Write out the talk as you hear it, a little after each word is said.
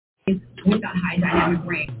Without high dynamic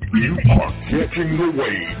range. You are catching the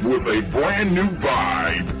wave with a brand new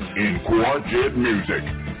vibe in quartet music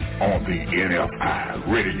on the NFI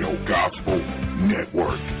Radio Gospel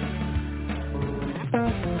Network.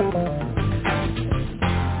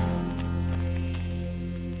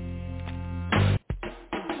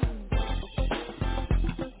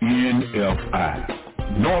 NFI,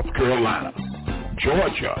 North Carolina,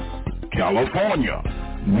 Georgia, California,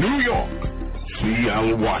 New York,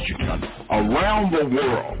 Seattle, Washington, around the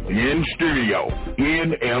world, in studio,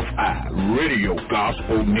 NFI Radio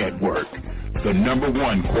Gospel Network, the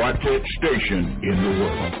 #1 quartet station in the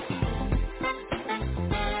world.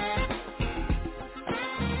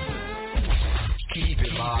 Keep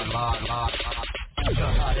it locked. The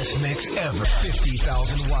hottest mix ever.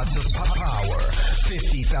 50,000 watts of power.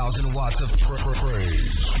 50,000 watts of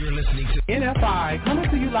praise. You're listening to NFI, coming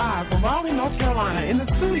to you live from Raleigh, North Carolina, in the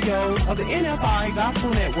studios of the NFI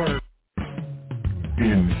Gospel Network.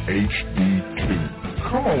 In HD2.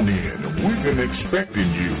 Come on in. We've been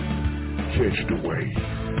expecting you. Catch the wave.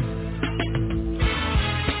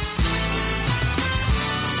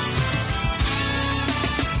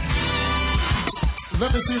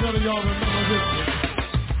 Let me see whether y'all remember this one.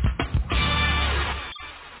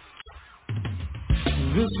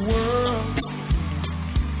 This world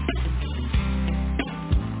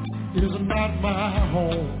is not my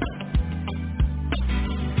home.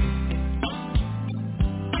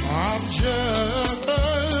 I'm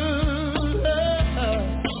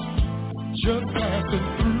just passing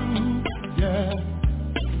through, yeah.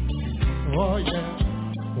 Oh yeah,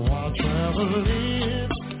 while traveling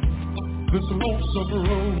this lonesome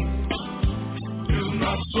road is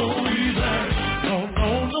not so easy.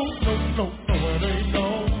 No, it ain't no.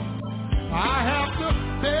 I have to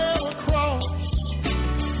bear a cross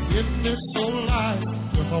in this old life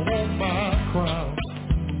if I want my crown.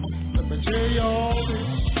 Let me tell you all this.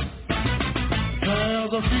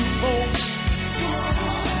 There's a few folks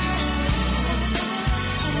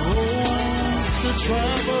roads to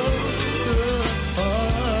travel.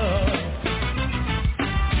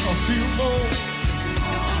 A few more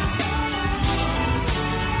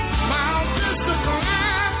mountains to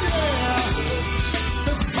climb, yeah.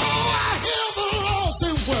 Before I hear the Lord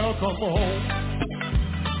say, welcome home.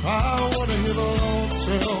 I want to hear the Lord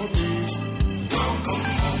tell me, welcome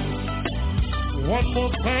home. One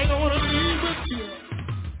more thing I want to leave with you.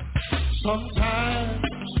 Sometimes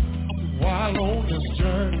while on this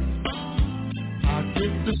journey, I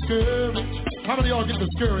get discouraged. How many of y'all get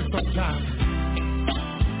discouraged sometimes?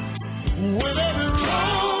 When every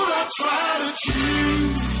road I try to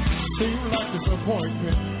choose seems like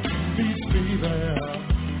disappointment meets me there.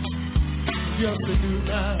 Yes, they do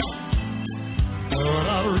now. But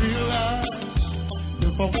I realize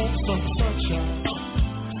if I want some sunshine,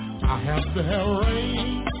 I have to have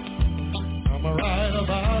rain. I'm right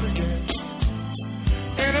about it,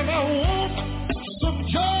 yeah. And if I want some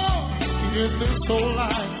joy in this whole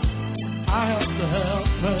life, I have to have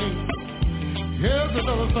pain. Here's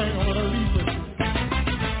another thing I want to leave with you.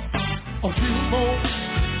 A few more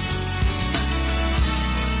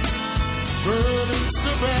burdens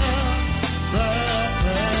to bear.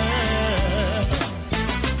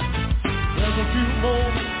 There's a few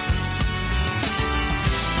more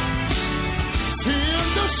tears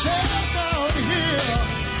to shed down here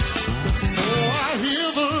before I hear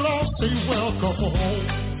the Lord say, welcome home.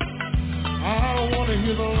 I want to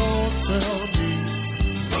hear the Lord tell me,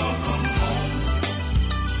 welcome home.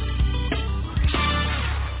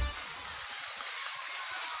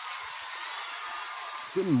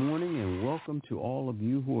 Good morning and welcome to all of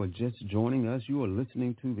you who are just joining us. You are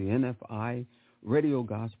listening to the NFI Radio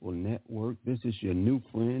Gospel Network. This is your new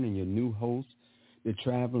friend and your new host, the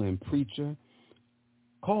traveling preacher.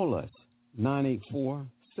 Call us,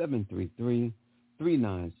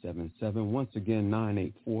 984-733-3977. Once again,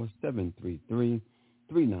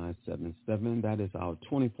 984-733-3977. That is our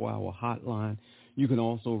 24-hour hotline. You can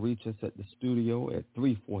also reach us at the studio at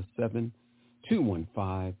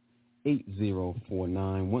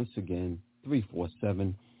 347-215-8049. Once again,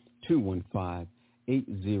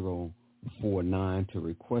 347-215-8049 to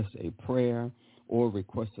request a prayer or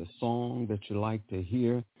request a song that you like to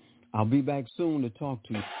hear. I'll be back soon to talk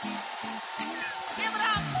to you. Give it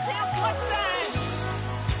up, Sam, one time.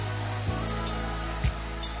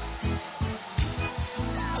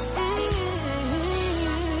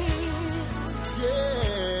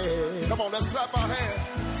 Yeah. Come on, let's clap our hands.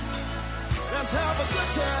 Let's have a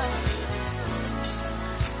good time.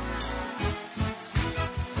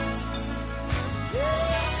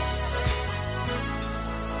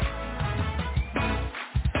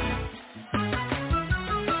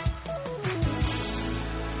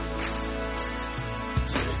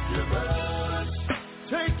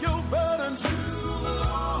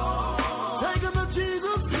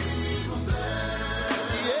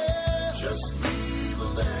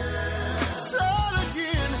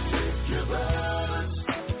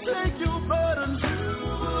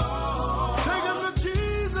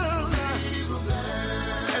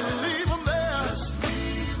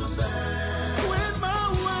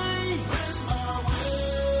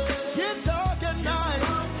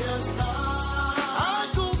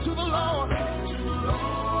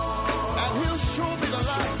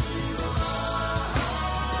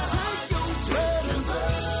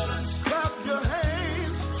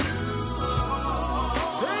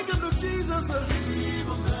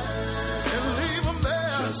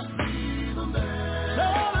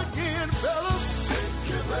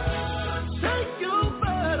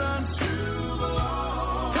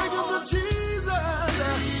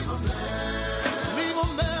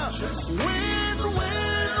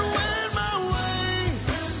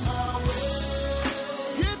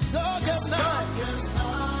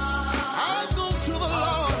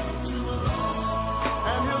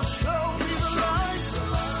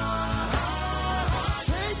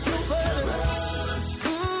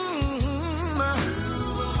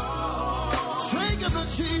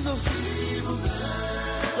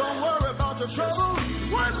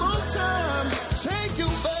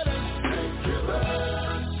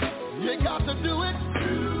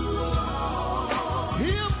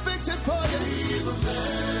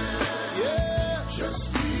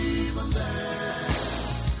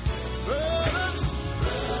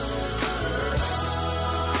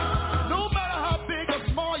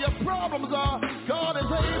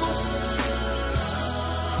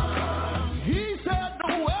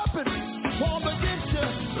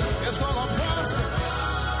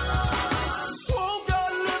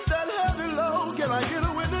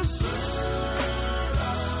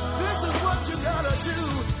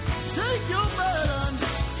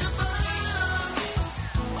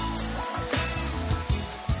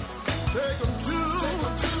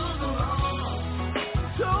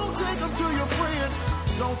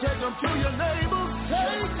 Take them to your neighbors.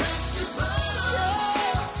 Take you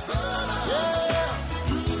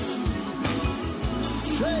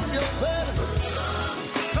Take your better.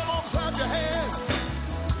 Come on, clap your hands.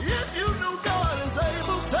 If you know God is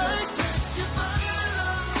able, take you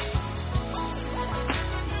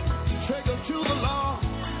Take them to the Lord.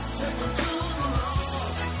 Take them to the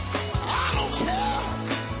Lord. I don't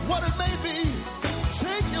care what it may be.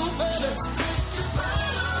 Take you better.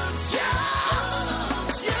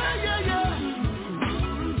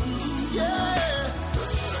 Yeah.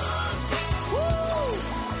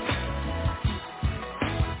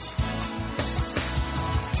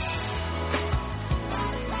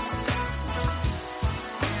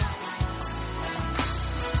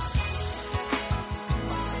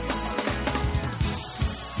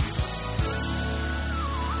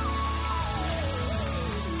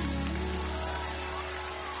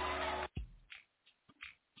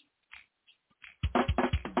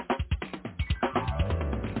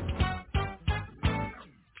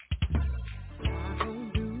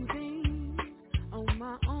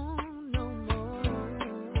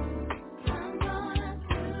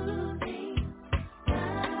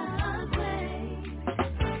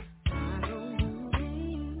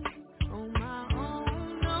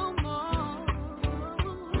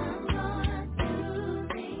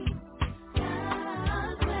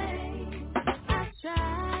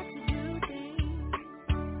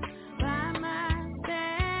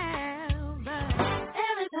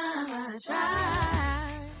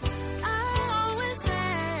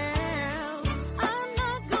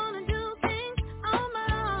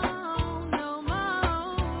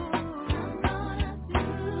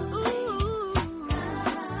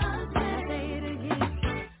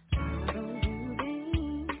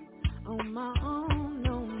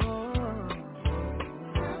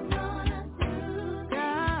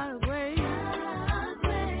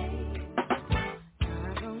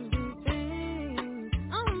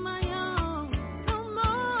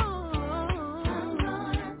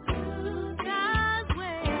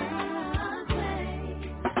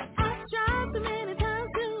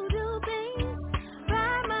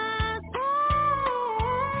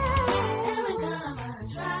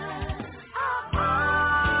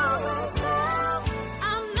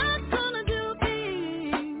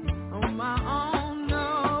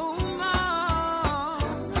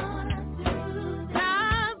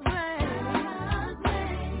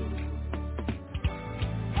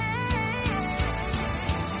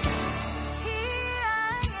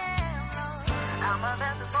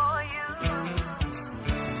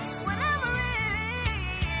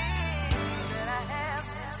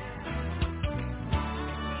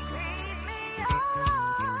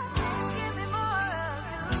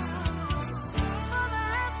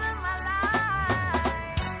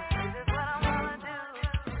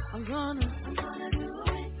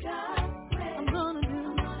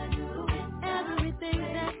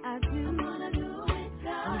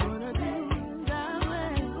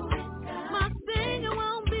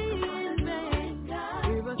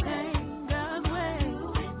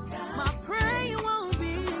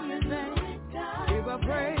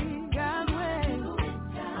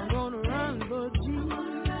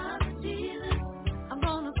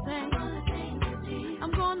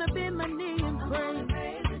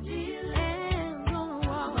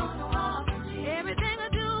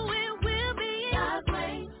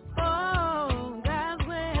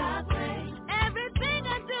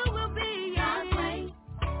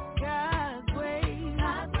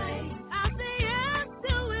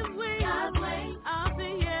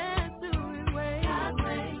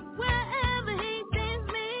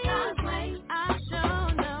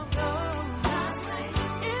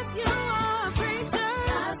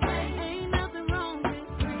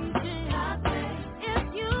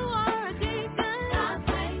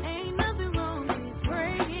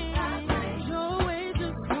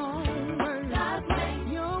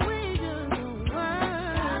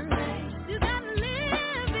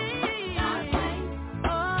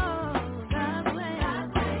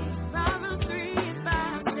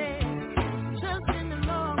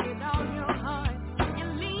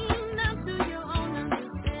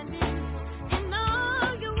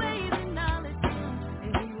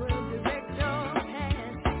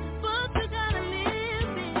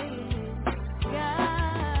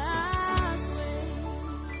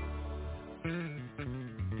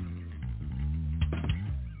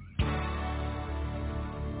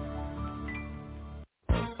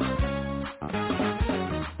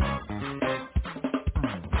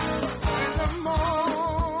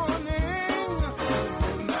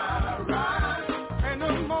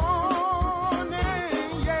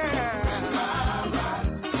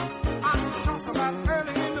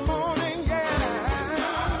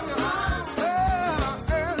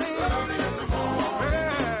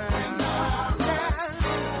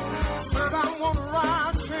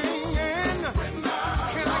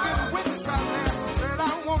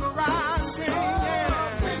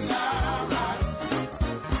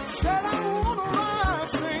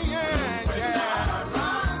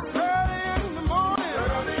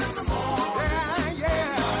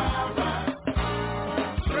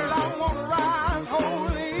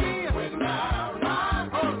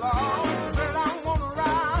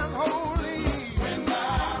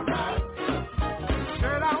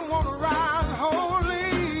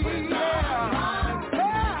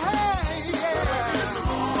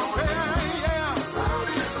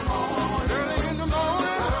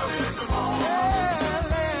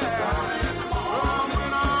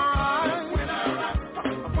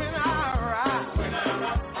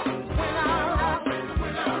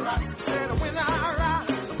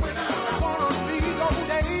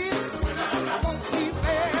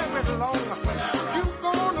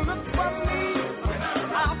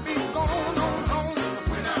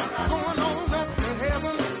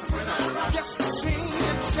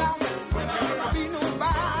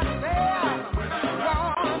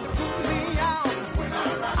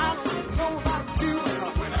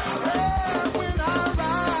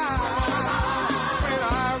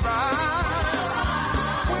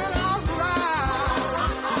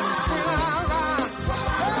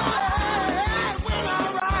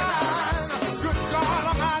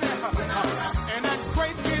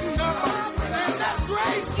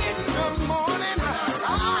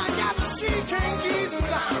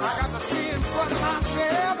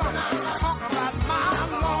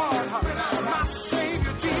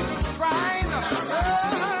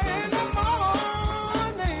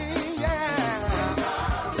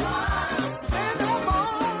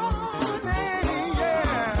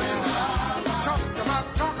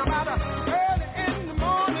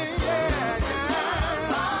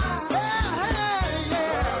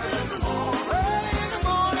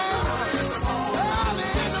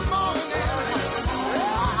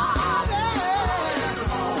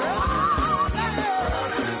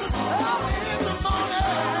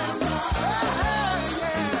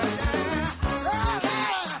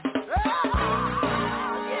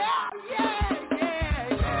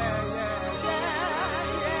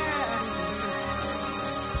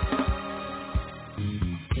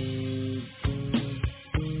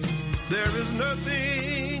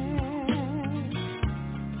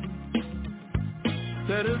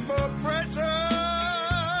 that is more precious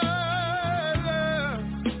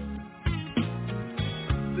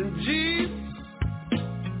than Jesus.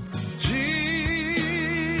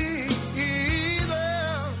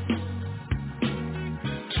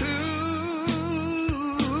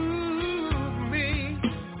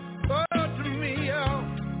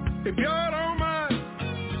 If y'all don't mind,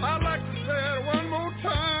 I'd like to say it one more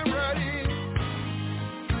time right here.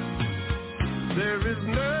 There is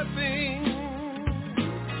nothing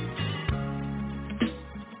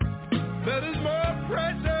that is more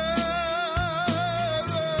precious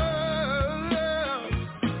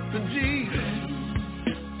than Jesus.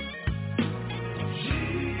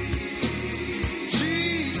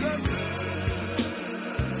 Jesus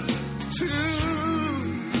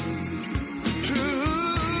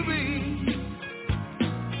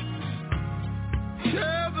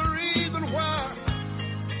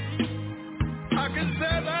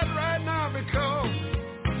say that right now because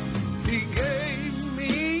he gave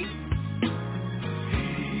me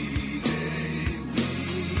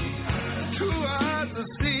two eyes to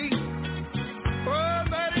see. Oh,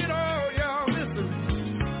 that ain't all, y'all. Listen,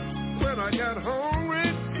 when I got hungry,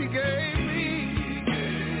 he gave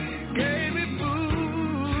me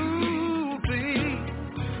food to eat.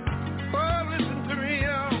 Oh, listen to me,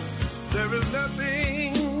 y'all. There is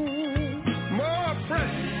nothing more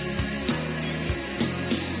precious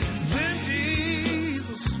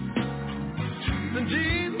than Jesus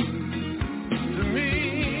to me,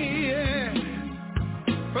 yeah.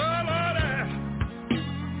 Oh, Lord,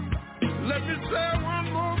 let me say one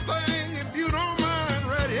more thing, if you don't mind,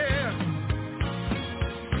 right here.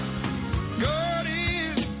 God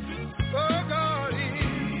is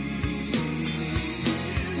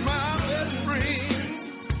my best friend.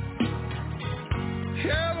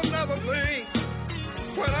 Here's another thing.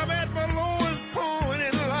 When I'm at my lowest point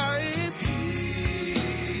in life,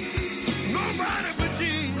 nobody but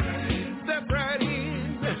Jesus step right in.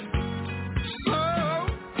 So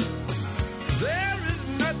there is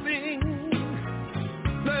nothing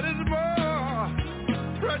that is more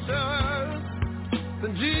precious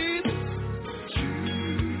than Jesus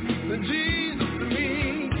to me.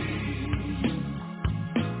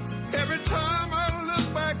 Every time I look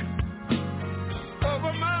back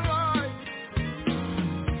over my life,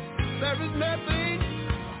 there is nothing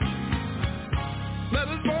that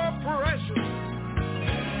is more precious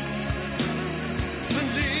than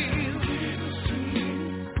Jesus.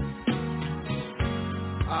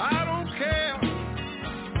 I don't care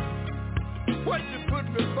what you put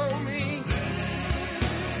before me.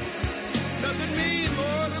 Doesn't mean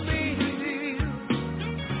more to me than Jesus.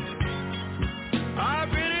 I've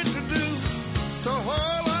been introduced to a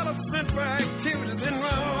whole lot of sinful activities in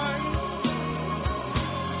my life.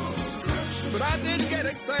 But I didn't get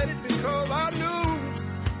excited because I knew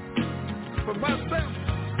for myself,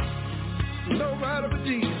 nobody but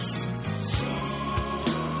Jesus.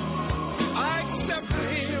 I accepted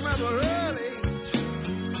him at an early age.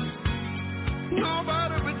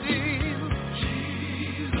 Nobody but Jesus.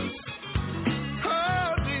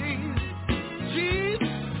 Oh, Jesus.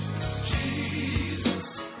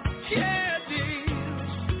 Yeah, Jesus.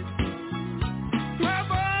 My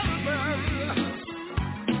body burns.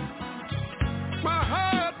 My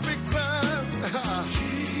heart beats fast.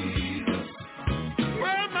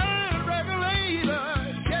 Well, my regulator,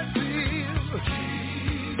 yes, he is.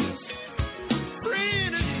 Free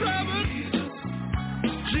in trouble,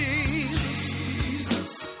 Jesus.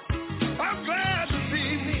 I'm glad to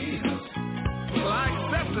see me. Well, I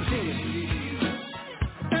accepted him.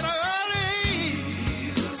 At an early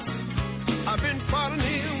age, I've been following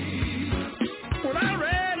him. When I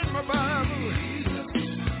read in my Bible,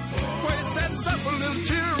 where it said, suffer little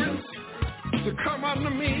children to come unto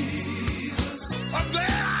me. I'm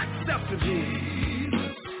glad I accepted him.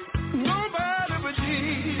 Nobody but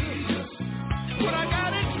Jesus. When I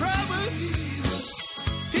got in trouble,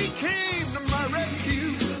 he came to my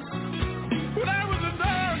rescue. When I was in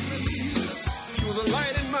darkness, he was a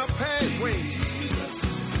light in my pathway.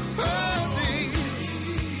 Oh,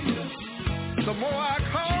 Jesus. The more I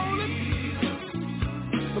call him,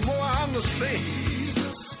 the more I understand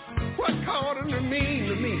what calling him mean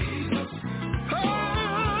to me.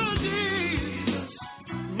 Oh, Jesus,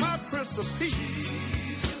 my Prince of Peace,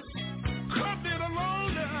 come in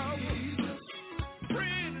alone now,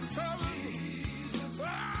 praying and telling me,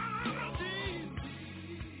 oh, Jesus,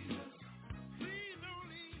 please don't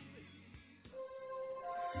leave me.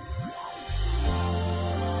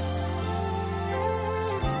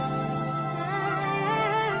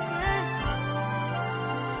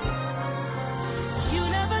 You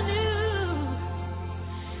never knew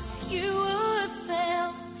you would fail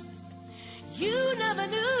You never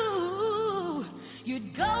knew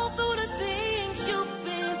you'd go through the things you've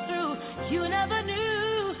been through. You never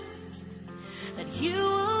knew that you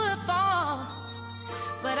would fall.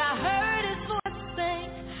 But I heard his voice say,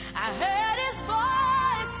 I heard his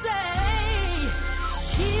voice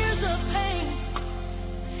say, years of pain,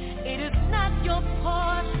 it is not your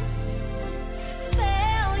portion.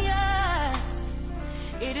 Failure,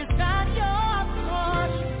 it is not your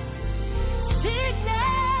portion.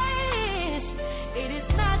 Sickness, it is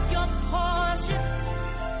not your portion.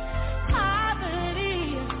 Poverty,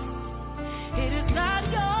 it is not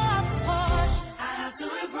your portion. I have to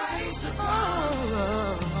embrace the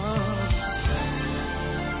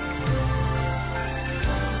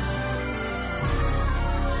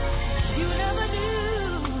You never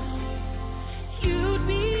knew you'd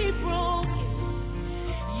be broken.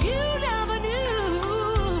 You never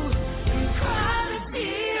knew you'd cry the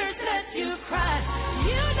tears that you cried.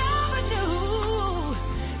 You never knew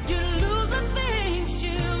you'd lose the things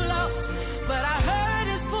you lost. But I heard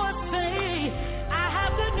his voice say, I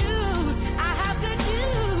have good news, I have good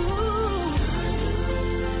news.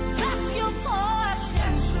 That's your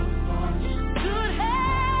portion. Good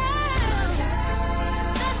health,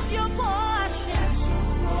 that's your portion.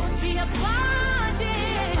 The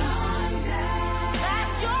abundance,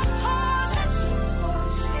 that's your portion.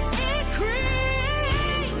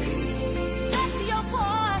 Increase, that's your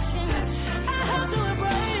portion. I have to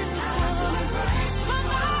embrace it.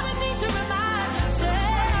 Somebody needs to remind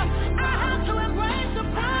themselves, I have to embrace the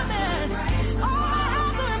promise. Oh, I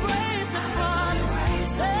have to embrace the promise.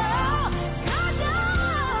 Oh, I know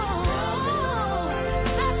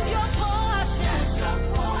that's your portion.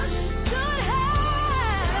 Good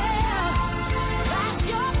health, that's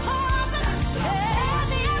your portion.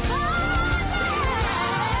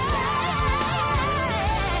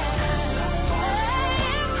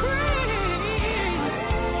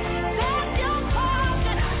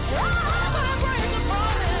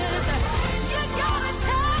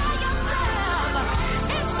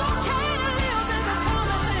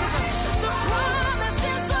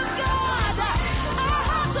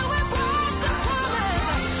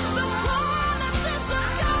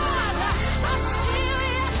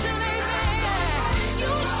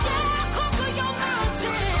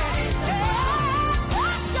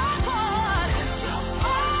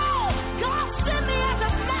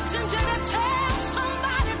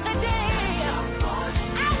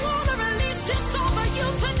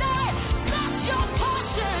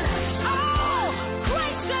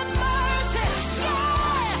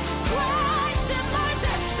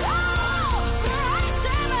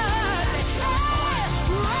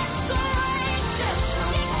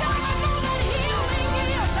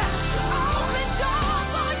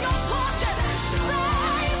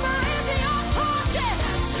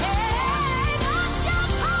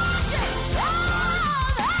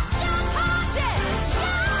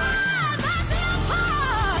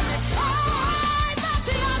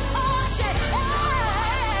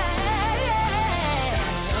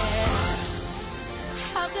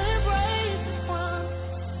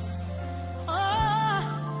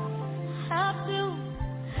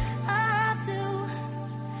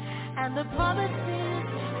 And the and the promise is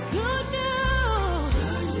good news.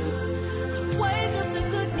 Wake up to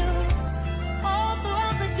good news. All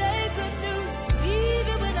throughout the day, good news.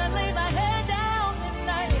 Even when I lay my head down at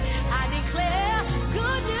night, I declare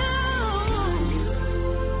good news.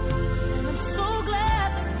 And I'm so glad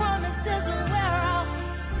the promise doesn't wear out.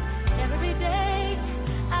 Every day,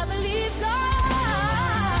 I believe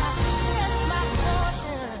God is my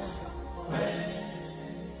portion.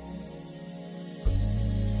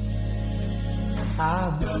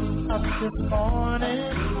 I'm up this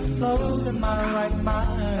morning, clothed in my right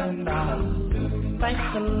mind. I thank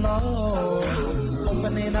the Lord,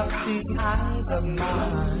 opening up the eyes of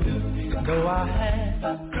mine. Though I had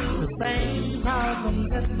the same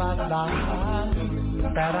problems in my life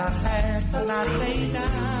that I had when I lay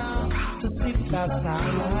down to sleep last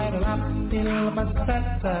night, and I'm still much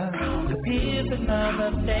better. Here's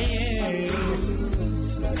another day.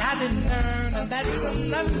 I didn't earn, and that's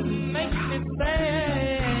enough to make me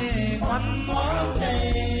say one more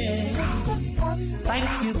day. Thank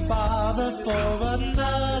you, Father, for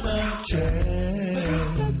another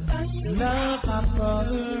chance. Love my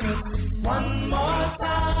brother one more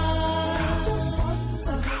time.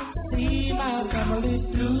 See my family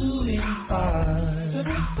doing fine.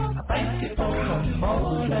 Thank you for one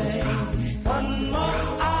more day, one more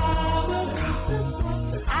hour.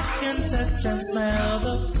 I can touch and smell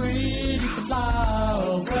the pretty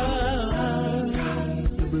flowers.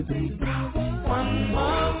 One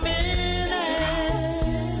more minute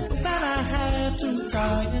that I had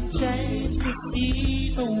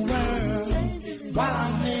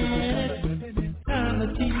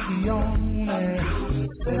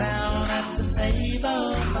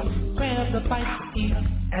a bite to eat,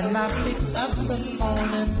 and I picked up the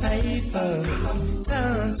morning paper.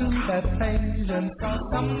 Turned to that page and saw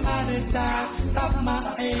somebody died. Top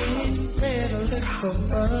my age, read a little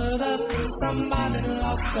further. Somebody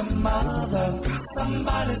lost a mother.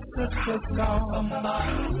 Somebody's sister's gone.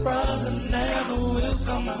 Somebody's brother never will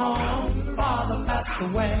come home. Father passed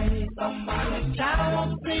away. Somebody's child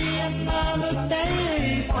won't see another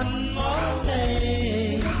day. One more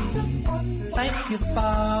day. Thank you,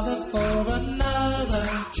 Father, for another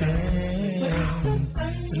chance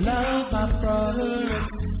to love my brother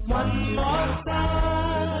one more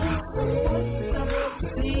time.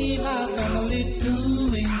 See my family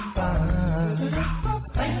doing fine.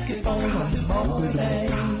 Thank you for one more day,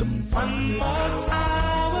 one more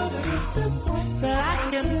hour that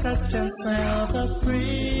I can touch and smell the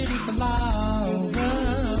pretty flowers.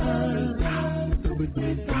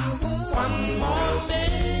 One more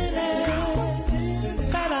minute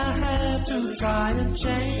that I have to try and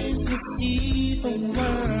change this evil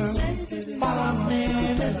world. While I'm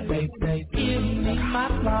in it, they give me my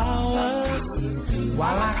flowers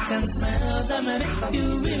while I can smell them. And if you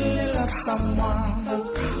really love someone,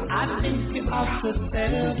 I think you ought to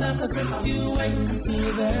tell them. Cause if you wait until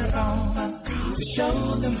they're gone to show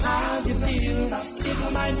them how you feel, it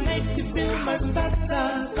might make you feel much better.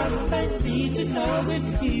 But they need to know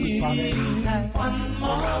it's you. One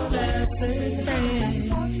more blessed day.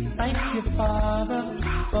 Thank you, Father,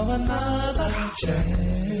 for another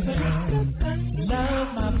chance. Love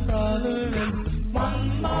my brother in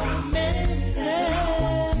one more minute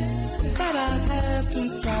that I have to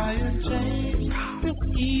try and change this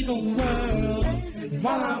evil world.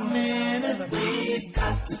 While I'm in it, we've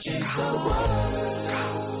got to change the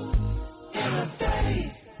world in a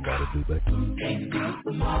day. Gotta do that. Can't do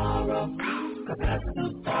tomorrow, cause that's too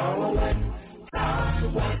far away. Time to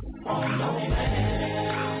wait on no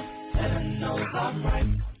man. Heaven knows I'm right.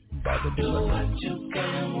 But do what you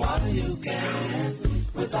can,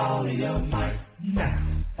 with all of your might. Now,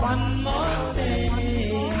 one more day,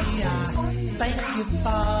 thank you,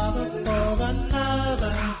 Father, for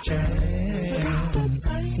another chance to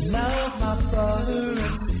love my brother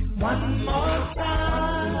one more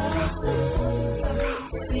time.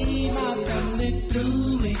 See my family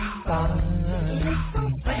doing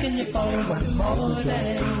fine. Thanking you for one more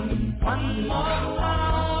day, one more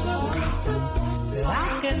hour.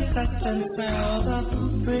 I can touch and smell the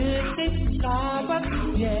pretty flowers,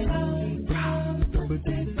 yeah.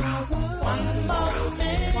 One more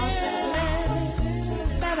minute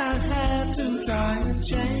that I have to try and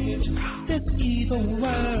change this evil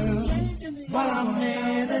world. While I'm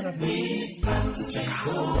in it, we've got to change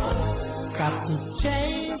the world. Got to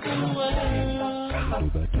change the world.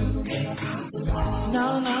 No,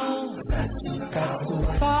 got to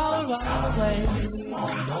fall away.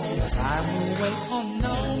 I will wait on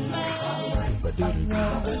no man. But do what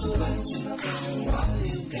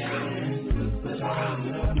you can.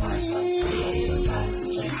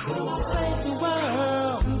 Save the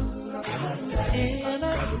world in a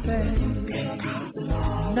day.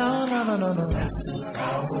 No.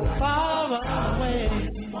 Far away.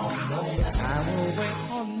 I will wait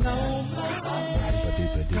on no man.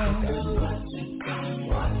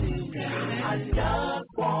 I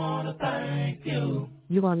just wanna thank you.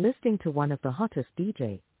 You are listening to one of the hottest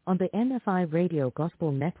DJ on the NFI Radio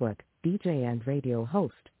Gospel Network, DJ and radio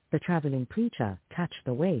host, the traveling preacher, Catch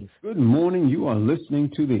the Wave. Good morning. You are listening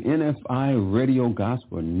to the NFI Radio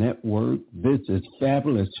Gospel Network. This is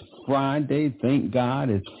Fabulous Friday. Thank God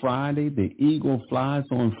it's Friday. The eagle flies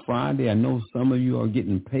on Friday. I know some of you are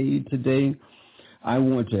getting paid today. I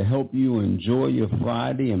want to help you enjoy your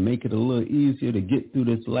Friday and make it a little easier to get through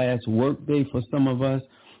this last work day for some of us.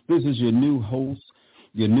 This is your new host,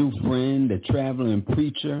 your new friend, the traveling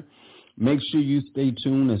preacher. Make sure you stay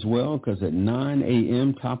tuned as well, because at 9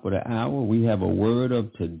 a.m., top of the hour, we have a word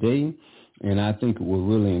of today, and I think it will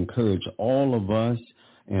really encourage all of us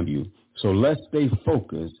and you. So let's stay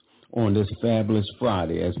focused on this Fabulous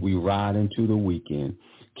Friday as we ride into the weekend.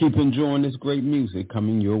 Keep enjoying this great music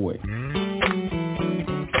coming your way.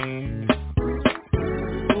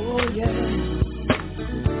 Oh, yeah.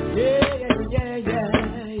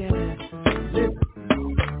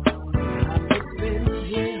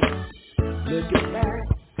 Looking back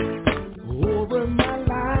over my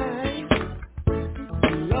life,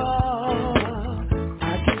 Lord, I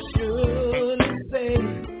can surely say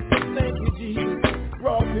thank you, Jesus.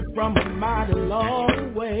 Brought me from a mighty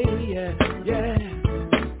long way, yeah.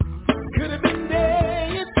 Could have been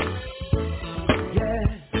days, yeah.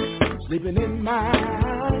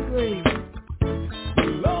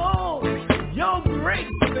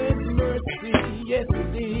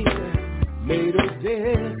 made us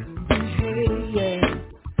dead behave, yeah.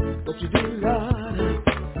 But you did, Lord,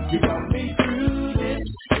 you brought me through this.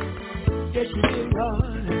 Yes, you did,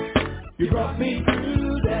 Lord, you brought me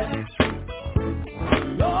through that.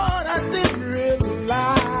 Lord, I didn't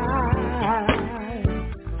realize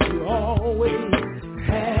you always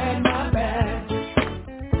had my back.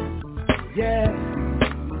 Yeah,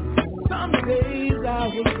 some days I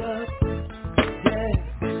was up, yeah,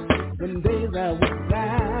 some days I was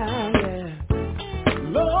down, yeah.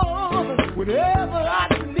 Lord, whenever I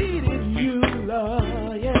needed you,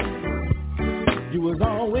 Lord, yeah, you was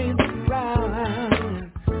always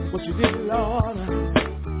around. What you did, Lord,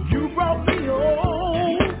 you brought me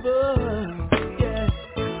over, yeah,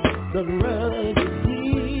 the rugged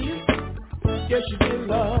years. Yes, you did,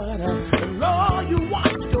 Lord, and Lord, you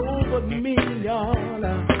watched over me, y'all,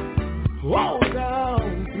 all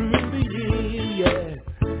down through the years, yeah.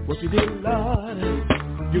 What you did, Lord,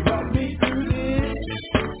 you brought me through this,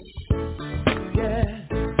 yeah,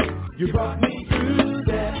 you brought me through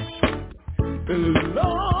that.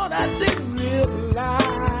 Lord, I didn't realize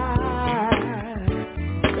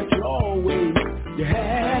that you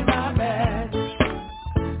had my back.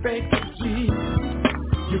 Thank you, Jesus,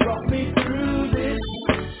 you brought me through this,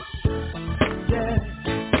 yeah,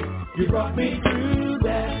 you brought me through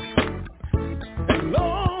that.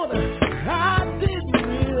 Lord, I didn't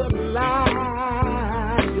realize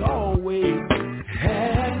you always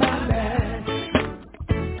had my back,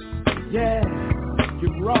 yeah, you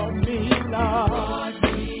brought me, Lord,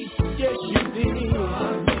 yes you did,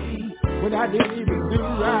 when I didn't even do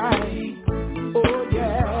right, oh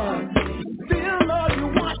yeah, still Lord you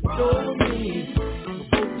watched over me,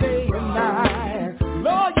 day and night,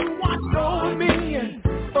 Lord you watched over me,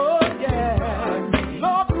 oh yeah,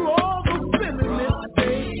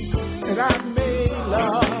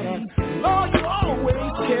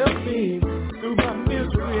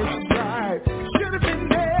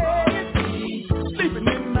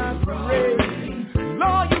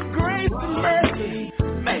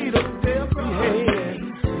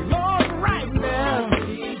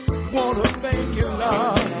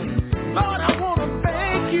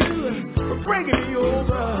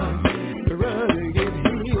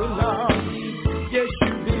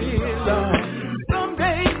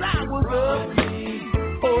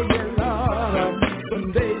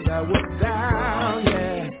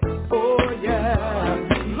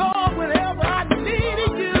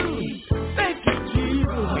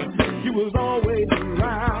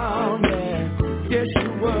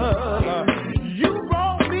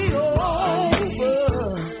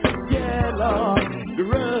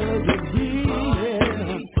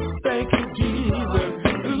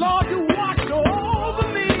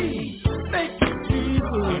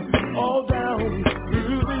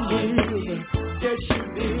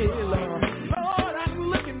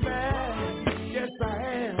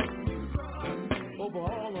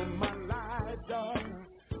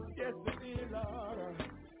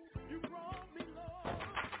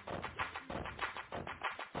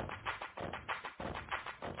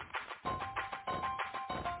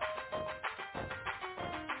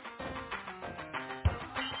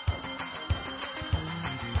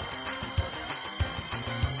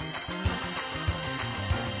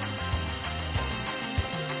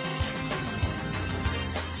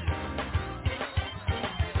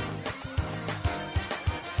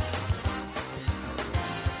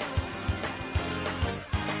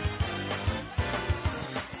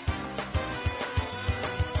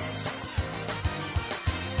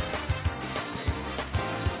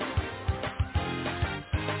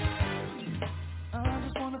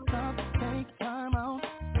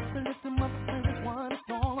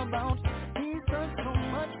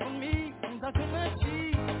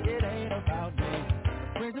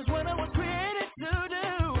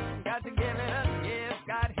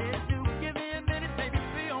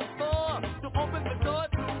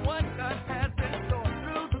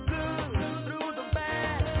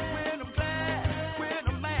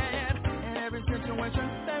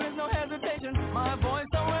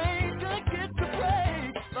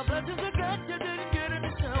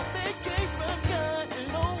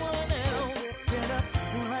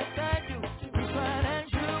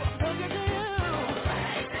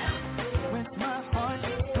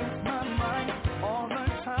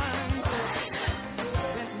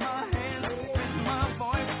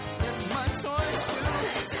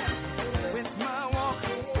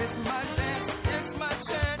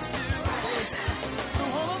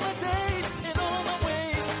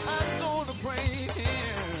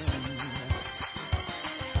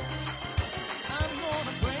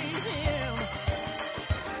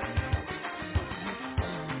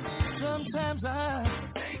 times that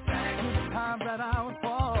I was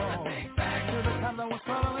fall, to the times I was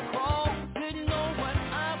struggling and crawl. Didn't know what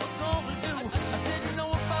I was gonna do. I didn't know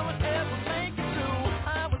if I would ever make it through.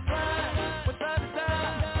 I was blind, without a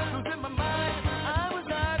doubt, losing my mind. I was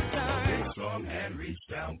out of time. This song had reached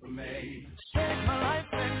down for me. Saved my life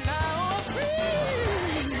and now I'm free.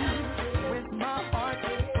 With my heart,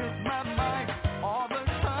 with my mind, all the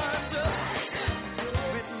time, just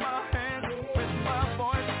with my hands, with my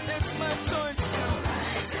voice, it's my choice to.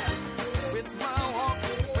 With my walk,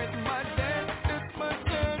 with my dance, it's my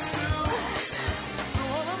turn to.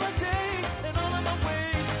 Through all of my days and all of my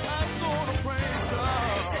ways, I'm gonna praise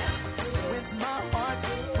God. With my heart,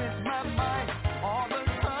 with my mind, all the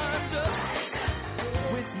time, just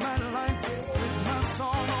with my life, with my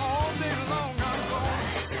song, all day long I'm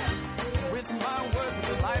going. With my words,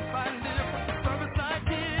 with the life I live, with the service I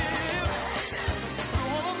give. Through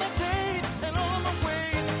all of my days and all of my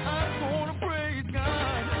ways, I'm gonna praise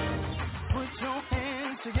God. Put your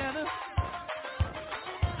hands together.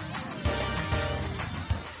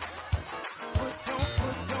 Put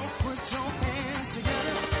your hands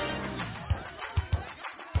together.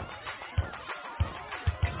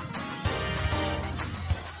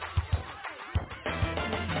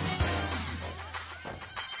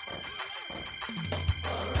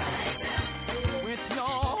 With your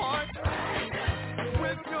heart,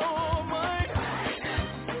 with your mind,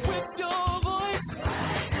 with your voice,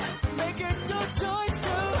 make it your choice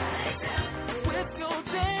to. With your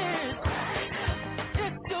dance,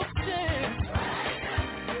 it's your chance.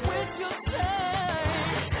 With your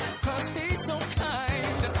time, 'cause he's so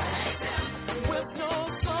kind. With your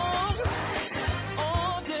song,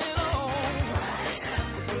 all day long.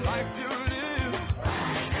 The life you live,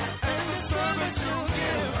 and the service you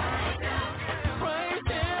give. Praise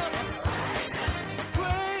Him,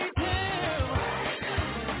 praise Him.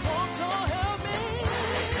 Won't you help me?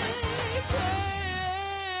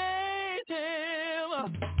 Praise Him.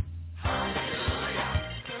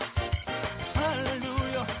 Hallelujah.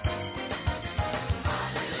 Hallelujah.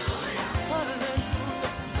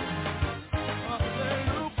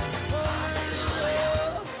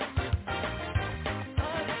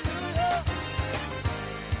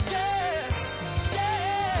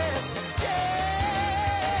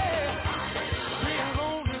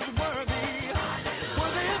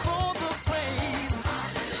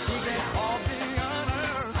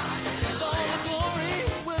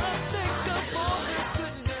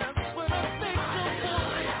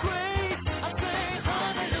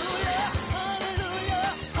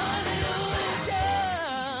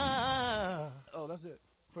 Oh, that's it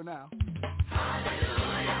for now. When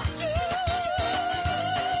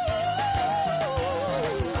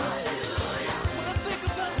I think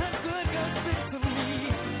about how good God's been to me,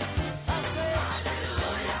 I say,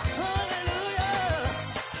 hallelujah.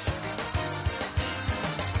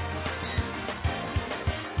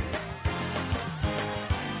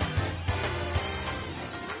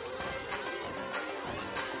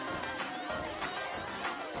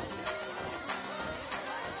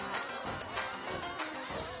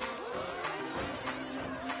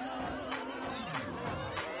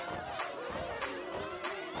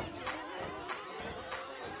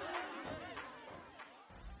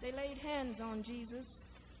 They laid hands on Jesus,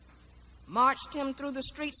 marched him through the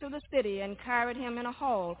streets of the city, and carried him in a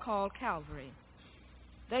hall called Calvary.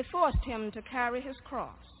 They forced him to carry his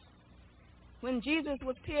cross. When Jesus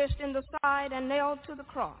was pierced in the side and nailed to the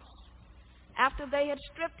cross, after they had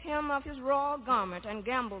stripped him of his royal garment and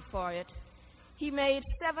gambled for it, he made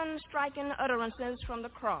 7 striking utterances from the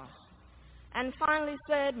cross, and finally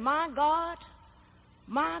said, my God,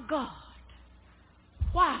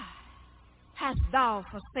 why hast thou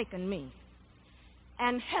forsaken me?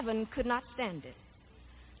 And heaven could not stand it.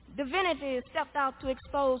 Divinity stepped out to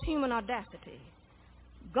expose human audacity.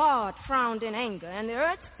 God frowned in anger, and the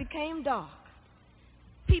earth became dark.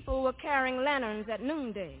 People were carrying lanterns at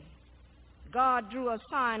noonday. God drew a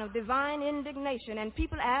sign of divine indignation, and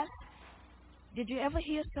people asked, did you ever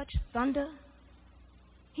hear such thunder?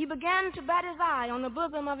 He began to bat his eye on the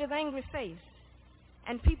bosom of his angry face,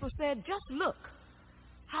 and people said, just look,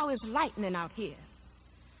 how is lightning out here?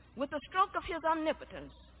 With the stroke of his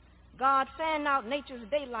omnipotence, God fanned out nature's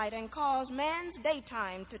daylight and caused man's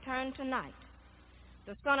daytime to turn to night.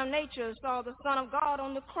 The Son of Nature saw the Son of God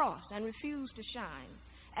on the cross and refused to shine,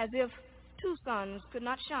 as if 2 suns could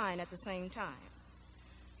not shine at the same time.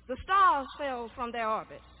 The stars fell from their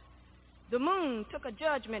orbits. The moon took a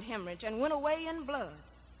judgment hemorrhage and went away in blood.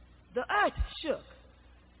 The earth shook.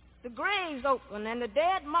 The graves opened, and the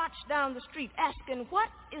dead marched down the street asking, what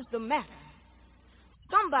is the matter?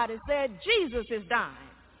 Somebody said, Jesus is dying.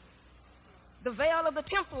 The veil of the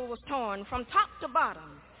temple was torn from top to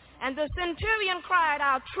bottom, and the centurion cried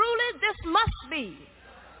out, "Truly, this must be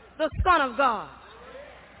the Son of God."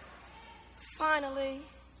 Finally,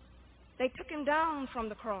 they took him down from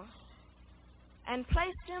the cross and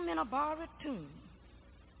placed him in a borrowed tomb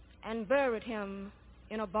and buried him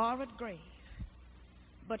in a borrowed grave.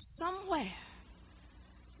 But somewhere,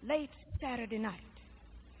 late Saturday night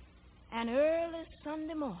and early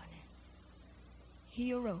Sunday morning,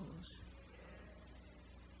 he arose.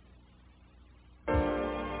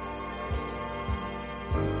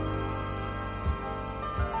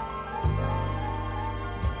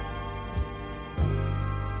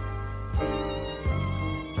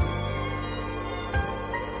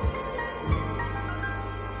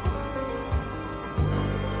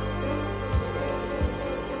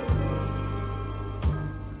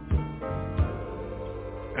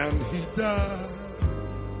 And he died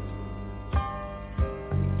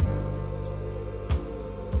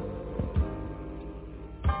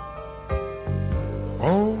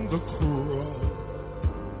on the cross.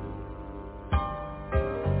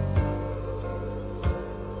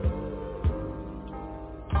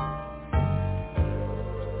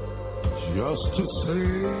 Just to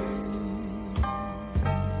save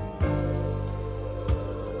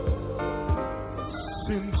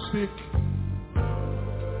sin sick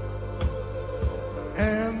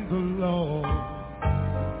and the Lord.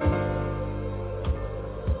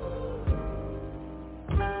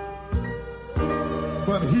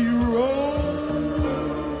 But he rose,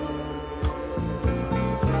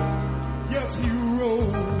 yes he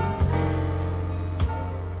rose,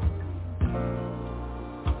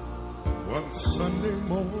 one Sunday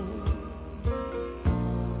morning.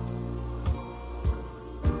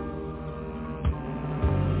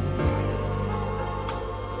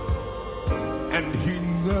 And he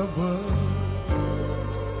never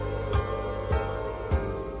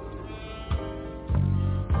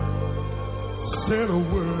said a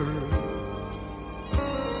word.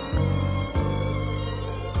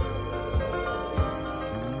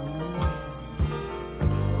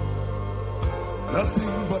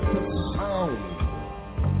 Nothing but the sound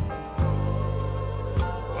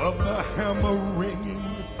of the hammer ringing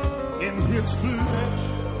in his flesh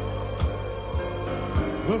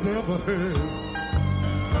was ever heard.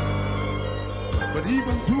 But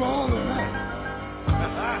even through all of that,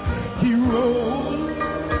 he rose.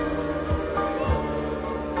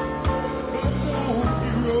 Oh, he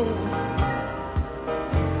rose.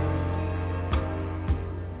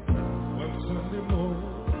 One Sunday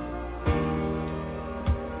morning.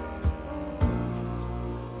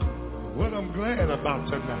 What I'm glad about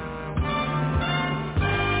tonight,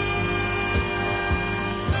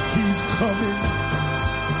 he's coming.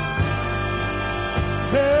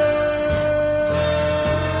 Hey.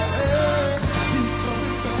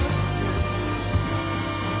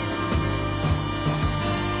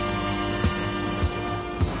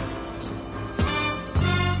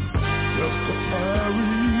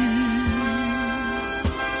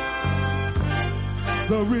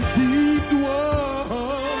 The redeemed one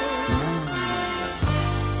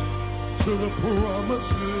to the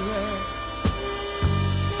promised land.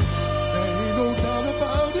 There ain't no doubt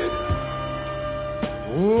about it.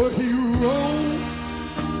 Oh, he rose.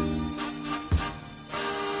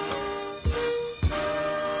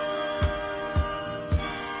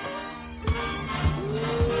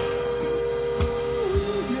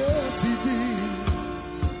 Yes, he did.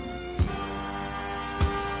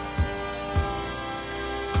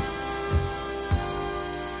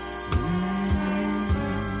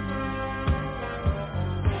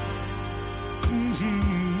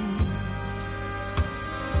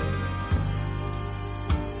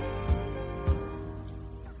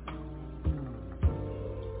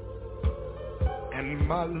 And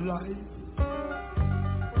my life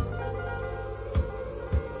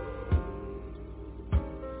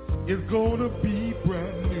is gonna be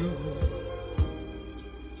brand new.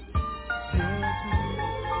 Yes.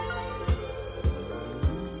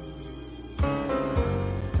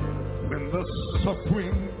 When the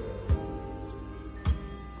suffering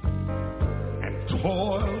and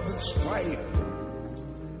toil and strife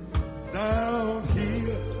down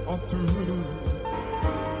here are through.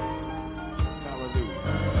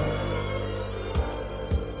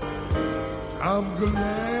 I'm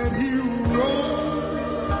glad he rose.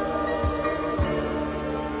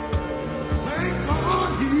 Thank God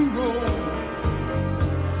he rose.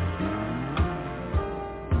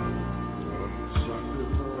 One Sunday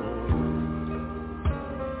morning.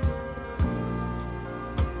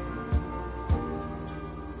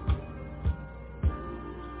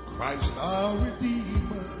 Christ our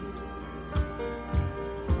Redeemer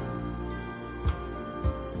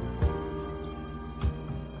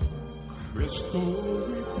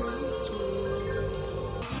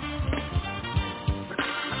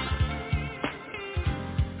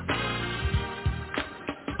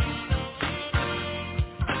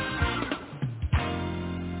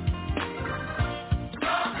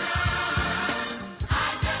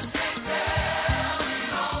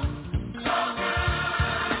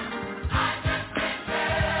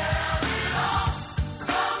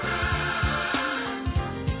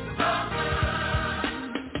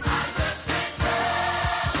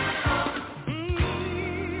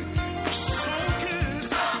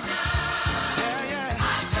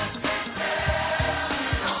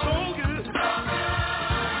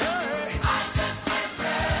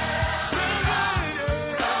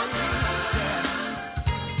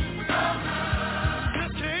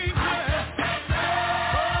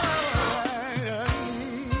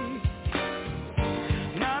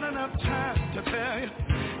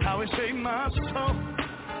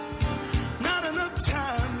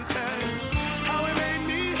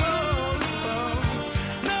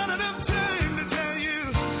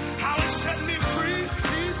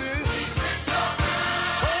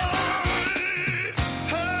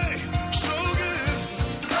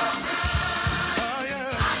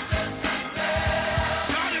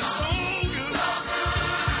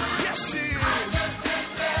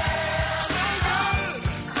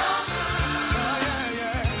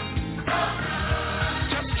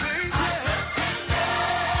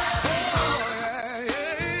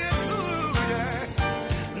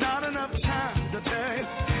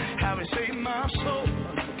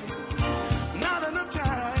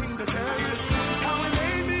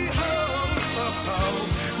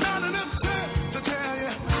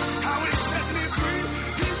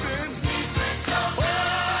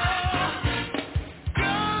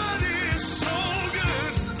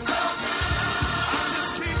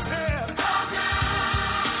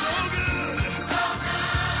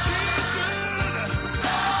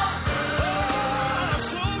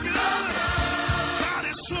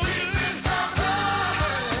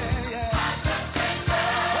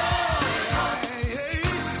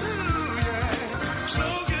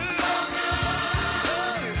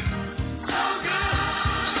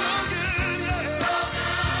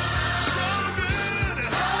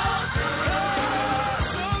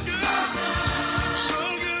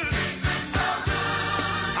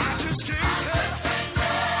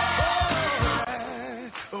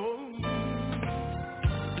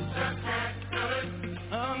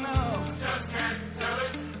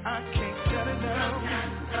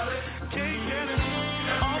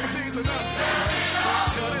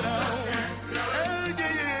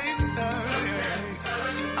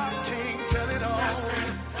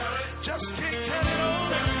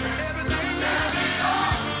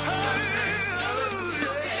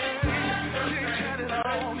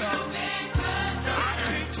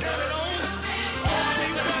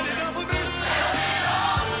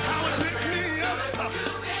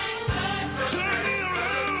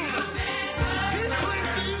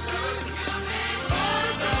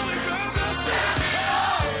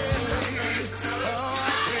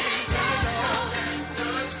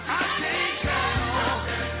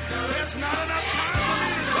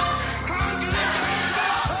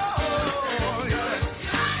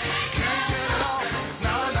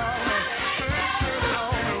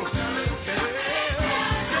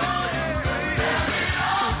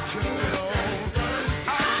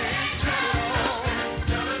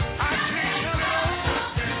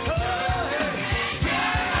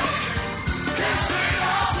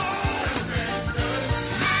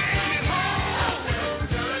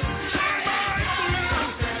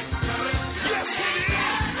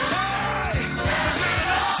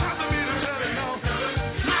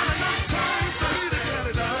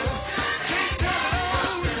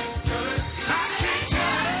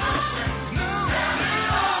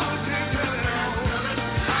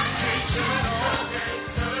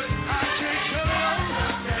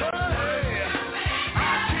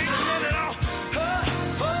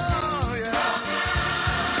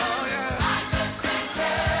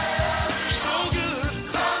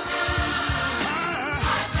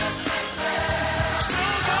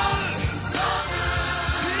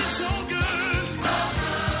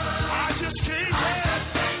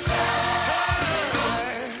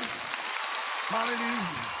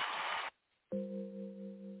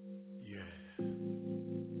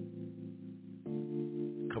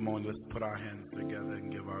Come on, let's put our hands together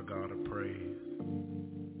and give our God a praise.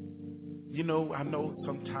 You know, I know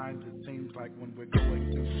sometimes it seems like when we're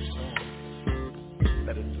going through the storm,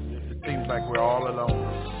 that it seems like we're all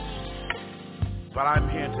alone. But I'm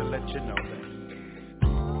here to let you know that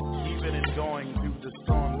even in going through the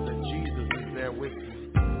storm, that Jesus is there with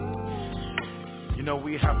you. You know,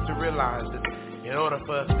 we have to realize that in order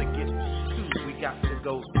for us to get to, we got to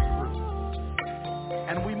go through.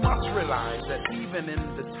 And we must realize that even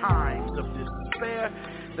in the times of despair,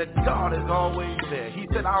 that God is always there. He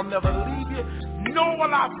said, I'll never leave you, nor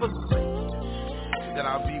will I forsake you. That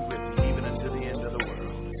I'll be with you even until the end of the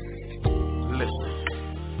world. Listen.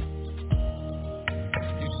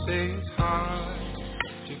 You say it's hard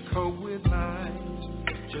to cope with life,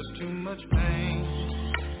 just too much pain,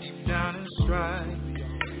 deep down in strife.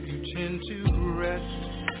 You tend to regret,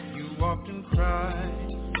 you often cry.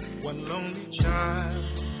 One lonely child,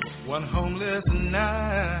 one homeless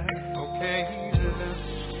night. Okay, he's left,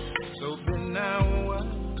 so then now what?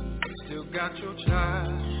 Still got your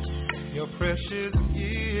child, your precious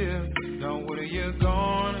gift. Now what are you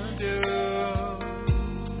gonna do?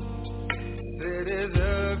 It is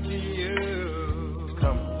up to you.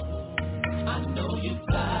 Come. I know you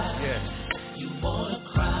cry. Yeah. You wanna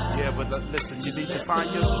cry. Yeah, but listen, you need to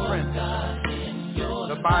find your strength.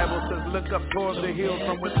 The Bible says, look up towards the hills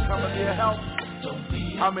from which cometh your help.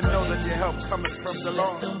 How many know that your help cometh from the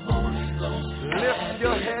Lord? Lift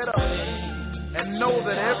your head up and know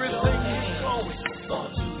that everything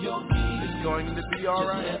is going to be all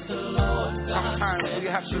right. Sometimes we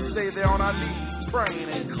have to stay there on our knees, praying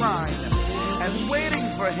and crying and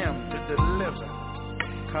waiting for Him to deliver.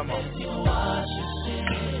 Come on.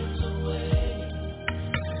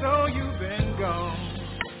 So you've been gone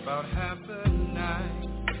about half the night.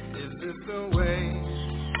 Is this the way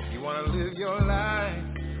you want to live your life?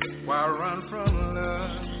 Why run from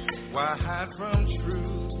love? Why hide from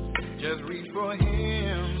truth? Just reach for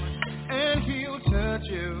Him and He'll touch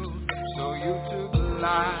you. So you took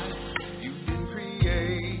life you didn't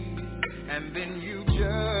create, and then you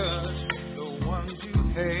judge the ones you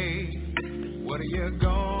hate. What are you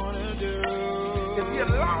gonna do? If He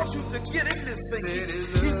allows you to get in this thing,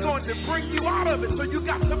 He's going to bring you out of it. So you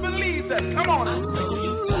got to believe that. Come on. I know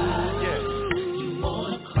you cry. Yeah. You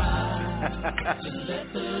wanna cry. Just let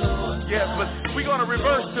the Lord. Yeah, but we're going to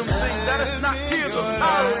reverse them things. That is not tears of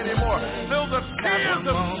sorrow anymore. Those are tears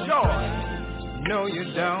of joy. No, you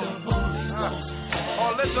don't.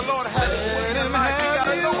 Oh, let the Lord have His way in your life. You got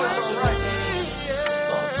to know it's all right.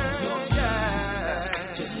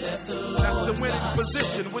 That's the winning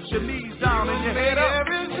position with your knees down and your head up.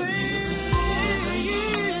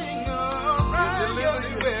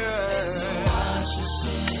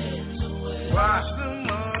 Wash them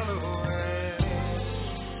all away.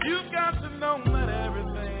 You've got to know that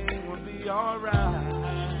everything will be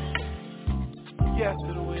alright. Yes,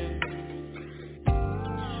 it will.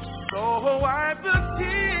 So wipe the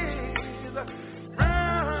tears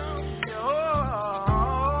from your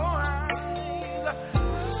eyes.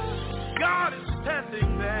 God is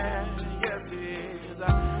standing there, yes He is,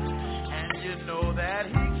 and you know that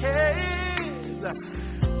He cares.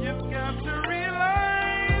 You've got to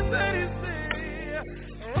realize that He's there.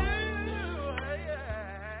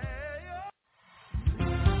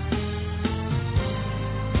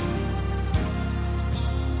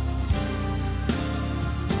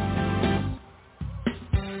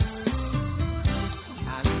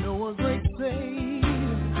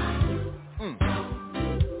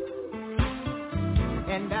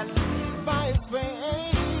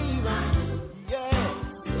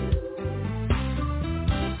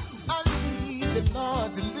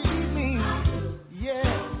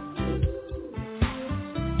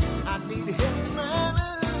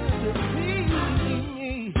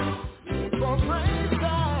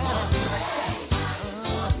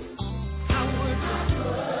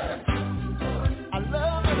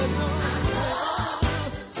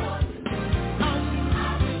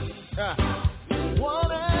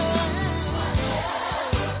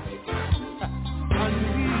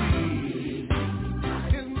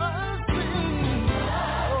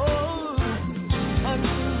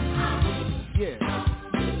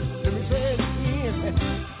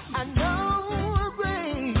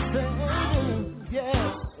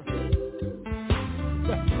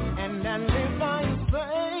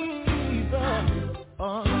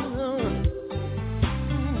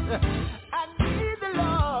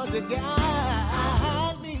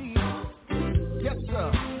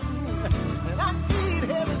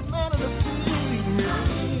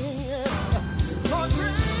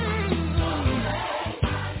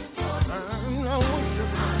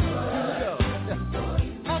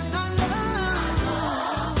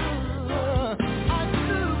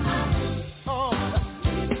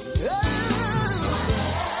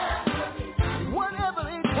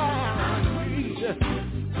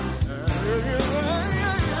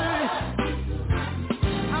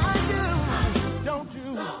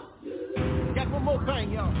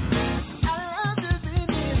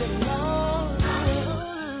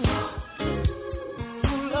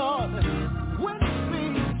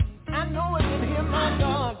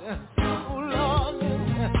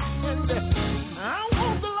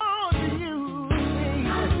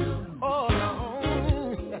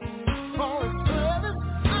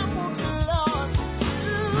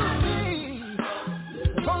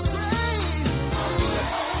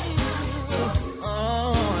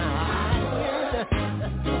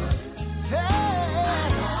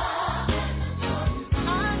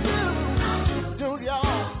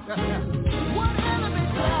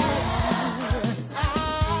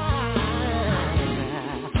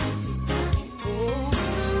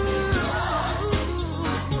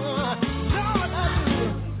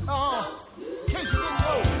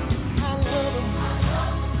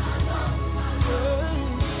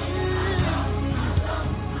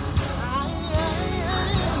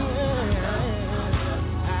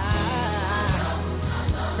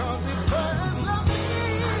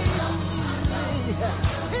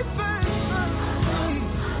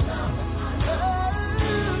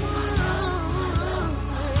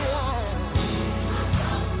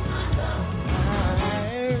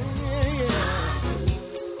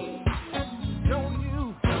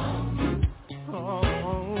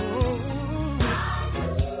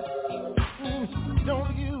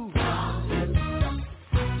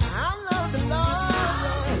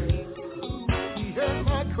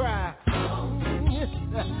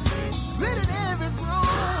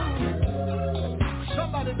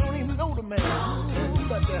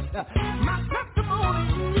 My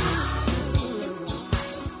testimony,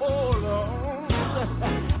 oh Lord,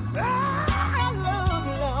 I love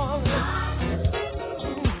you, Lord.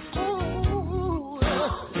 Ooh,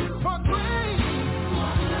 for grace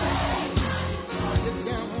is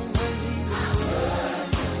down on my knees.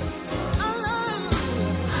 I love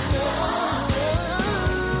you,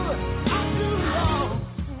 I do, Lord.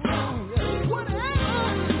 Whatever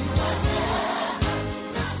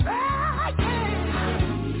I can.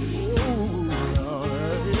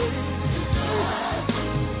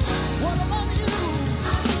 What about you?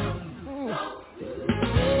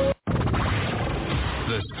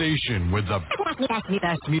 The station with the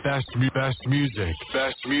best music.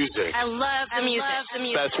 Best music. I love the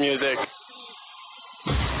music. Best music.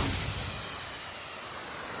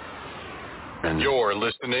 And you're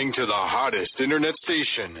listening to the hottest internet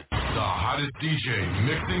station. The hottest DJ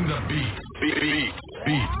mixing the beat. Beat.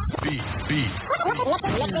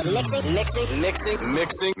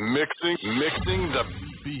 Mixing the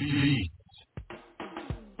beat.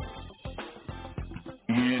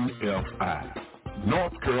 NFI,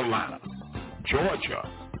 North Carolina, Georgia,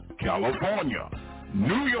 California,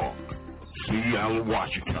 New York, Seattle,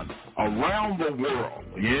 Washington, around the world,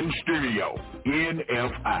 in studio,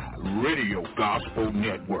 NFI Radio Gospel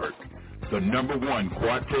Network, the #1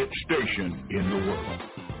 quartet station in the world.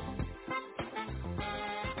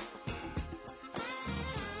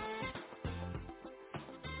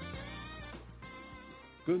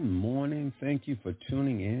 Good morning. Thank you for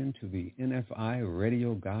tuning in to the NFI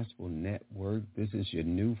Radio Gospel Network. This is your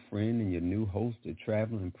new friend and your new host, the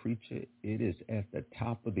traveling preacher. It is at the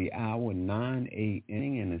top of the hour, 9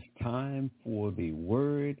 a.m., and it's time for the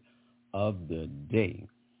word of the day.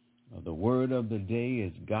 The word of the day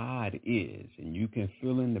is God is, and you can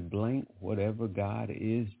fill in the blank whatever God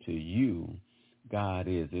is to you. God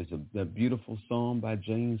is. There's a beautiful song by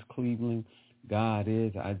James Cleveland. God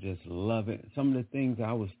is. I just love it. Some of the things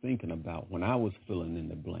I was thinking about when I was filling in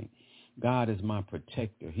the blank. God is my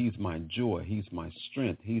protector. He's my joy. He's my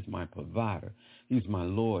strength. He's my provider. He's my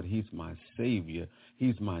Lord. He's my Savior.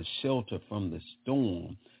 He's my shelter from the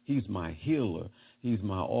storm. He's my healer. He's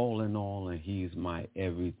my all in all, and he's my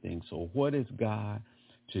everything. So what is God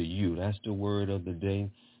to you? That's the word of the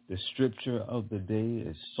day. The scripture of the day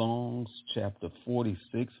is Psalms chapter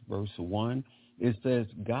 46, verse 1. It says,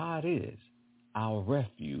 God is our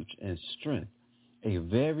refuge and strength, a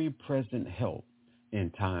very present help in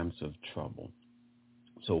times of trouble.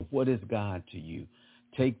 So what is God to you?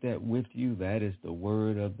 Take that with you. That is the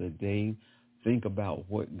word of the day. Think about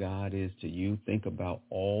what God is to you. Think about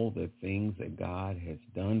all the things that God has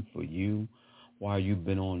done for you while you've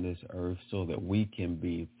been on this earth, so that we can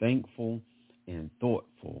be thankful and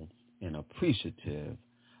thoughtful and appreciative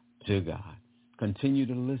to God. Continue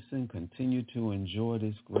to listen. Continue to enjoy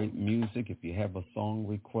this great music. If you have a song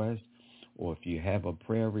request or if you have a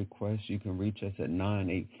prayer request, you can reach us at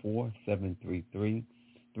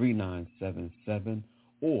 984-733-3977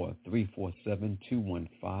 or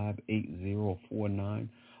 347-215-8049.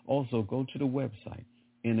 Also, go to the website,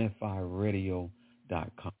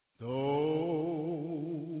 nfiradio.com.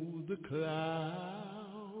 Though the clouds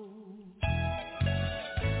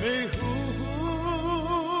may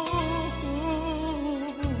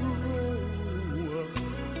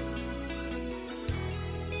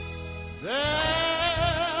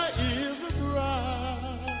there is a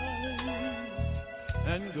bright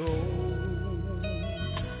and golden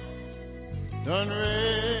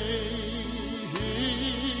ray.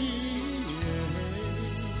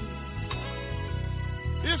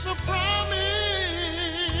 It's a promise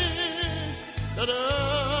that up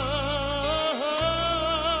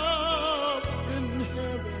in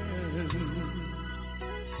heaven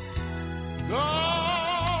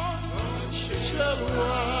God shall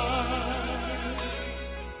wipe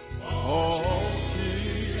all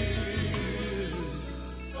tears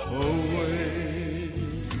away.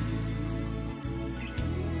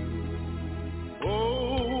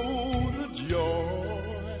 Oh, the joy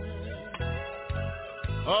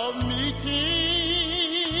of meeting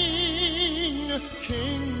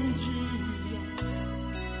King Jesus.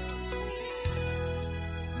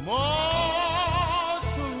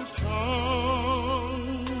 Mortal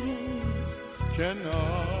tongue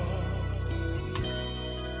cannot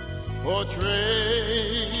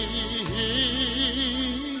portray.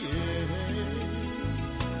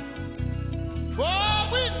 For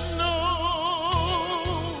we know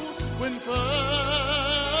when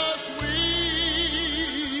first we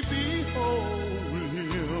behold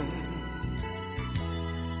Him,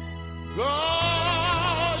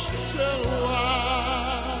 God shall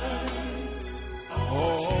wipe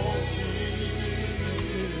all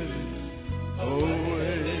tears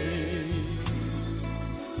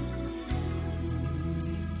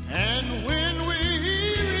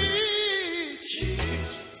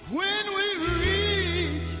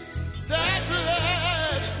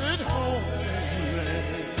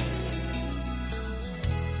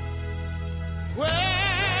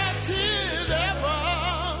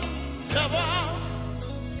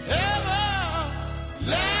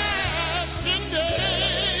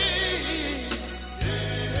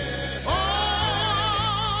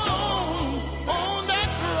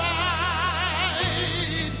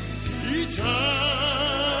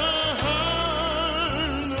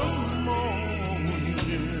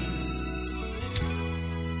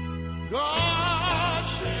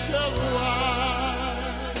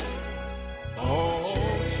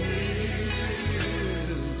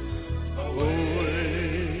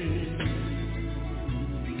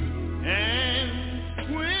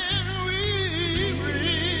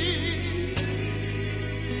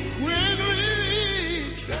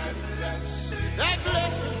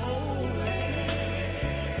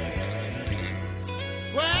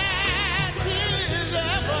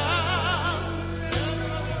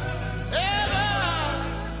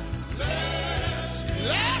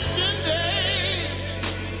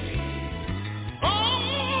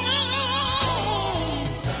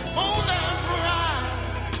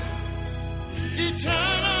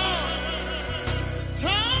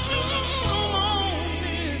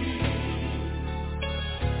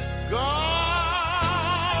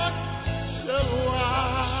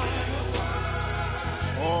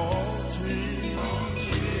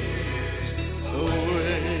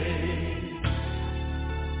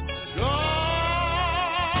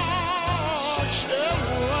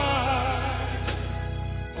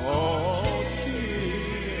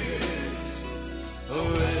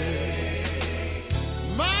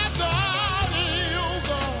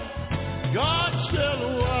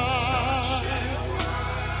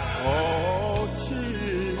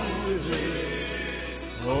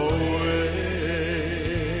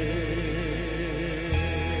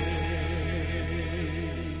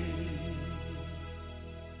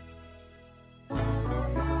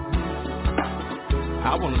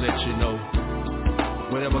want to let you know,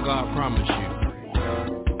 whatever God promised you,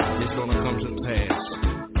 it's going to come to pass.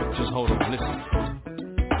 Just hold on, listen.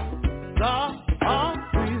 God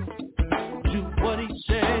will do what he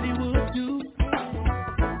said he would do.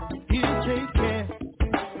 He'll take care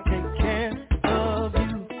of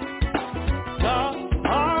you. God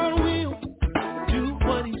will do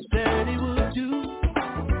what he said he would do.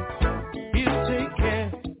 He'll take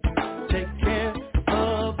care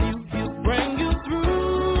of you. He'll bring you through.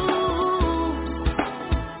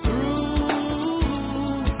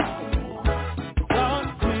 God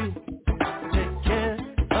will take care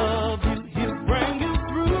of you. He'll bring you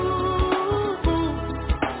through.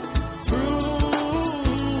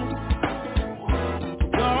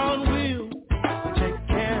 God will take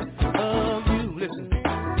care of you. Listen,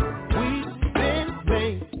 we've been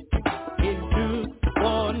made into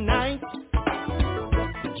for night.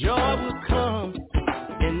 Joy will come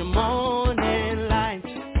in the morning light.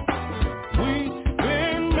 We've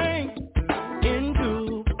been made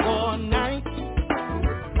into for night.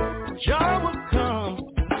 Joy will come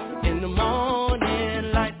in the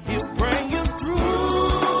morning light. He'll bring you through.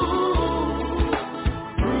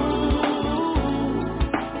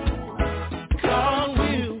 God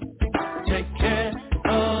will take care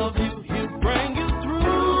of you. He'll bring you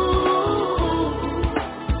through.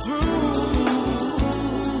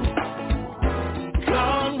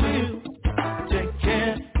 God will take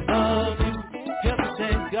care of you. Help me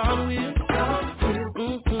say, God will.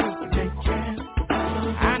 Take care.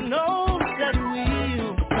 I know that He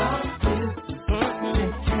will.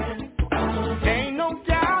 Ain't no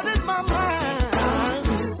doubt in my mind.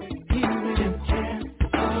 He will.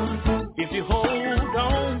 If you hold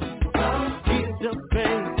on, keep the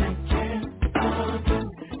faith.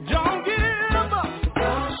 Don't give up.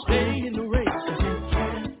 Stay in the race.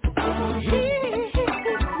 He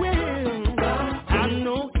will. I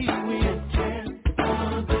know He will.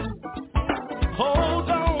 Hold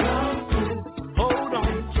on.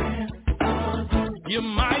 You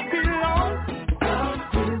might be lost.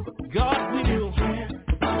 God will.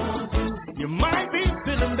 You might be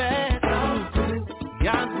feeling bad.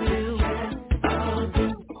 God will.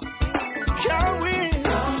 God will.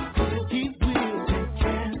 He will.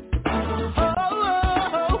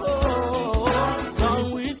 God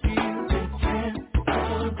with you.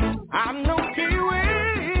 I know He will.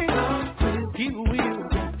 He will.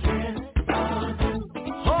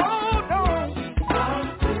 Hold on.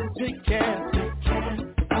 Take care.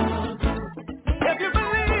 If you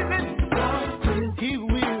believe it, He will.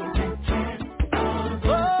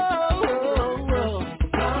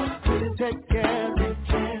 Take care.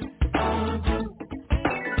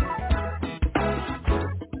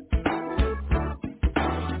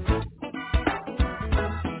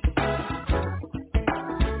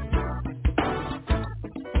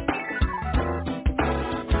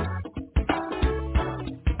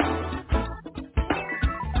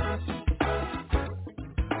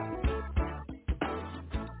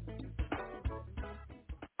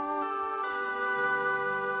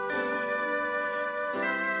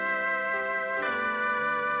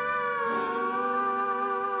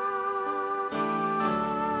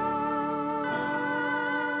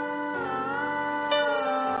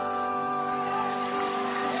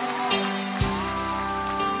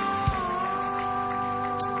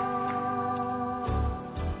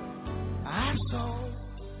 I saw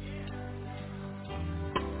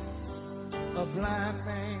a blind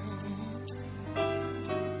man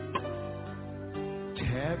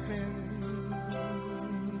tapping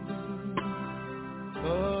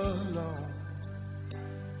alone.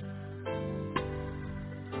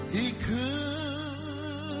 He could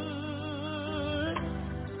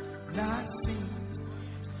not see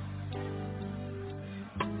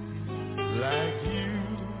like you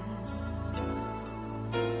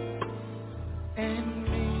and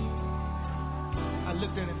me. I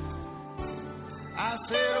looked at him. I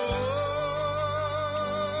said, oh,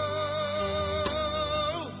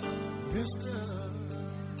 mister,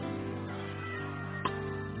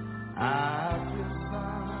 I feel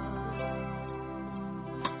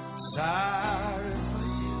sorry for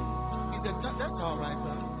you. He said, that's all right,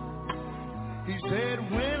 brother. He said,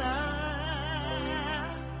 when I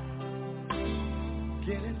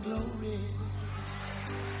get in glory,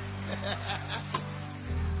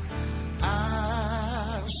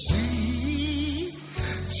 I'll see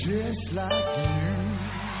just like you.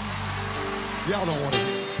 Y'all don't want to.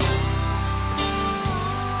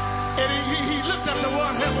 And he looked at the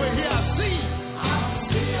one halfway here. I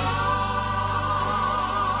see all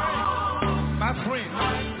my friend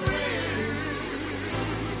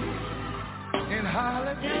in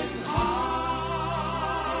Hollywood.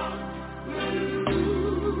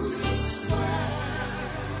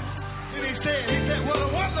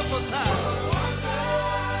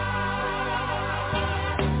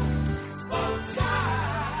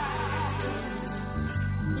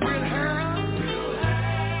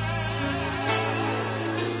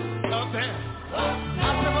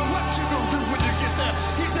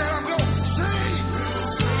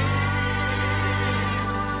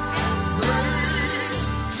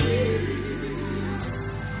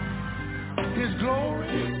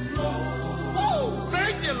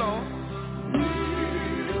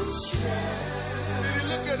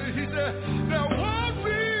 it. He said, there won't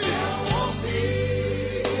be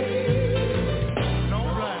no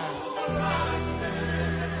rising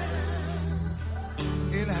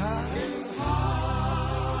in hallelujah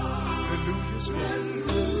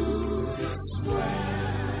square.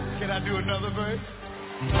 Can I do another verse?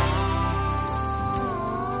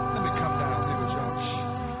 Let me come down here with y'all.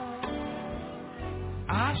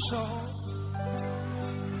 I saw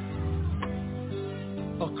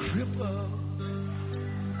a cripple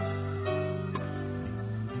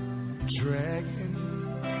dragging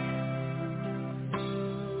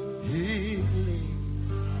his leg.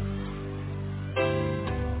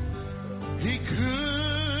 He could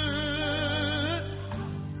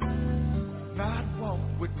not walk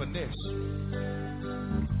with finesse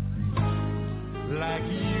like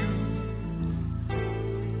you.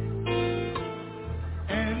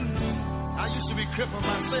 And I used to be crippled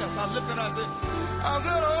myself. I looked and I said,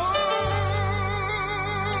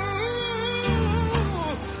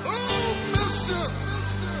 mister,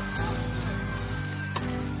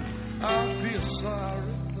 I feel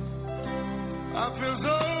sorry. I feel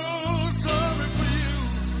so sorry for you.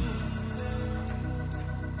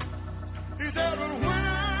 He said, but when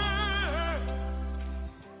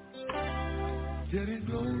did he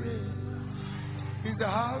glory? He said,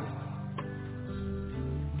 how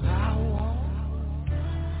I walk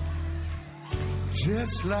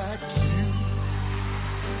just like you.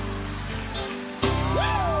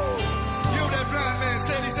 Woo! You know that blind man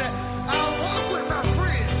said, he said, I'll walk with my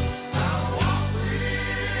friend. I'll walk with.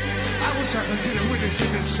 I wish I could get a witness you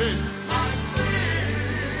can say. My friend.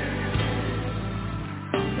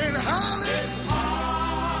 In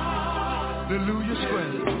hallelujah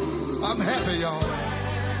square. I'm happy, y'all.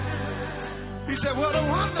 He said, what a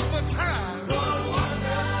wonderful time.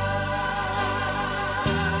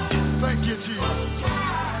 Thank you, Jesus.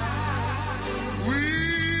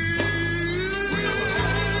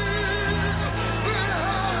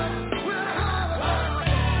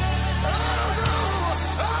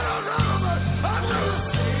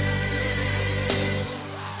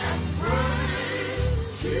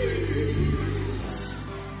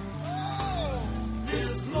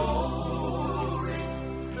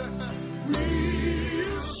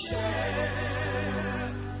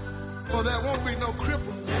 There won't be no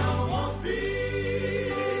cripple. There won't be.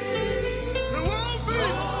 There won't be.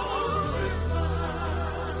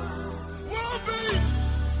 Won't be.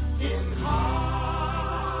 In hallelujah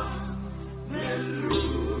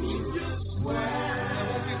square. There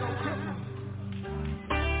won't be no cripple.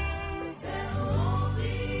 There won't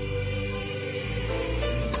be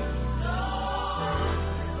no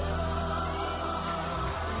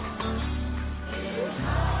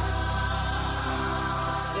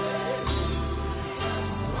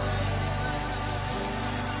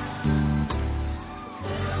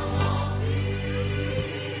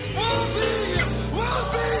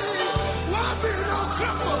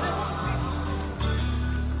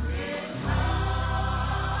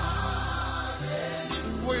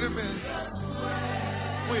Wait a minute.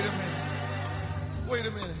 Wait a minute. Wait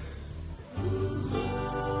a minute.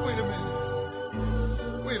 Wait a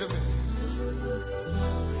minute. Wait a minute.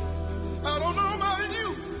 I don't know about you.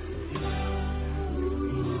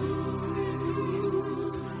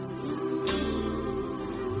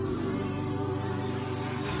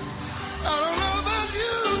 I don't know about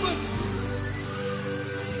you, but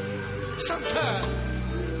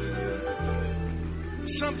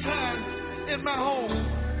sometimes in my home,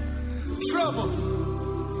 trouble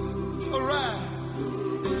arise.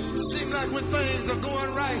 Seems like when things are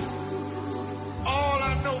going right, all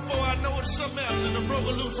I know it's something else and the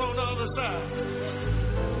broken loose on the other side.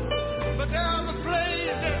 But there's a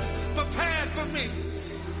place that's prepared for me.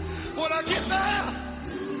 When I get there,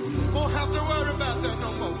 won't have to worry about that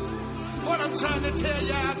no more. What I'm trying to tell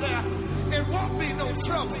you out there, it won't be no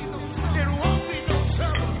trouble. It won't be no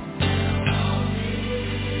trouble.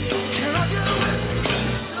 Can I get away?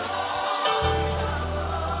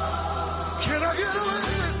 Can I get away?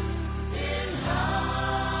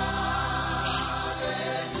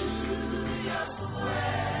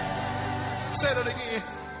 Say that again.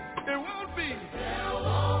 It won't be. There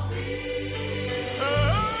won't be.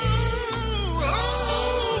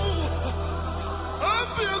 I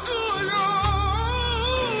feel good, y'all.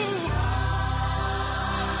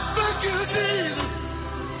 Thank you, Jesus.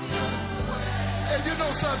 And you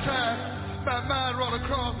know sometimes my mind run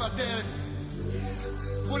across my daddy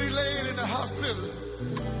when he laid in the hospital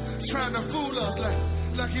trying to fool us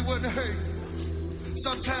like he wasn't hurt.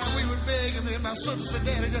 Sometimes we would beg him and my sister said,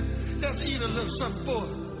 Daddy, just eat a little something for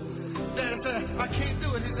us. Daddy said, I can't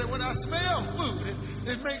do it. He said, when I smell food,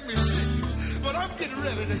 it makes me sick. but I'm getting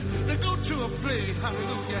ready to go to a place,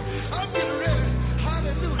 hallelujah. I'm getting ready,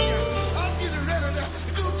 hallelujah. I'm getting ready to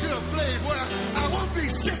go to a place where I won't be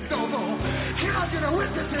sick no more. Can I get a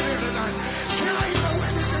witness in here tonight? Can I get a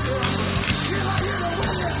witness in here? Can I get a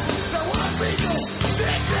witness that won't be no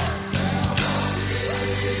sickness?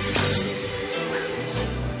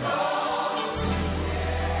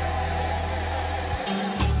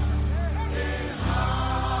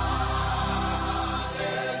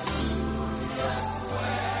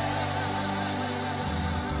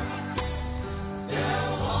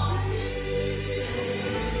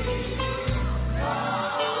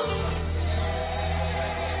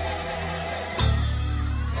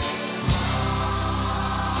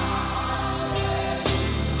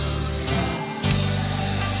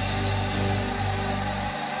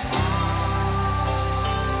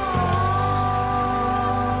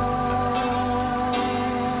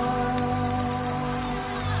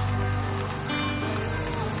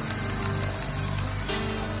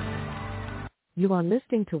 You are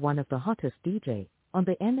listening to one of the hottest DJ on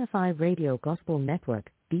the NFI Radio Gospel Network,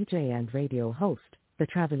 DJ and radio host, the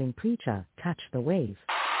traveling preacher, Catch the Wave.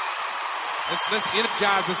 Let's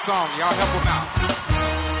energize this song. Y'all help him out.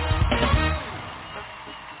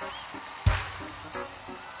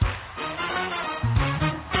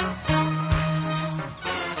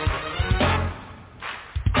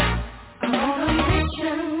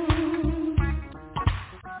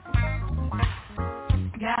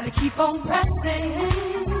 Gotta keep on pressing.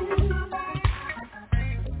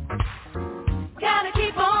 Gotta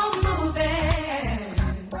keep on moving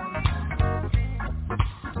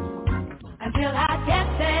until I get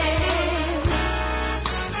there.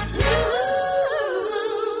 Ooh,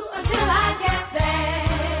 until I get there.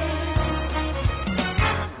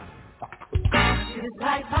 It's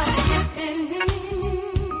like I'm living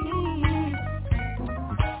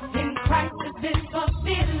in Christ has been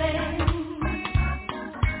fulfilling.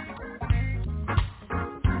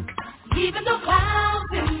 Even though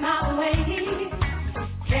clouds in my way,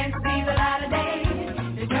 can't see the light of day,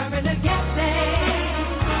 determined to get there.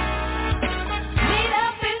 Made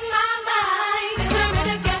up in my mind, determined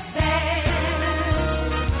to get there.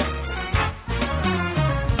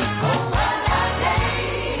 Oh, what a day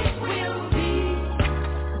will be,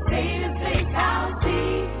 Satan's face I'll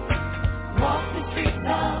see, walk the streets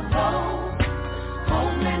of gold,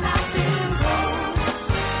 home and I've been gold.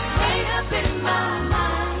 Made up in my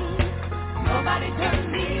mind. Nobody turns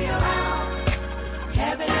me around.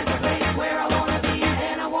 Heaven is a place where I wanna be,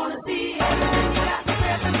 and I wanna see everything you got to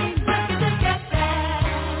prepare for me to get there.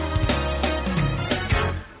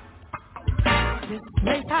 This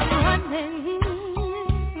place I'm running,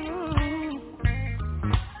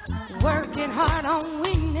 working hard on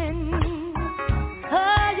winning.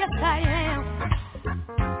 Oh, yes I am.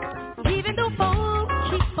 Even though folks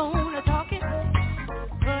keep on talking,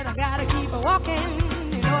 but I gotta keep walking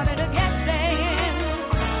in order to get there.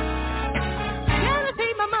 Gotta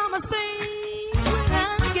see my mama's face when I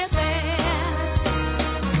get there.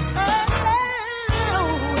 Oh, hey.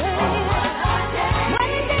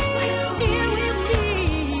 One day here with me,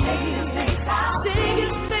 sing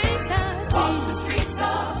his face,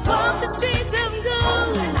 walk the streets of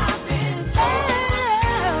gold.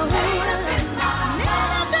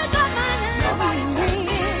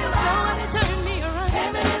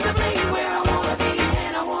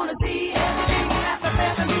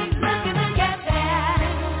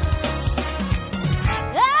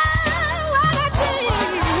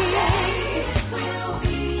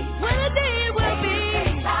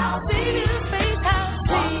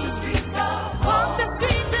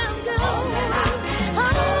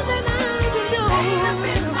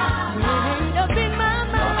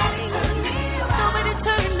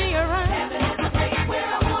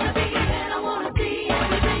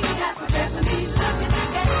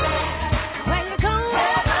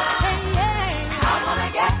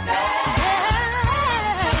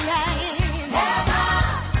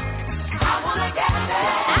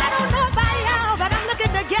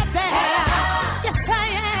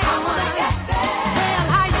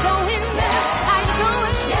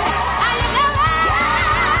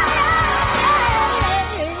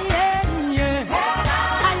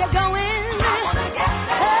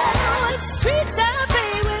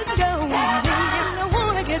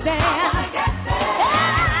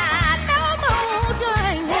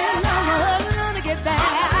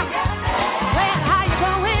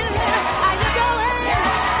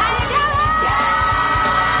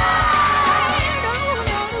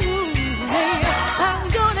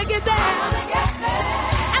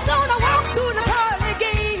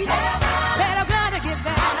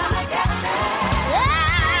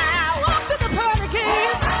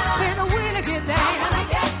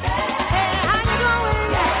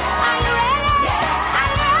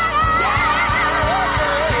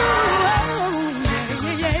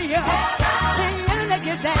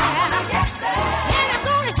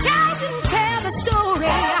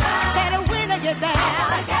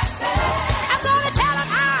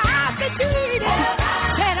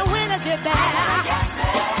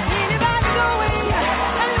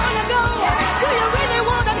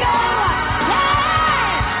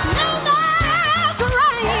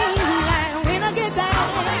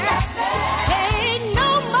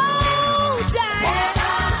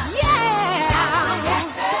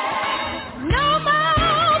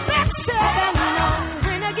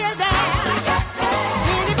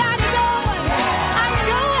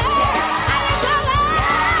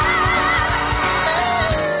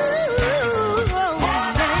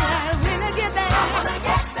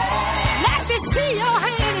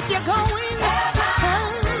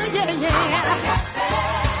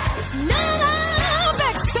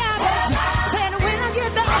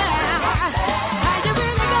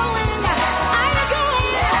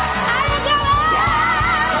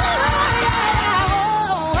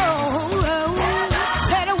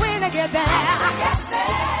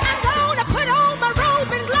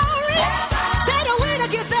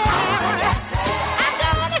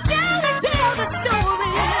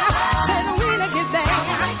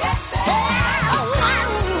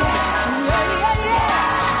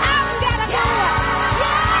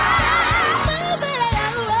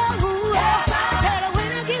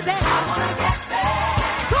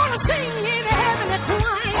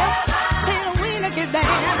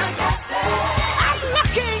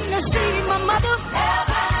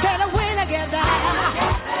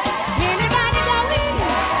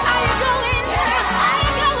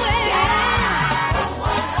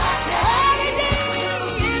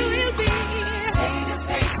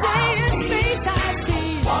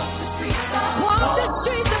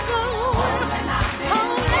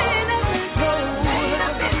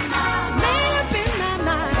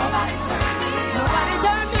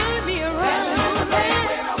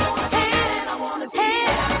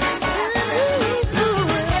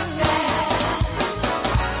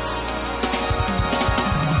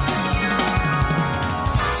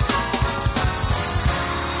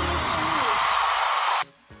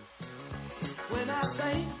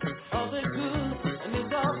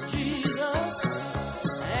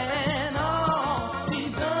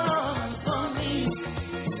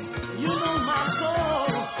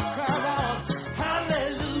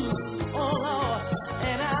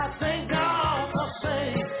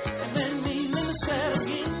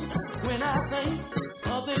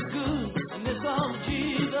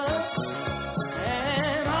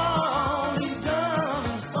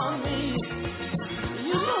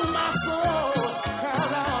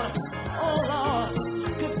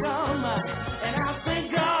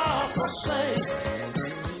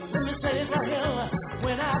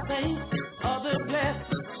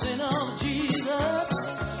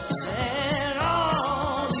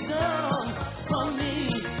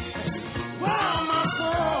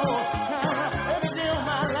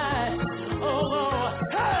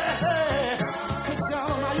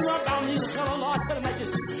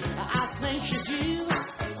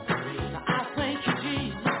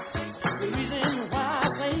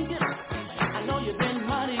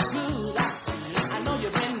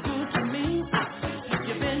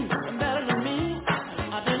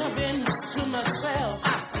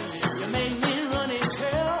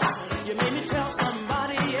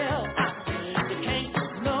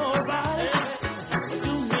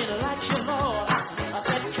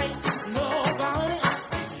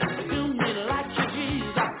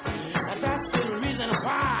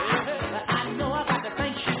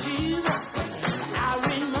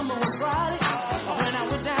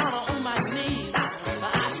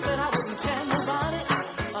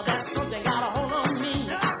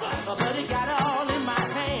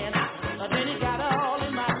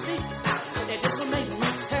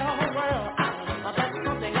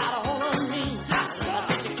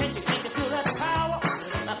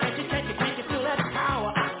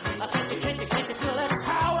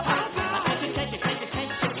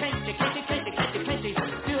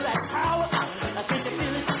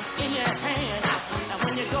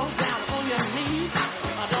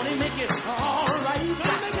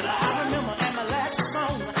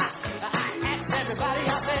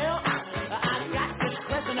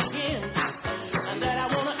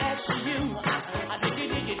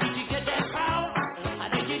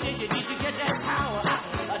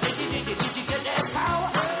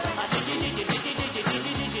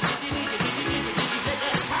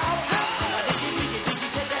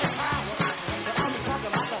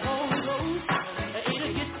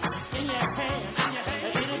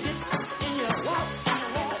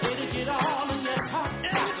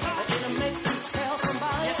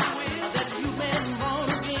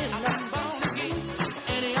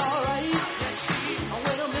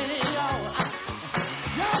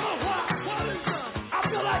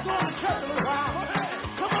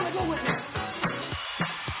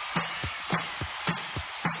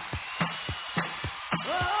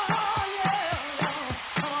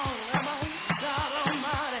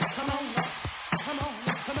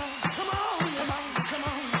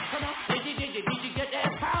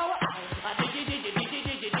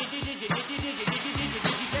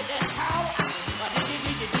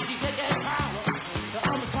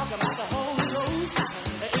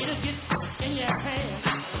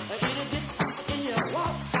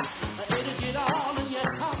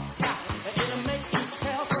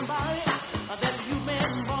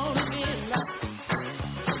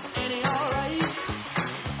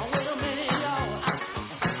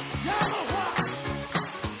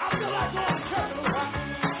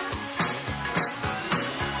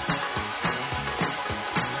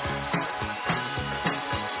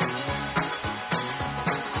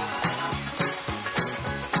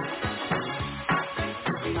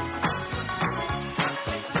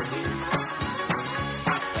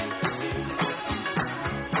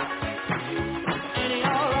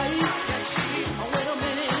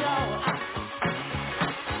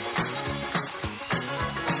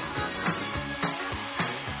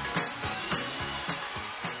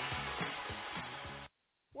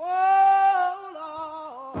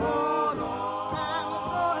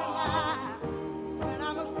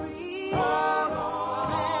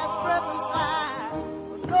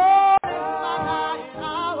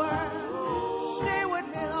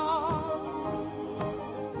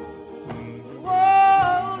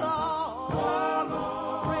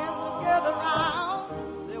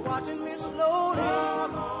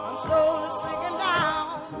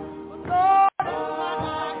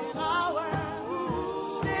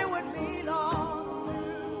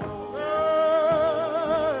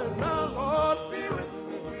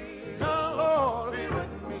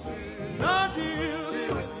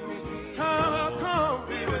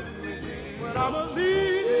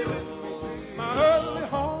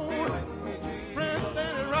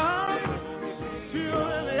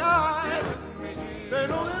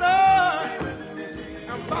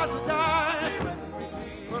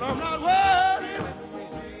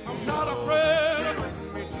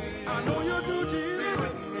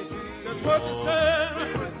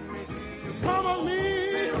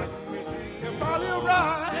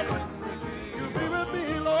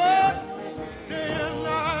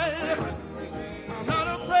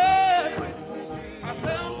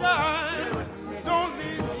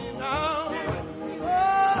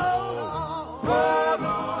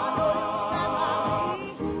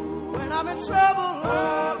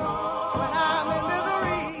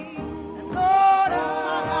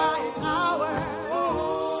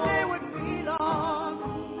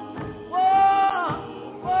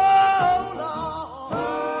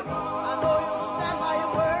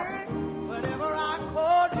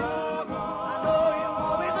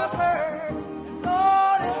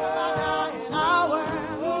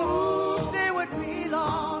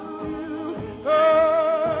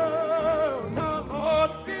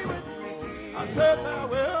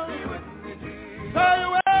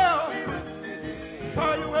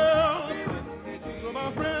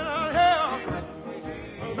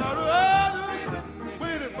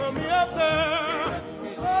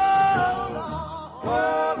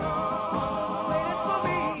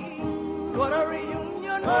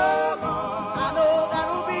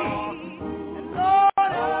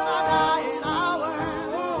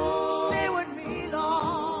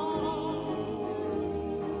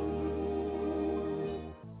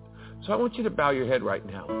 So I want you to bow your head right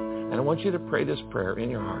now, and I want you to pray this prayer in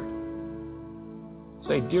your heart.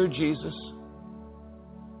 Say, Dear Jesus,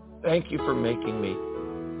 thank you for making me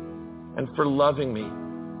and for loving me,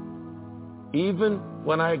 even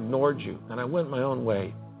when I ignored you and I went my own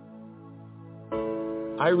way.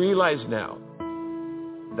 I realize now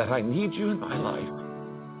that I need you in my life,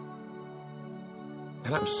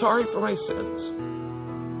 and I'm sorry for my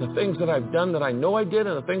sins, the things that I've done that I know I did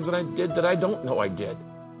and the things that I did that I don't know I did.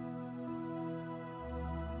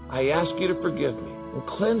 I ask you to forgive me and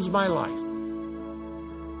cleanse my life.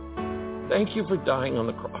 Thank you for dying on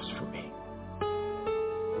the cross for me.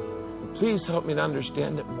 And please help me to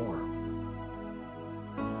understand it more.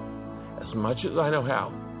 As much as I know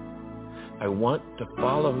how, I want to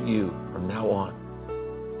follow you from now on.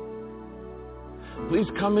 Please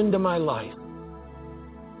come into my life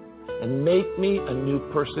and make me a new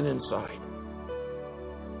person inside.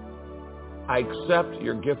 I accept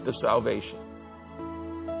your gift of salvation,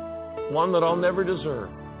 one that I'll never deserve.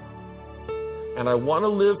 And I want to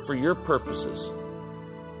live for your purposes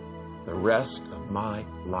the rest of my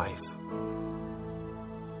life.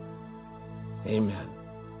 Amen.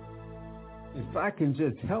 If I can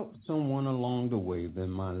just help someone along the way, then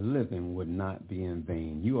my living would not be in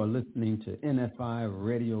vain. You are listening to NFI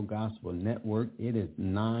Radio Gospel Network. It is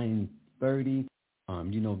 9:30.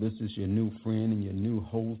 This is your new friend and your new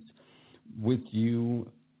host with you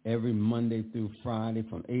every Monday through Friday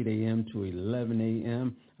from 8 a.m. to 11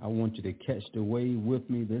 a.m. I want you to catch the wave with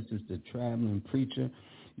me. This is the Traveling Preacher.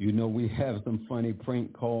 We have some funny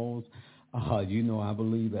prank calls. I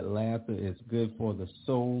believe that laughter is good for the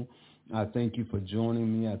soul. I thank you for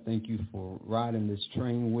joining me. I thank you for riding this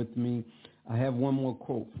train with me. I have one more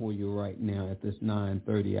quote for you right now at this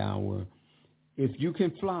 9:30 hour. If you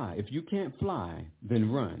can fly, if you can't fly,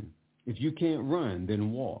 then run. If you can't run,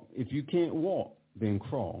 then walk. If you can't walk, then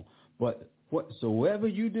crawl. But whatsoever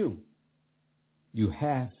you do, you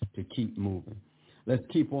have to keep moving. Let's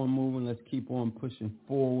keep on moving. Let's keep on pushing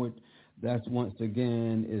forward. That's once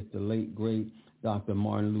again is the late, great Dr.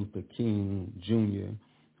 Martin Luther King, Jr.,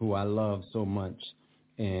 who I love so much,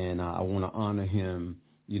 and I want to honor him,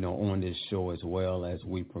 on this show as well as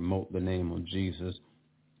we promote the name of Jesus.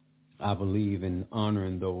 I believe in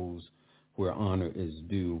honoring those where honor is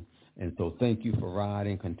due. And so thank you for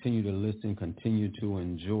riding. Continue to listen. Continue to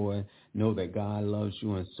enjoy. Know that God loves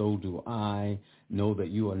you, and so do I. Know that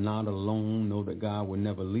you are not alone. Know that God will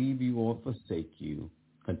never leave you or forsake you.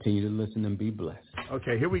 Continue to listen and be blessed.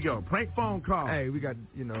 Okay, here we go. Prank phone call. Hey, we got,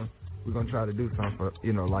 we're going to try to do something for,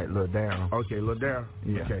 like Lil Darryl. Okay, Lil Darryl?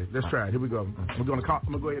 Yeah. Okay, let's try it. Here we go. I'm going to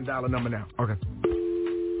go ahead and dial a number now. Okay.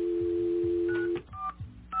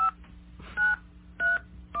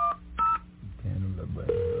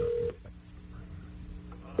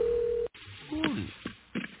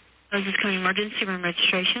 Is this coming emergency room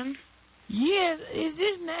registration? Yes, is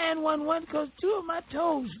this 911? Because two of my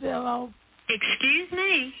toes fell off. Excuse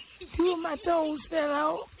me? Two of my toes fell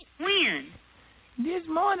off. When? This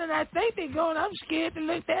morning. I think they're going. I'm scared to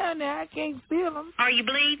look down there. I can't feel them. Are you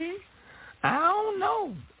bleeding? I don't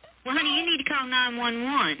know. Well, honey, you need to call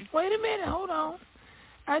 911. Wait a minute. Hold on.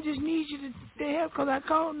 I just need you to help because I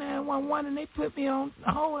called 911 and they put me on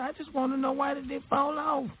hold. I just want to know why did they fall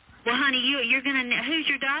off. Well, honey, you're going to... Who's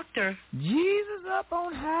your doctor? Jesus up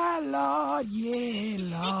on high, Lord. Yeah,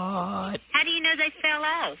 Lord. How do you know they fell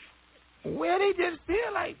off? Well, they just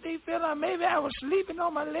feel like maybe I was sleeping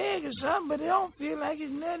on my leg or something, but it don't feel like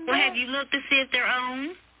it's nothing. Well, have you looked to see if they're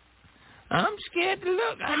on? I'm scared to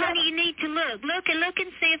look. Well, honey, you need to look. Look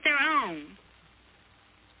and see if they're on.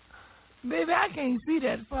 Baby, I can't see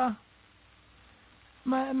that far.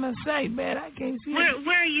 My sight bad. I can't see.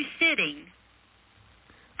 Where are you sitting?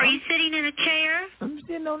 Are you sitting in a chair? I'm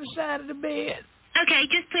sitting on the side of the bed. Okay,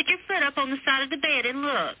 just put your foot up on the side of the bed and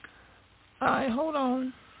look. All right, hold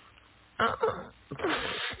on.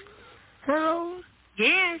 Hello?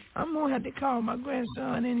 Yes? I'm going to have to call my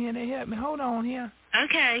grandson in here to help me. Hold on here.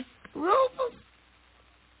 Okay. Rufus!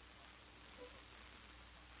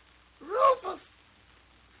 Rufus!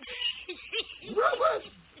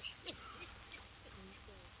 Rufus!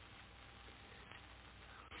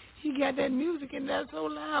 He got that music in there so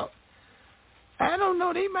loud. I don't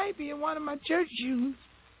know. They might be in one of my church shoes.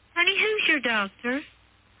 Honey, who's your doctor?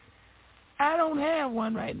 I don't have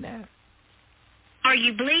one right now. Are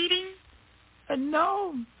you bleeding?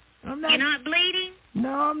 No, I'm not. You're not bleeding? No,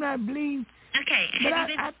 I'm not bleeding. Okay. But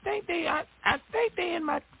I think they in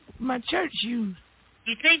my church shoes.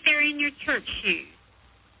 You think they're in your church shoes?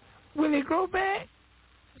 Will it grow back?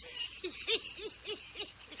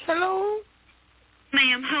 Hello?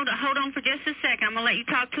 Ma'am, hold on for just a second. I'm going to let you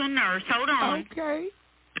talk to a nurse. Hold on. Okay.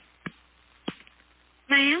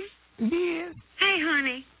 Ma'am? Yes? Hey,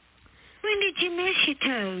 honey. When did you miss your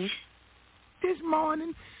toes? This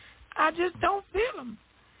morning. I just don't feel them.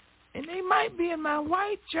 And they might be in my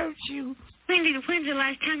white church shoes. When's the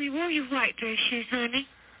last time you wore your white dress shoes, honey?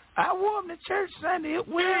 I wore them to church Sunday.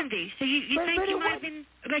 Sunday. So you think you might have been,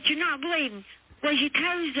 but you're not bleeding. Was your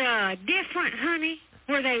toes different, honey?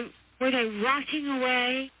 Were they rotting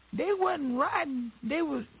away? They wasn't rotting.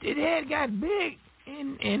 It had got big.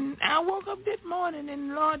 And I woke up this morning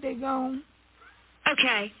and Lord, they gone.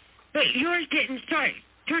 Okay. But yours didn't start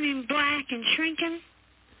turning black and shrinking?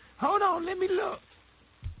 Hold on, let me look.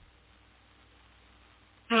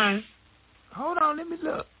 Hello? Hold on, let me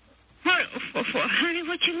look. Honey,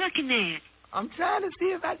 what you looking at? I'm trying to see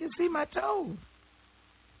if I can see my toes.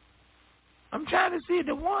 I'm trying to see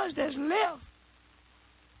the ones that's left.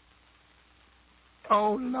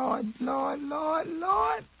 Oh, Lord, Lord, Lord,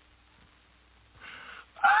 Lord.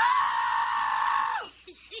 Ah!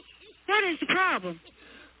 What is the problem?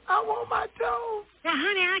 I want my toes. Well,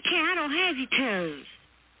 honey, I don't have your toes.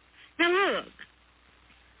 Now, look.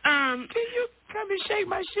 Can you come and shake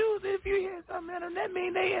my shoes if you hear something in them? That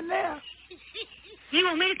mean they in there. You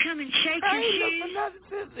want me to come and shake your shoes? Look for nothing,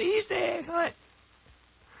 sister. He said, honey.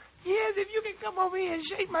 Yes, if you can come over here and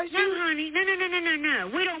shake my shoes. No, honey. No.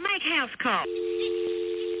 We don't make house calls.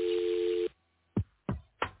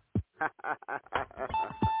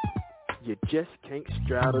 You just can't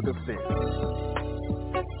straddle the fence.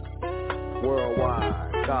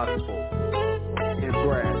 Worldwide gospel and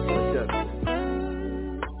brass production.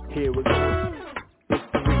 Here we go.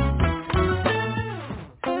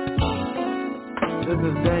 This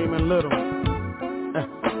is Damon Little.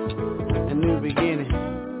 A new beginning.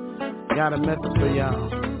 Got a message for y'all.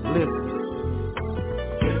 Listen.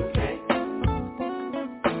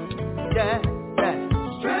 Yeah.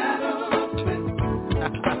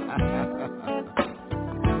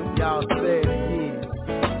 Y'all say it again.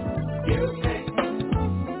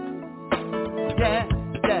 Yeah.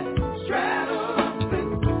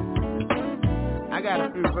 I got a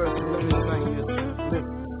few verses. Let me sing this.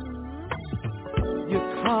 Listen. You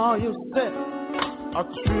call yourself a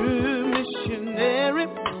true missionary,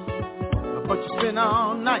 but you spend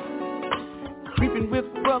all night creeping with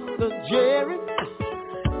Brother Jerry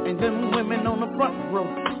and them women on the front row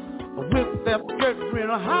with their skirts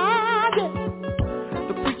real high.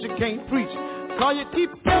 The preacher can't preach, cause you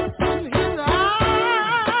keep catching his eyes.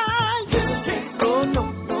 Oh, no.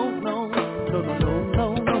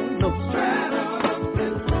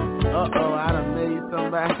 Uh-oh, I done made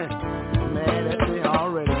somebody mad at me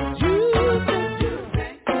already.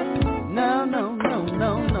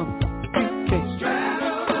 No. You can't.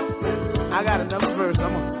 I got another verse.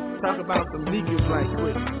 I'm going to talk about some deacons right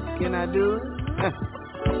quick. Can I do it?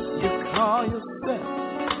 You call yourself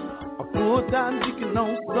a full-time deacon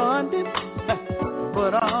on Sunday,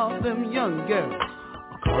 but all them young girls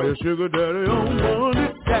call your sugar daddy on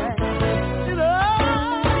Monday. You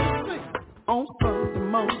know, on Sunday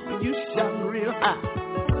morning you shouting real high.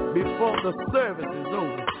 Before the service is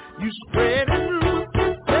over, you spread it loose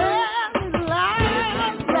and tell it lies.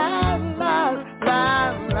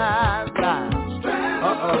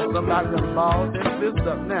 Uh-oh, somebody done balled their fist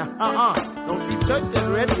up now. Don't you touch that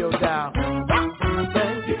radio dial.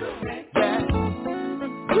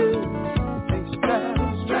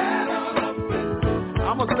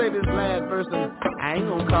 I'm gonna say this last verse and I ain't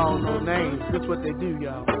gonna call no names. This is what they do,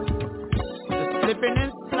 y'all. Just slipping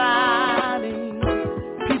and sliding,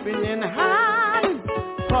 peeping and hiding,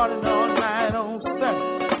 partying all night on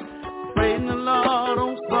Saturday, praising the Lord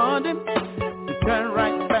on Sunday, to turn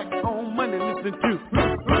right back on Monday, listen to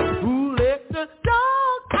who let the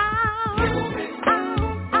dog out.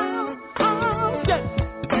 Yeah.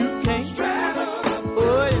 You can't straddle.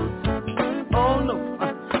 Oh yeah. Oh no.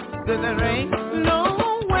 Then there ain't no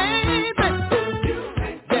way back.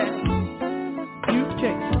 Yeah. You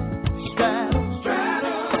can't straddle.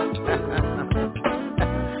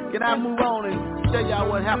 Can I move on and tell y'all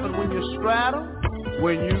what happened when you straddle?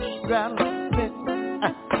 When you straddle,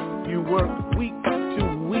 you work week to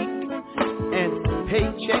week and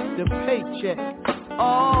paycheck to paycheck.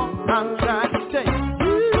 All I'm trying to tell you,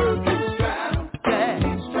 you can straddle, yeah.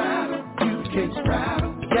 You can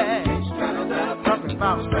straddle, yeah. Talking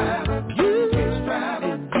about straddle, you can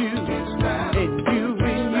straddle, and you can straddle, and you.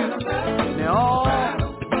 Now all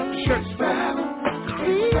church straddle,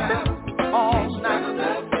 creeping all night.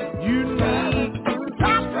 You need to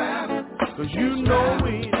stop, 'cause you know it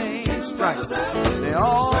ain't right. They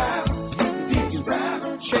all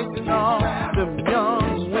chasing all them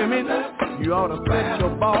young women. You ought to set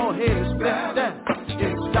your bald head and step down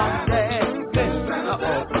and stop that.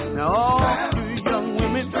 Now all you young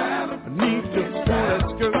women need to pull that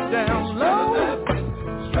skirt down low.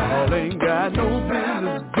 All ain't got no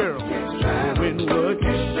business, girl, doing what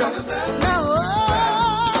you show. Now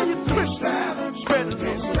all you Christians spreading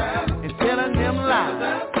them and telling them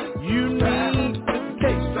lies. You need to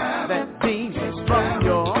take that demon from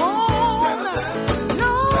your own.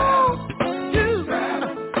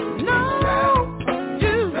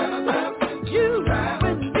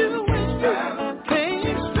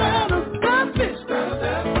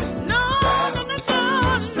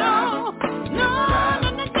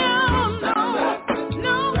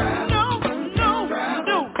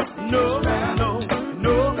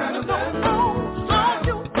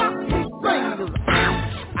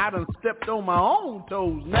 Stepped on my own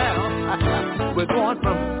toes now. We're going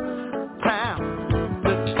from town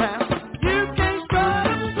to town. You can't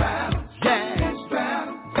straddle, yeah.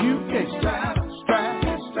 You can't straddle.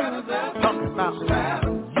 Talking about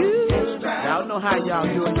straddle. Y'all know how y'all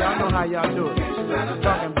do it.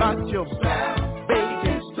 Talking about your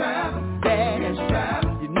baby dad.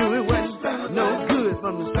 You knew it wasn't no good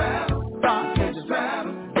from the start.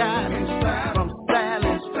 From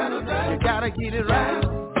styling, you got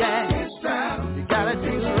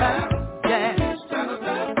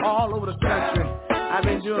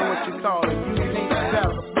ain't doing what you call it. You can't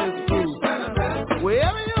straddle the place groove.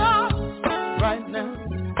 Wherever you are right now,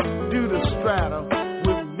 do the straddle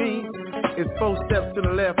with me. It's 4 steps to the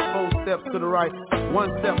left, 4 steps to the right,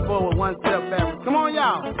 1 step forward, 1 step backwards. Come on,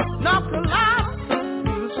 y'all. North Carolina,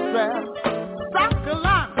 do the straddle. South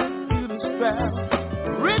Carolina, do the straddle.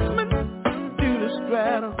 Richmond, do the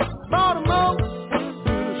straddle. Baltimore,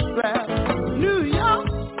 do the straddle. New York,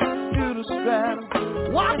 do the straddle.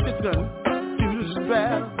 Washington, do the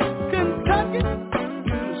straddle. Kentucky,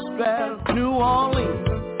 do the straddle. New Orleans,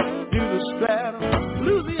 do the straddle.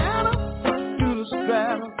 Louisiana, do the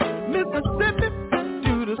straddle. Mississippi,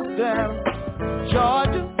 do the straddle.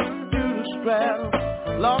 Georgia, do the straddle.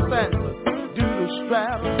 Los Angeles, do the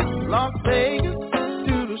straddle. Las Vegas,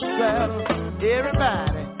 do the straddle.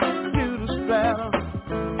 Everybody, do the straddle.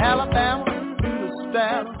 Alabama, do the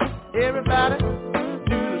straddle. Everybody,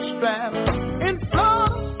 do the straddle. In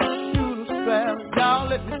Florida, do the straddle. Y'all,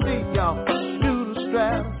 let me see y'all. Do the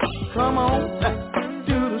straddle. Come on,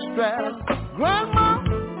 do the straddle. Grandma,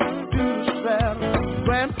 do the straddle.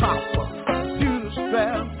 Grandpapa, do the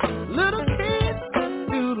straddle. Little kids,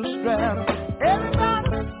 do the straddle. Everybody,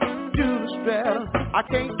 do the straddle. I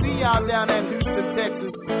can't see y'all down there in Houston,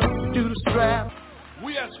 Texas. Do the straddle.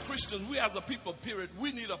 We as Christians, we as a people, period,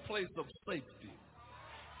 we need a place of safety.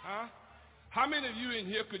 Huh? How many of you in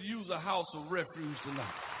here could use a house of refuge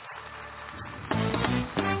tonight?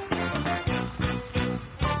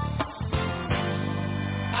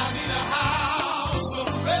 I need a house of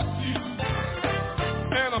refuge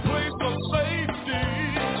and a place of safety,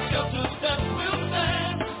 shelters that will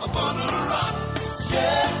stand upon a rock.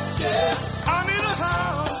 Yeah, yeah. I need a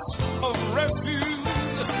house of refuge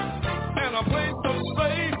and a place of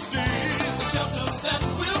safety, shelters that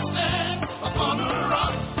will stand upon a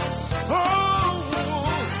rock. Oh,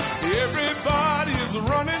 everybody is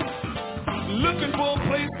running, looking for a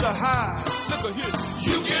place to hide. Look at here.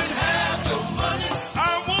 You can have your money.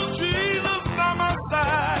 I want Jesus by my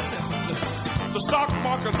side. The stock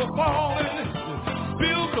markets are falling,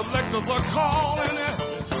 bill collectors are calling.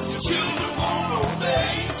 Your children won't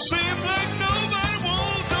obey. Seems like nobody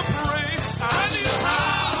wants to pray. I need a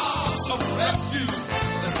house of refuge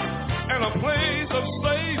and a place of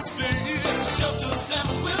safety, shelters that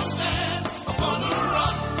will stand upon a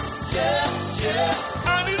rock. Yeah, yeah.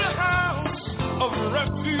 I need a house of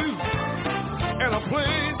refuge and a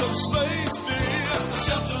place of safety,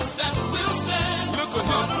 shelters that will stand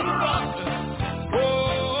upon a rock.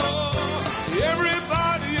 Oh,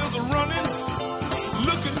 everybody is running,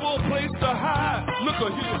 looking for a place to hide. Look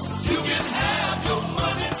at here. You can have your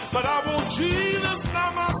money, but I want Jesus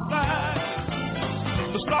by my side.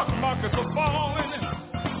 The stock markets are falling,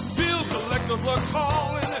 bill collectors are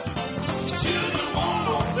calling. Children won't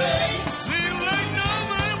obey. Seems like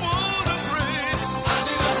nobody wants to pray. I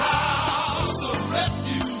need a house of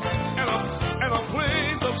refuge and a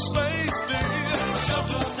place of safety,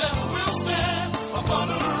 shelters that will stand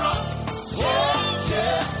upon a rock. Oh,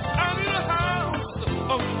 yeah. I need a house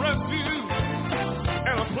of refuge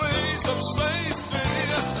and a place of safety,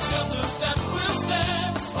 shelters that will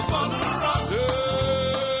stand upon a rock. Yeah.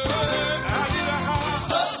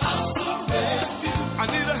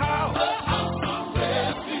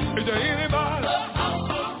 Is there anybody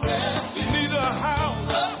need a house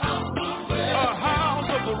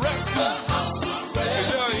of refuge? Is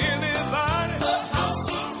there anybody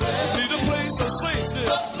need a place of safety?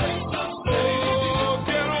 Oh,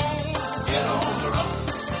 get on the rock,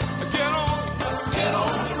 get on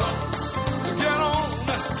the rock.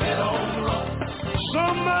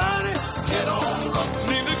 Somebody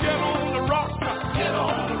need to get on the rock.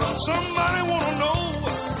 Somebody wanna know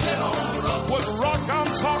what rock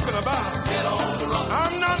I'm talking about.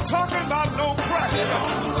 I'm not talking about no crack.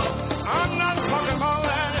 I'm not talking about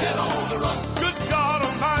that. Good God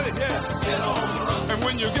Almighty, yeah. And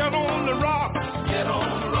when you get on the rock,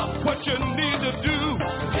 what you need to do,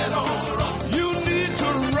 you need to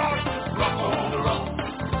rock.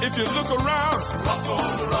 If you look around,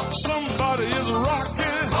 somebody is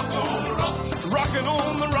rocking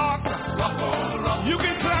on the rock. You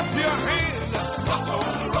can clap your hands.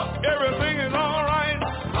 Everything is all right.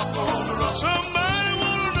 Somebody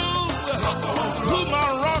wanna know who my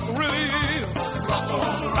rock really is.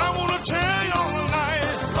 I wanna tell y'all tonight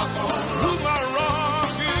who my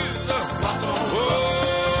rock is.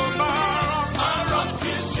 Oh, my rock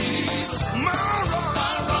is Jesus. My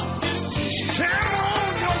rock is Jesus. Stand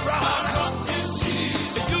on your rock. My rock is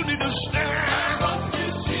Jesus. You need to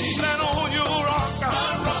stand on your rock.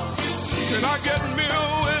 My rock is Jesus. Can I get me a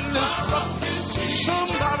witness?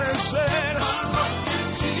 Somebody said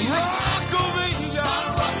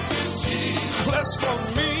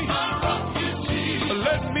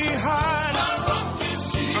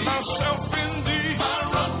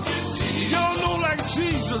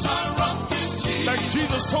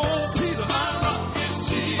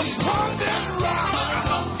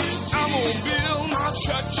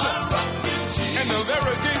church, and the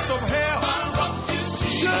very gates of hell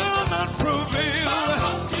shall not prevail.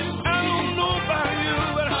 I don't know about you,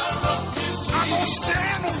 but I'm gonna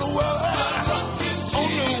stand on the word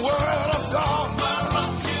of God.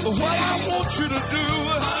 What I want you to do,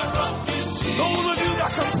 those of you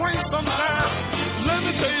that complain sometimes, let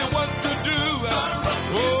me tell you what to do.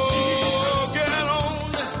 Oh, get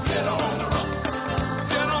on the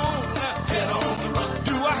rock.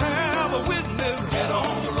 Do I have a witness? Get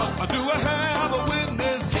on the rock. Do I have a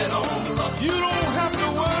witness? Get on the rock. You don't have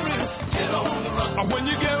to worry. Get on the rock. When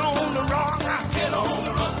you get on the rock, get on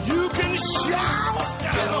the rock. You can shout.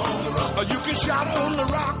 Get on the rock. You can shout on the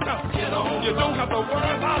rock. Get on. You don't have to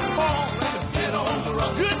worry about falling. Get on the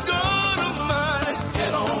rock. Good God Almighty.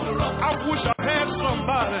 Get on the rock. I wish I had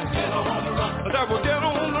somebody. Get on the rock. That will get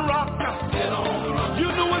on the rock. Get on the rock.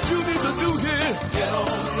 You know what you need to do here. Get on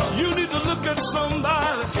the rock. You need to look at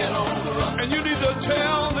somebody. Get on the rock. And you need to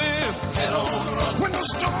tell them. Get on the rock. When the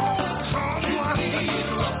storm comes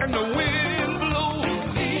and the wind blows,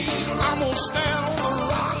 I'm gonna stand on the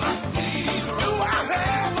rock. Do I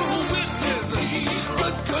have a witness?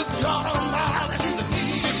 Good God Almighty.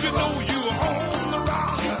 If you know you are on the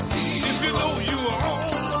rock, if you know you are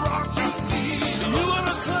on the rock, you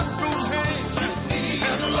wanna clap those hands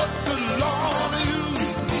and let the Lord use.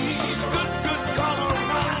 Good God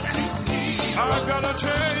Almighty. I gotta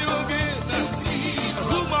tell you again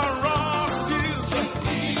who my rock is.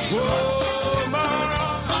 Oh, my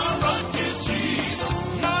rock is Jesus.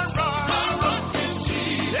 My rock is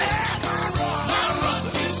Jesus. Yeah, my rock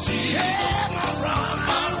is Jesus. Yeah, my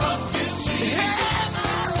rock is Jesus. Yeah,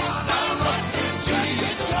 my rock is Jesus.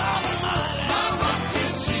 Good God Almighty. My rock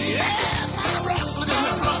is Jesus. Yeah, my rock is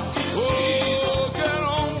Jesus. Oh, get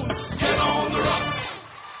on the rock.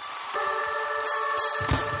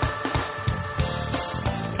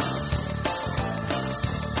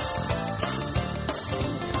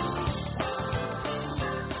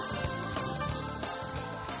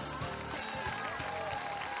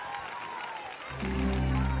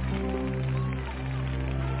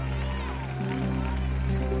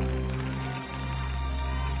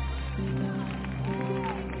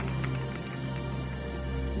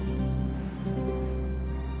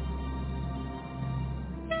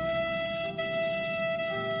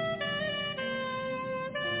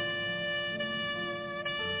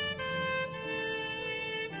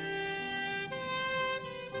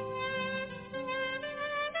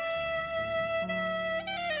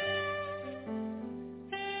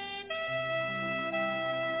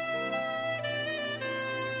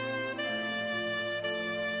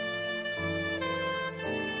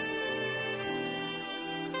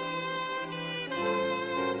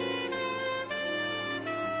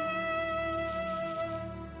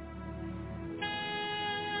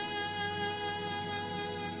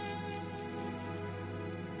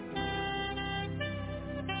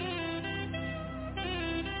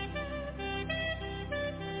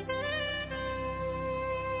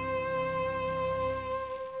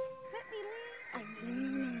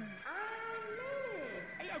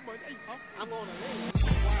 I'm gonna lean.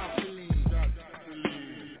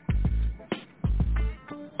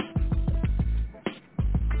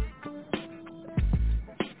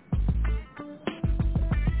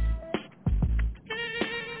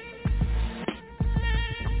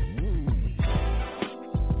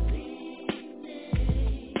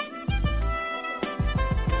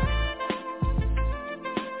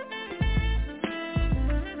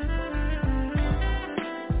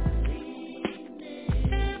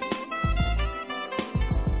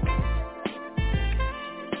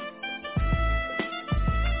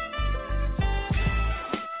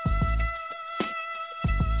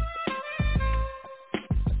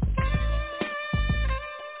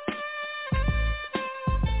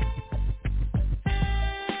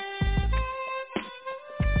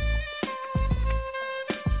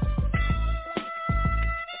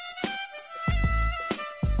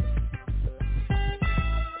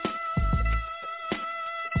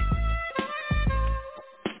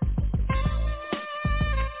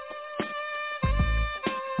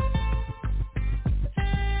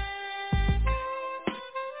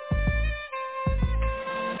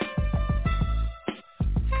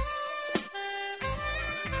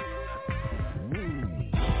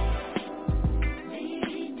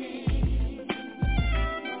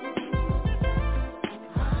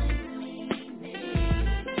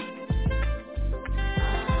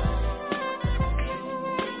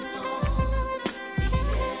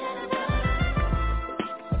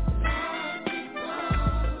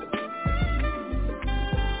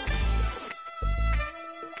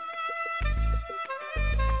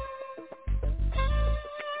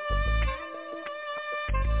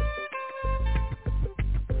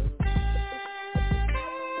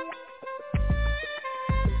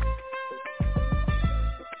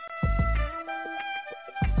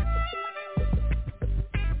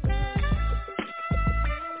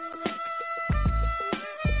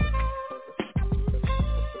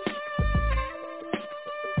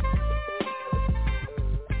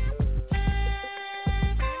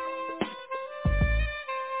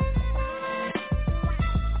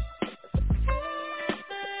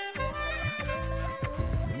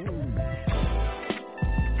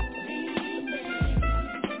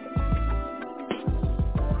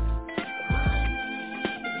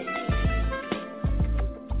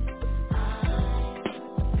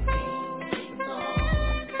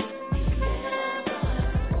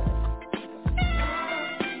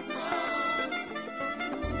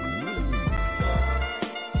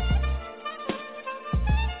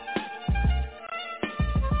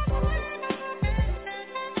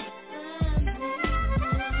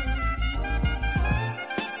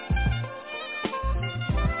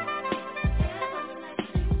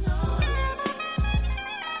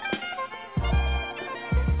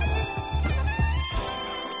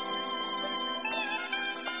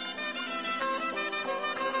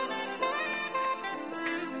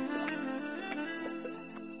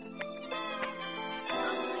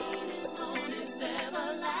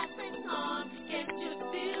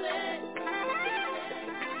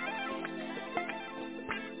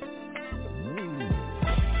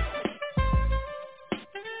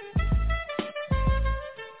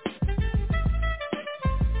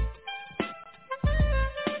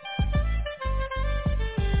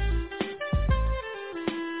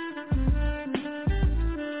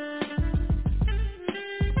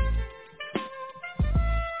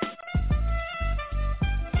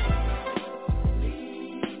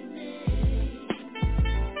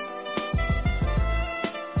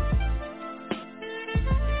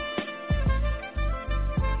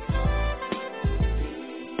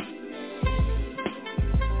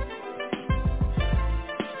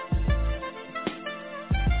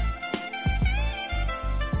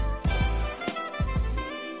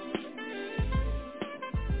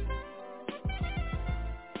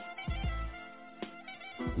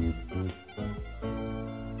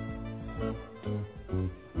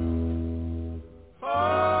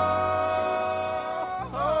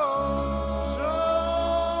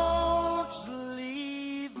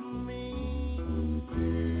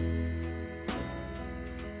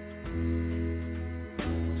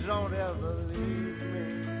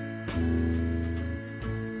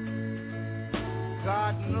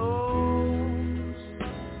 God knows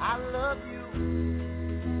I love you.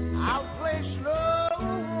 I'll place no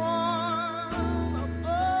one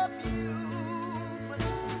above you, but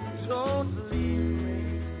don't leave me,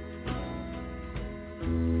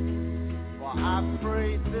 for I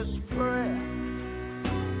prayed this prayer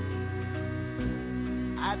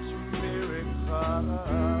at miracle.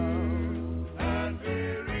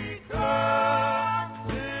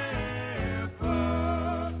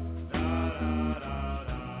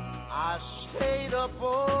 Stayed up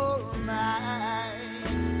all night,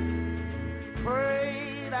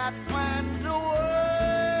 prayed I'd find a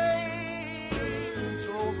way to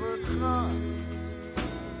overcome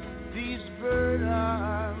these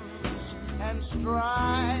burdens and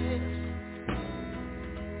strife.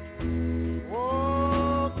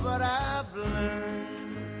 Oh, but I've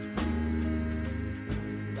learned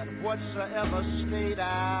that whatsoever state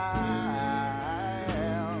I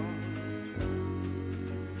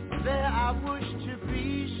there I wish to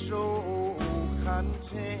be so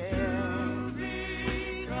content.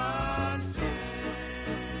 Be content.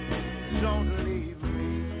 Don't leave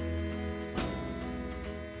me.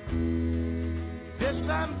 This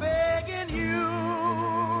I'm begging you,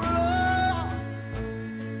 Lord,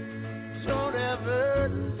 don't ever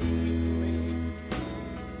leave me.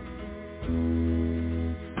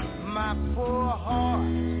 My poor heart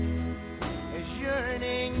is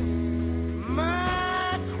yearning.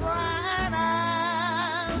 My crying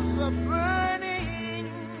eyes are burning.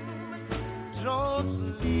 Don't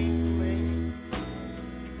leave me,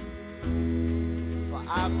 for I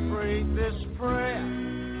prayed this prayer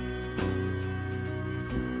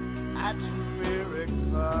at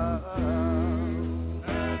miracle.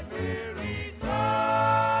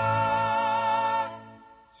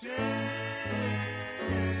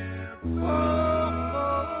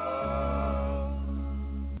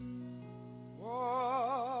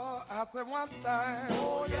 After one thing,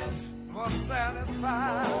 oh yes, was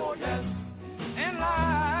satisfied, oh yes, in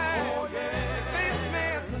life, oh yes, these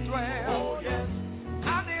men to dwell, oh yes, I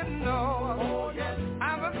didn't know, oh yes, I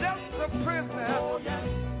was just a prisoner, oh yes,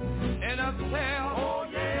 in a cell, oh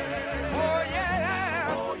yeah, oh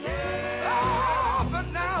yeah, oh yeah, oh, but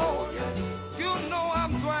now, oh yes, you know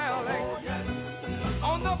I'm dwelling, oh yes,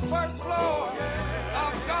 on the first floor, oh yes,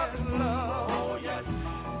 of God's love, oh yes,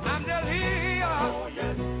 I'm just here, oh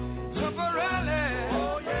yes, Raleigh.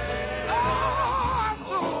 Oh yeah. Oh, I'm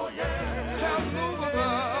so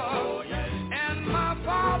unmovable. And my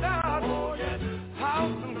father's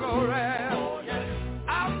house and glory.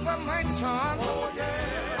 After my turn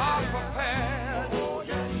are prepared.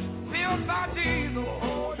 Built by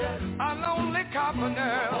Jesus, a lonely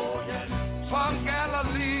carpenter from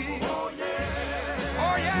Galilee.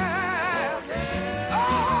 Oh yeah.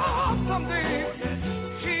 Oh, someday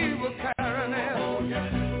she will carry me.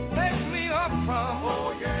 From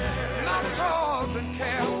my cause and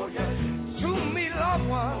care to me loved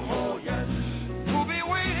ones who be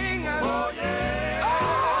waiting at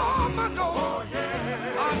my door.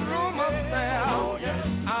 I'm room upstairs.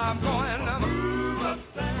 I'm going to move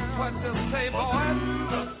upstairs. What to say, boy? I'm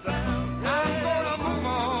gonna move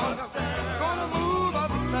on. Gonna move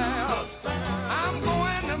upstairs. I'm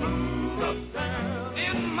going to move upstairs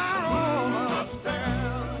in my room upstairs.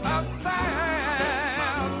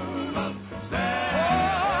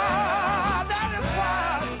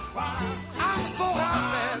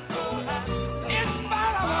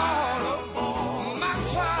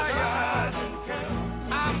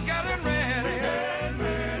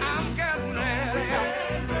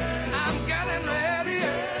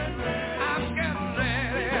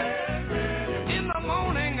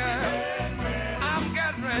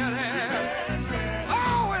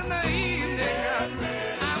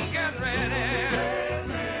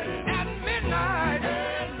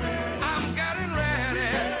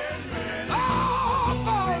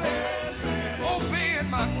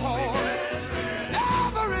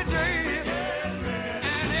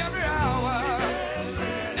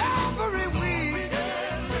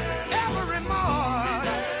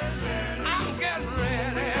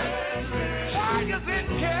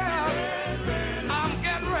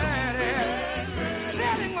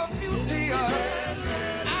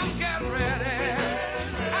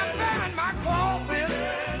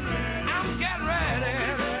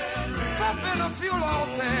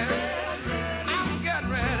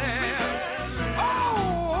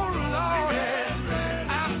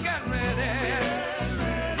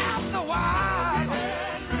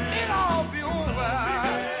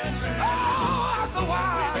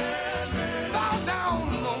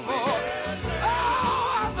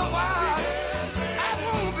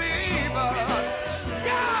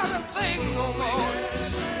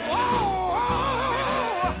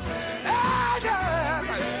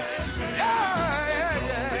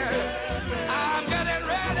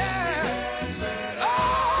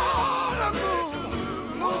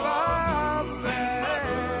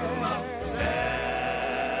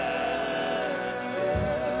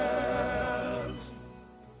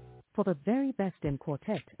 For the very best in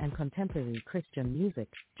quartet and contemporary Christian music,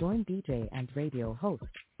 join DJ and radio host,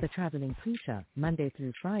 the Traveling Preacher, Monday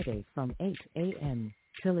through Friday from 8 a.m.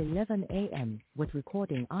 till 11 a.m. with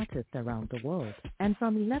recording artists around the world, and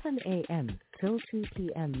from 11 a.m. till 2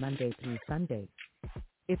 p.m. Monday through Sunday.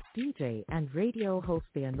 It's DJ and radio host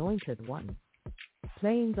The Anointed One,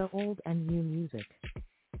 playing the old and new music.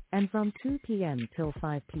 And from 2 p.m. till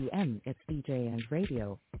 5 p.m. it's DJ and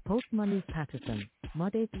radio host Monique Patterson,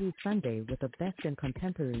 Monday through Sunday with the best in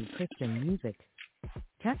contemporary Christian music.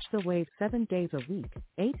 Catch the wave 7 days a week,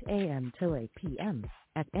 8 a.m. till 8 p.m.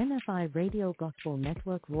 at NFI Radio Gospel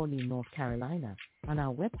Network, Raleigh, North Carolina, on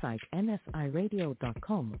our website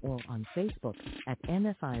nfiradio.com or on Facebook at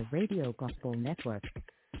NFI Radio Gospel Network.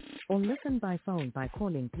 Or listen by phone by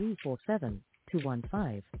calling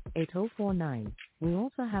 347-215-8049. We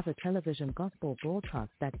also have a television gospel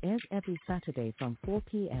broadcast that airs every Saturday from 4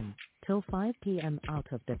 p.m. till 5 p.m. out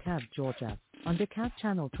of DeKalb, Georgia, on DeKalb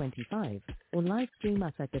Channel 25, or live stream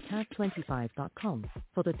us at DeKalb25.com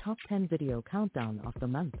for the top 10 video countdown of the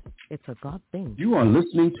month. It's a God thing. You are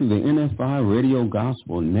listening to the NFI Radio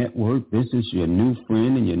Gospel Network. This is your new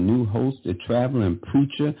friend and your new host, the Traveling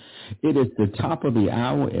Preacher. It is the top of the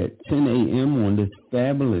hour at 10 a.m. on this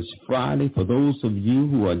fabulous Friday. For those of you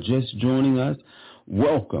who are just joining us,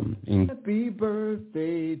 welcome. And happy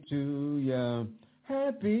birthday to ya.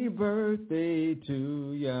 Happy birthday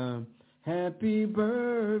to ya. Happy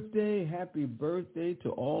birthday to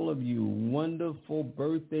all of you wonderful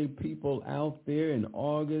birthday people out there in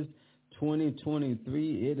August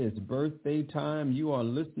 2023. It is birthday time. You are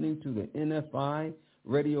listening to the NFI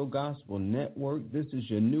Radio Gospel Network. This is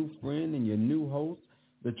your new friend and your new host,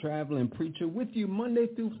 the Traveling Preacher, with you Monday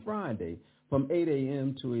through Friday from 8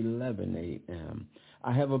 a.m. to 11 a.m.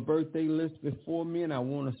 I have a birthday list before me, and I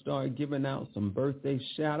want to start giving out some birthday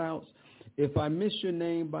shout-outs. If I miss your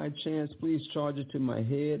name by chance, please charge it to my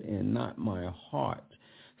head and not my heart.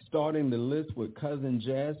 Starting the list with Cousin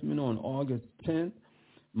Jasmine on August 10th,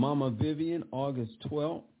 Mama Vivian, August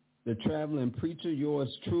 12th, the Traveling Preacher, yours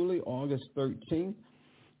truly, August 13th,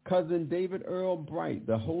 Cousin David Earl Bright,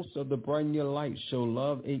 the host of the Brighten Your Light Show,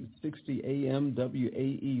 Love 860 AM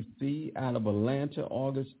WAEC out of Atlanta,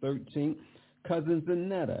 August 13th, Cousin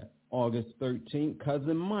Zanetta, August 13th,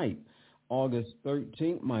 Cousin Mike, August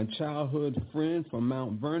 13th, my childhood friend from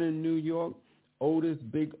Mount Vernon, New York, Otis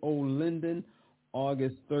Big O Linden,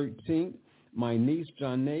 August 13th, my niece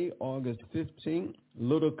Janae, August 15th,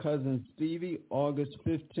 little cousin Stevie, August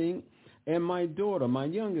 15th, and my daughter, my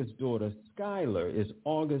youngest daughter, Skylar, is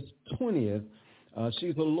August 20th.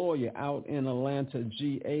 She's a lawyer out in Atlanta,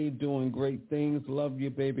 GA, doing great things. Love you,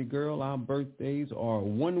 baby girl. Our birthdays are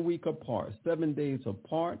 1 week apart, 7 days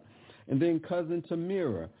apart. And then Cousin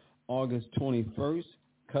Tamira, August 21st,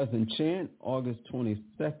 Cousin Chant, August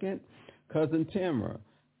 22nd, Cousin Tamara,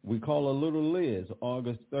 we call her Little Liz,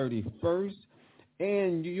 August 31st,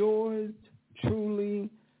 and yours truly,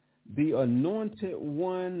 the Anointed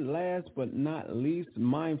One, last but not least,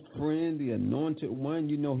 my friend, the Anointed One.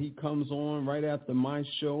 You know he comes on right after my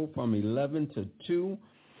show from 11 to 2,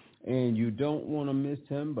 and you don't want to miss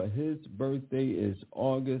him, but his birthday is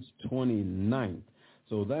August 29th.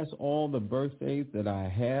 So that's all the birthdays that I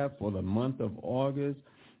have for the month of August.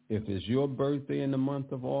 If it's your birthday in the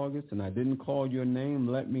month of August and I didn't call your name,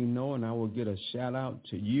 let me know and I will get a shout out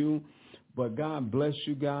to you. But God bless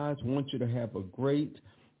you guys. I want you to have a great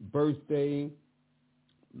birthday.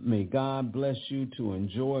 May God bless you to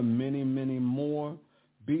enjoy many, many more.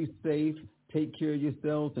 Be safe. Take care of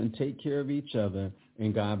yourselves and take care of each other.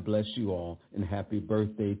 And God bless you all. And happy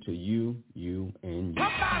birthday to you, and you.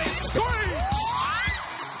 Somebody scream!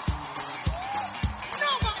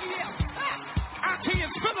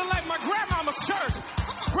 It's feeling like my grandmama's church.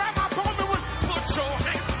 Grandma told me would put your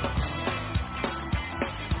hands.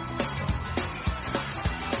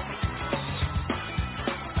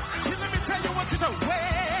 Let me tell you what you do.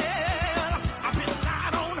 Well, I've been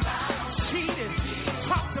lied on, cheated,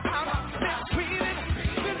 talked about, mistreated,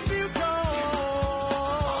 been abused.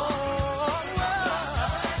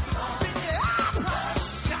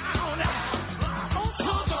 Down, on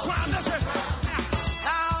to the ground.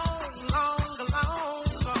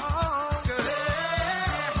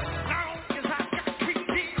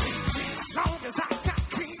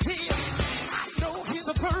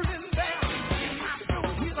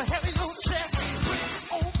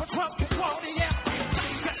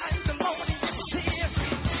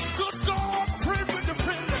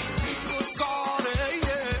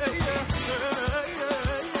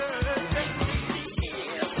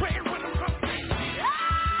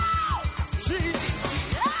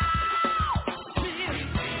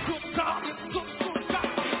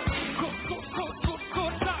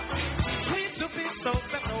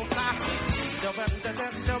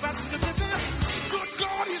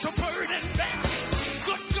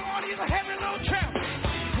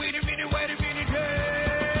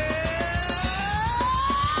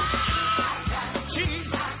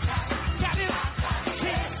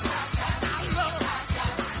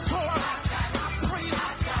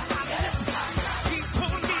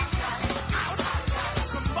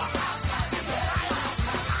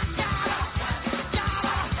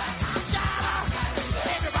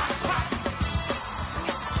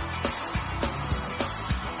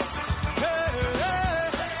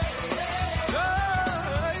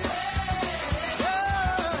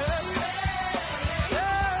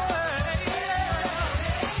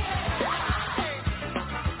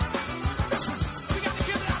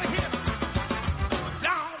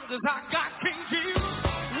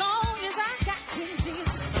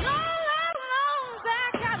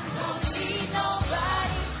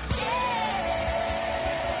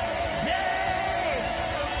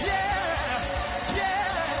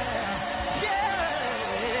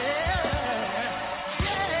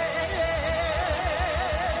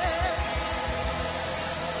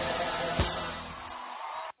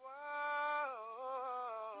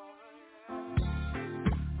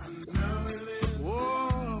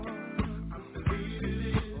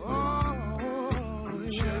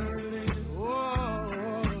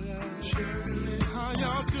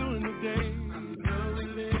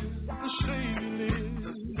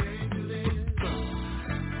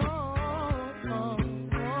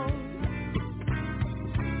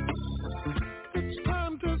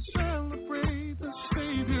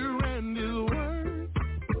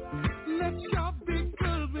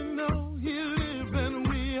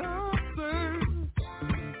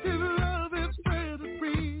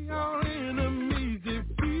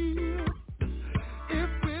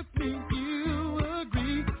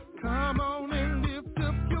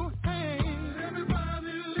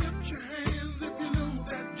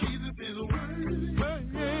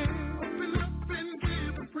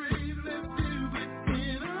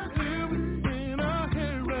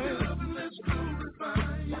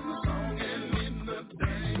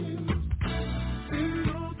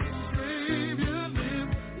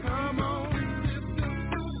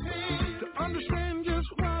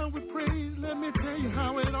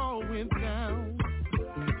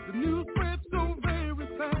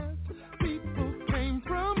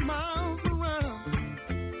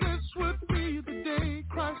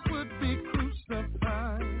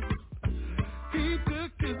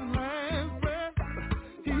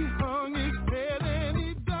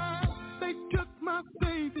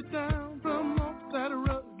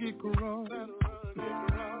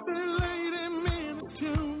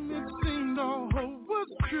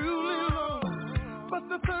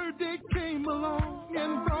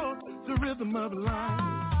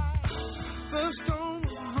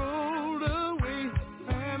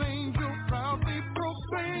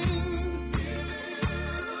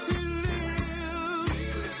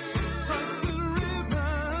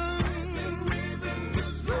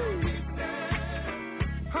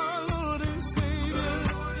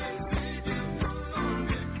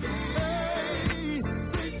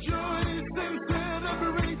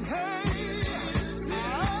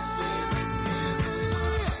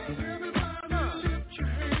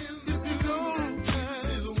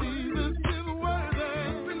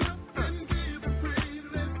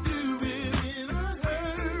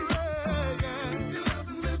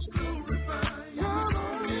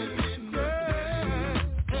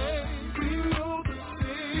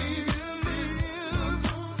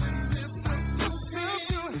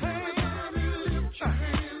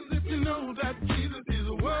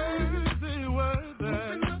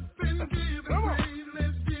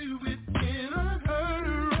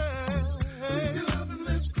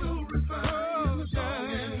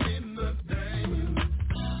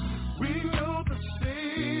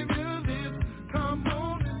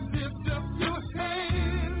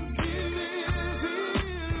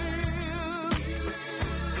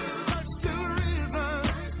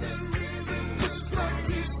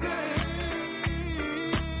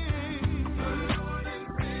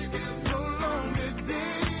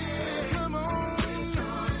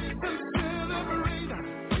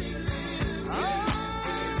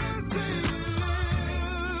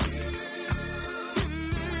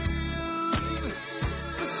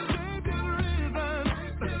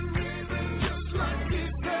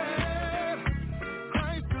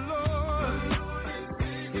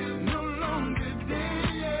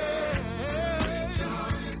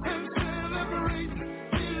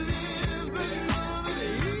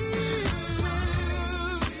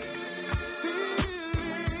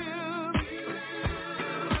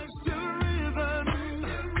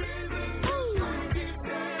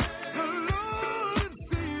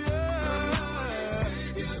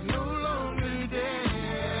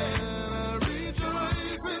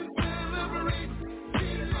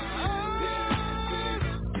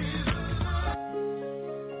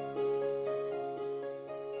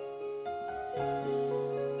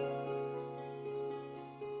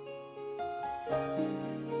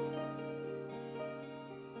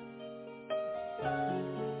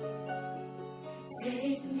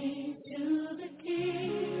 Take me to the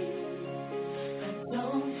King. I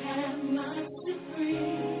don't have much to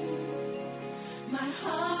bring. My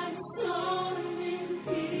heart is torn in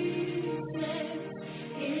pieces.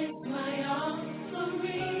 It's my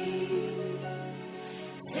offering.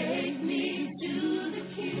 Take me to the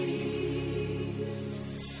King.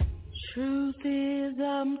 Truth is,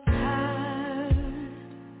 I'm tired.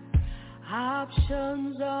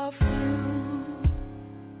 Options are few.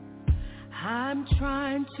 I'm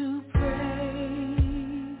trying to pray,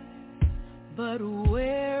 but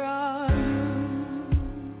where are you?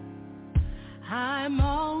 I'm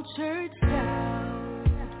altered, out,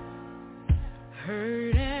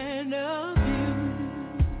 hurt and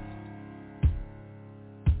abused.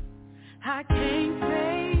 I can't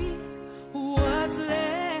face what's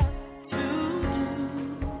left to do.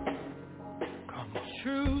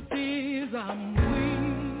 Truth is, I'm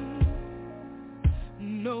weak,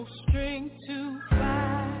 no strength to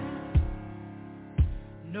fight,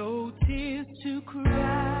 no tears to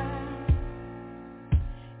cry.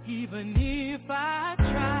 Even if I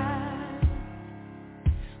try,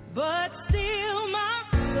 but still my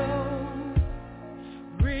soul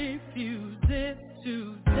refuses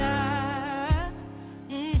to die.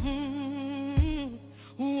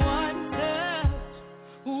 One touch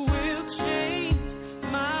will change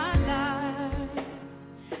my life.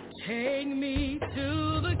 Take me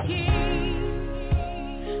to the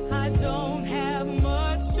King. I don't have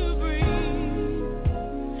much to bring.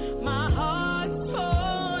 My heart's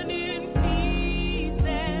torn in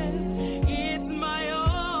pieces. It's my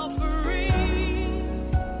offering.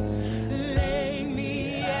 Lay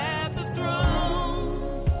me at the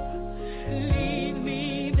throne. Leave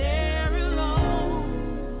me there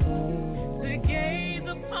alone to gaze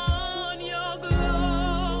upon your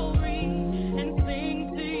glory and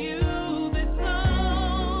sing to you this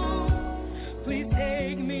song. Please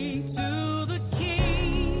take me to the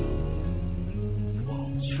King.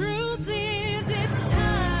 Truth is, it's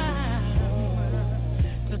time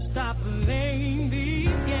to stop playing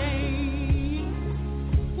these games.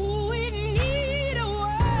 We need a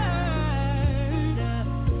word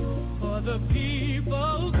for the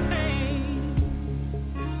people's pain.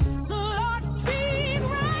 So Lord, speak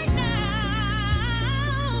right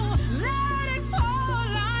now. Let it fall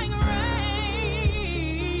like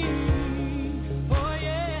rain. Oh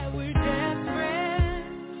yeah, we're desperate.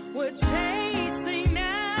 We're chasing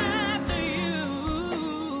after you.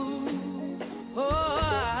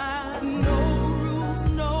 Oh, no rules,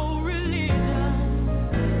 no religion.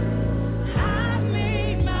 I've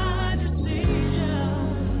made my decision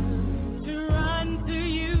to run to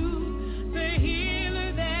you, the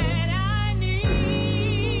healer that I need.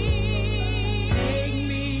 Take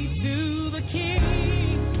me to the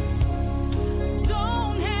King.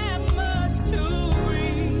 Don't have much to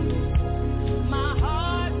bring. My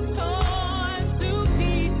heart's torn to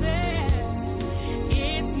pieces.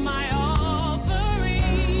 It's my offering.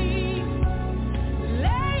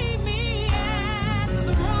 Lay me at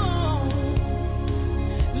the throne.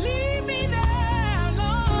 Leave me there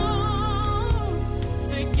alone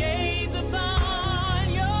to gaze upon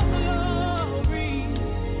your glory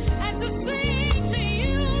and to sing to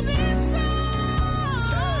you this song.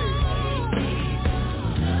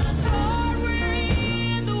 Lord, we're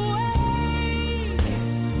in the way.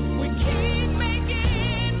 We keep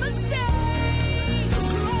making mistakes. The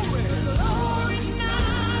glory's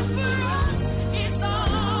not for us, it's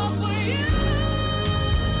all for you.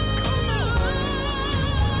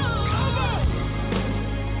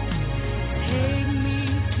 Take me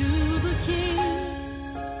to the King.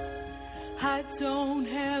 I don't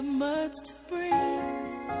have much to bring.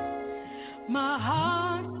 My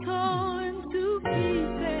heart's torn to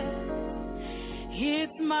pieces.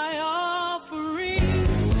 It's my offering.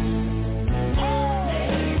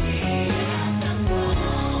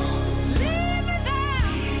 Leave me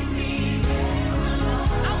there.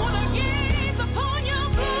 I want to gaze upon your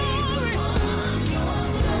glory.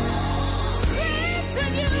 Sing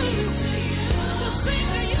to you. To sing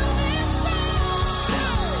to you this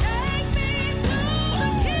song. Take me to the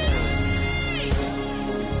King.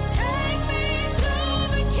 Take me to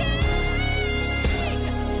the King.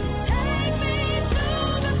 Take me to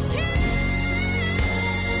the King.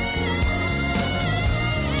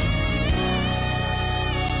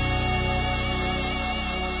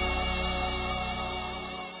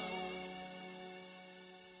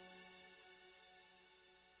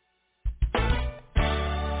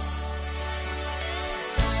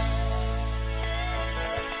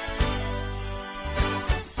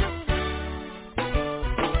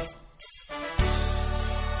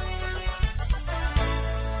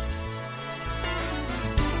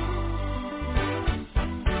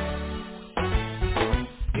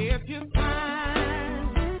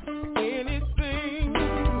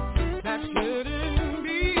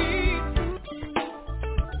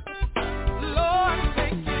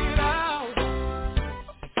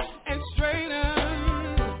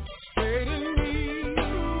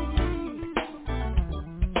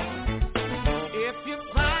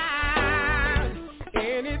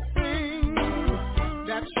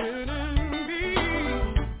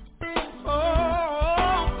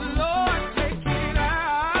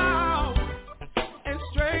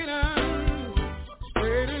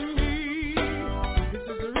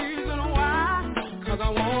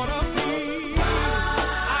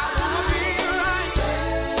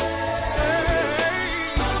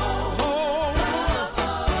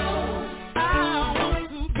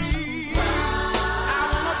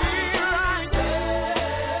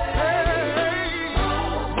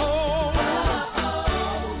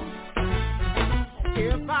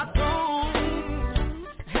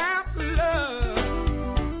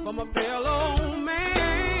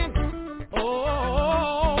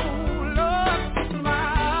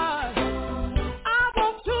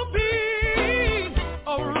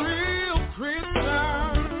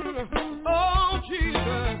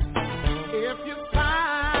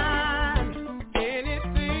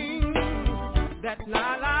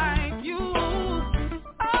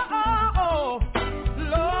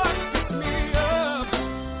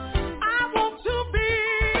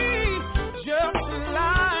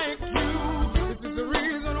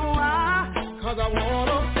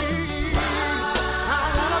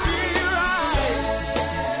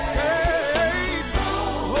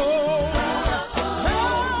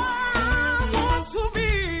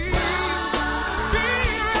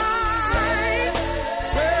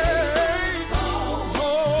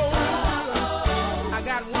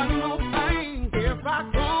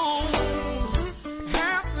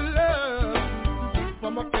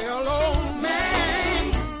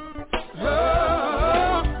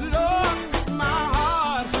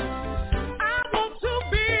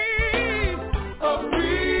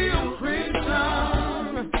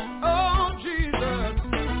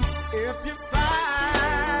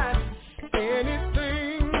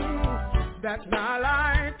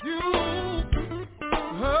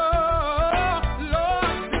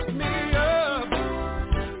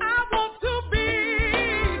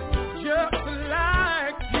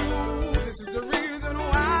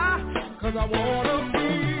 I wanna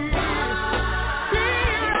be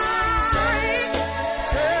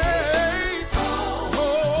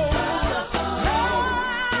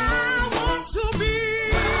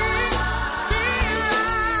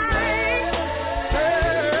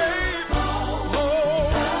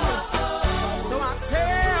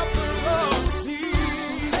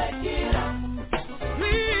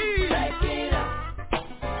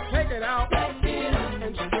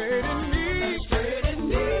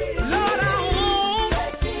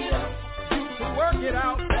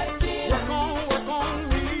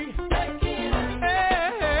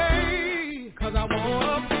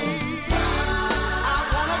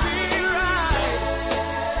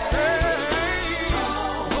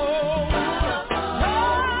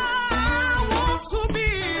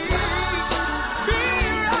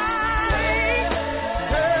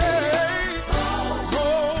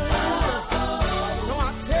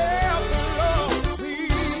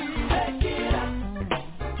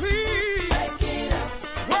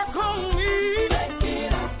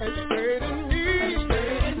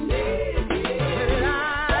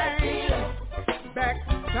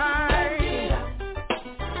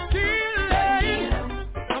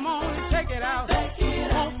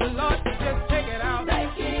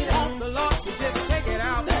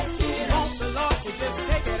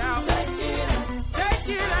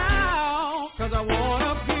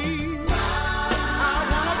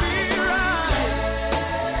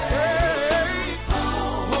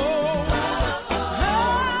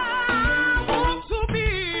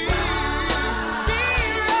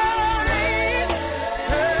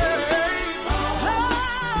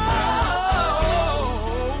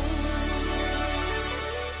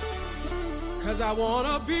I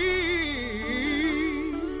wanna be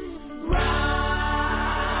right.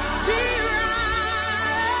 Be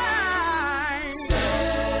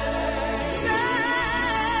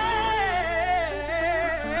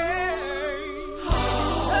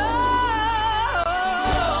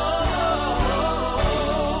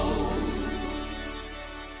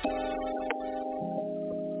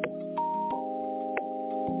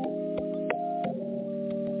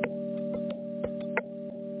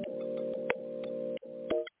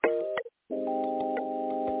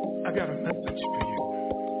I got a message for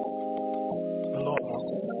you. The Lord wants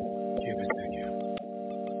to give it to you.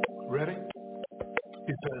 Ready?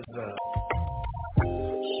 He says,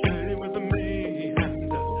 stay with me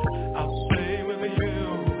and I'll stay with you.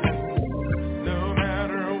 And no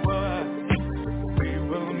matter what, we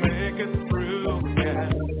will make it through. Yeah.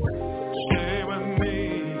 Stay with me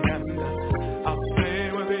and I'll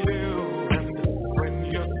stay with you. And when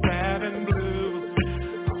you're sad and blue,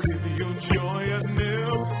 I'll give you joy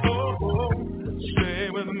anew. Stay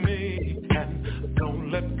with me and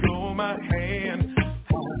don't let go of my hand.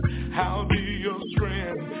 I'll be your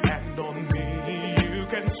strength and on me you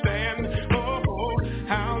can stand.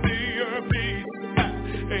 I'll be your peace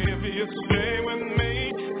if you stay with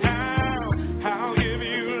me. I'll give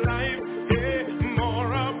you life,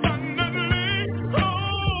 more abundantly.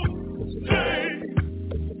 Stay,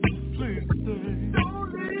 please stay.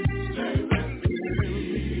 Don't leave. Stay with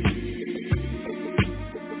me.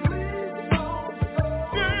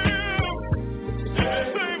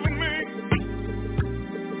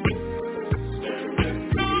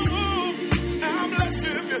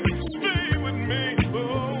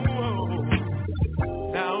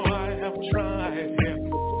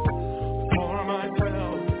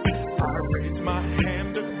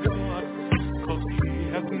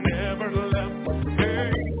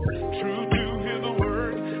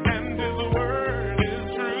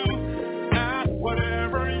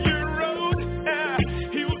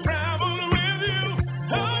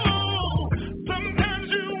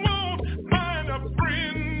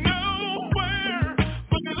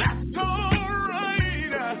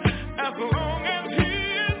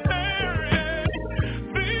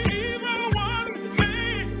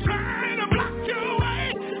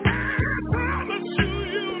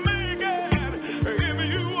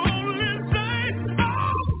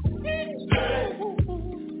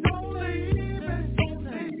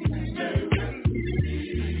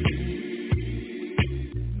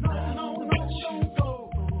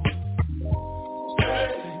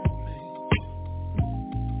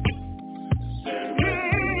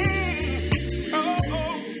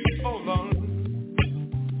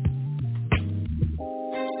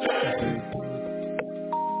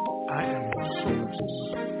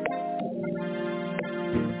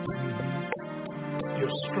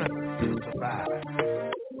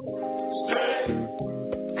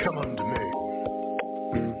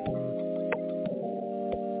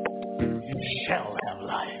 Shall have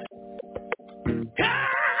life.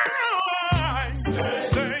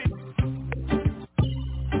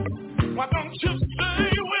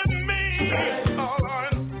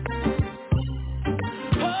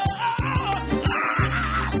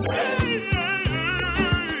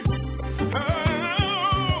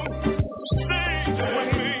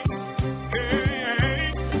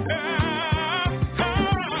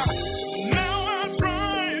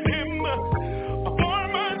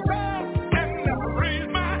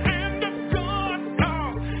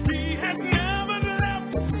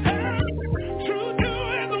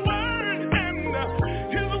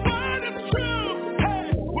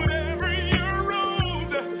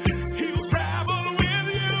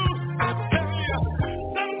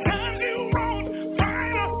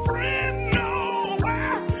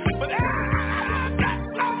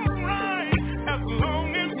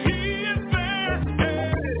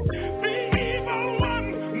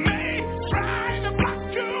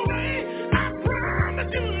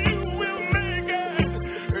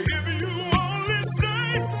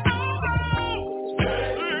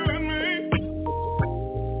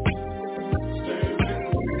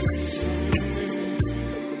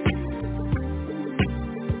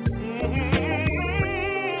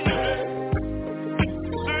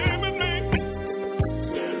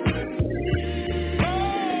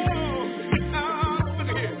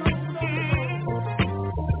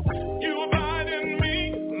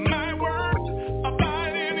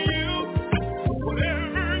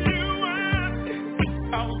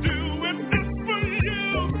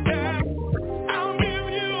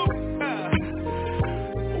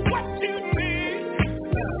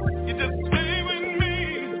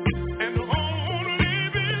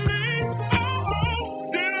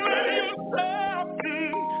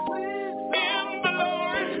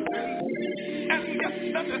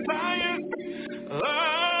 desires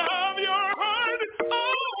of your heart.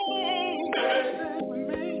 Oh, stay with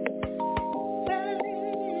me. Stay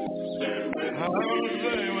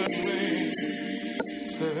with me.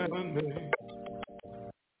 Stay with me.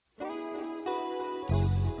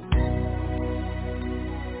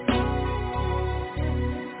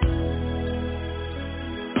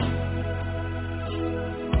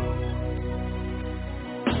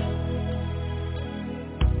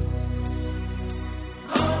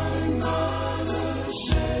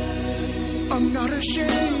 I'm not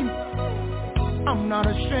ashamed. I'm not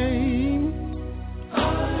ashamed.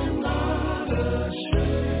 I'm not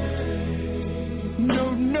ashamed.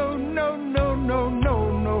 No, no, no, no, no,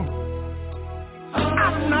 no, no.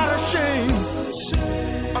 I'm not ashamed.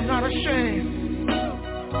 I'm not ashamed.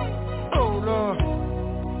 Oh, Lord.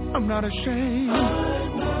 I'm not ashamed.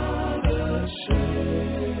 I'm not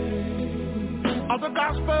ashamed of the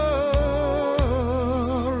gospel.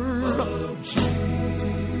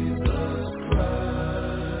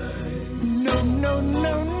 No, no,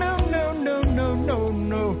 no, no, no, no, no,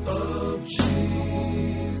 no. Of Jesus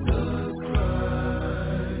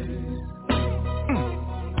Christ.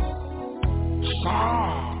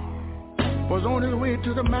 Saul was on his way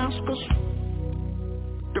to Damascus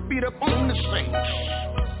to beat up on the saints.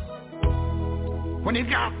 When he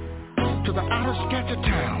got to the outer sketch of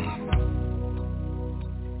town,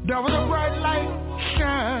 there was a bright light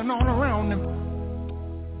shine all around him.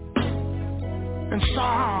 And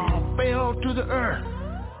Saul fell to the earth.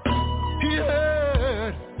 He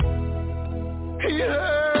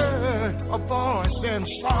heard a voice saying,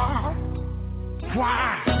 Saul,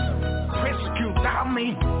 why persecute thou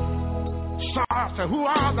me? Saul said, who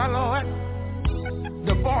art thou, Lord?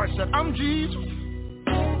 The voice said, I'm Jesus,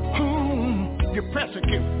 whom you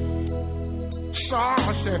persecute.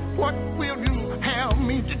 Saul said, what will you have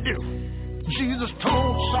me to do? Jesus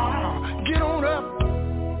told Saul, get on up.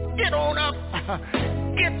 Get on up.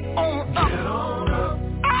 Get on up. Get on up.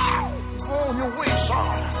 Oh, go on your way,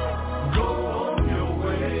 Saul. Go on your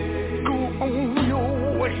way. Go on your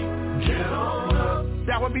way. Get on up.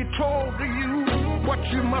 That will be told to you what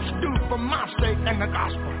you must do for my sake and the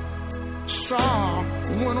gospel. Saul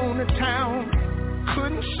went on to town,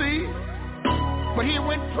 couldn't see, but he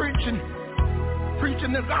went preaching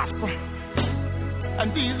the gospel.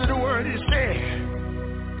 And these are the words he said.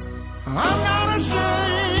 I'm not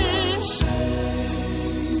ashamed.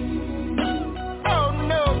 Oh,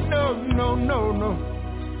 no, no, no, no, no.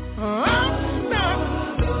 I'm not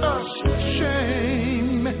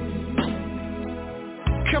ashamed.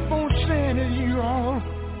 Kept on saying it, you all.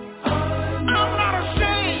 I'm not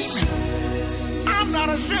ashamed. I'm not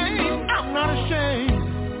ashamed. I'm not ashamed.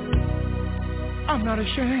 I'm not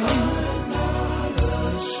ashamed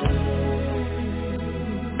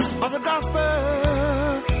of the gospel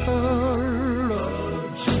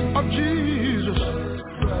of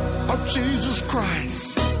Jesus Christ.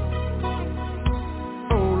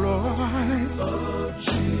 Oh Lord,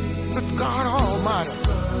 that's God Almighty.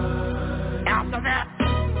 After that,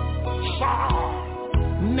 Saul's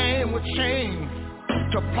name was changed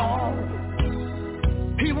to Paul.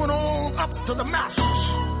 He went on up to Damascus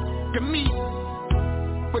to meet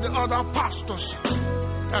with the other apostles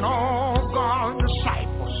and all God's disciples.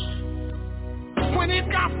 When he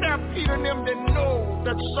got there, Peter and them didn't know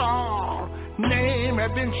that Saul's name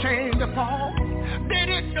had been changed to Paul. They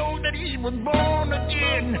didn't know that he was born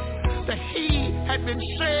again, that he had been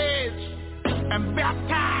saved and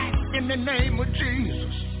baptized in the name of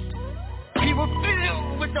Jesus. He was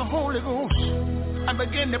filled with the Holy Ghost and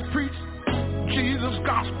began to preach Jesus'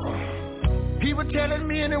 gospel. He was telling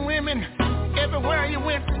men and women everywhere he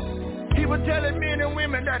went, he was telling men and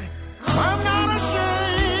women that I'm not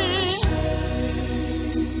ashamed.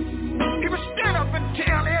 He would stand up and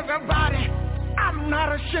tell everybody, I'm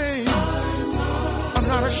not ashamed. I'm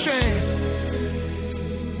not ashamed.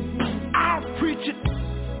 I'll preach it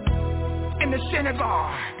in the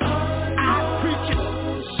synagogue. I'll preach it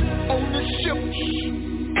on the ships.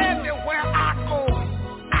 Everywhere I go,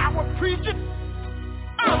 I will preach it.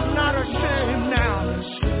 I'm not ashamed now.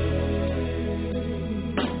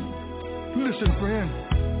 Listen, friend.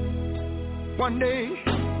 One day,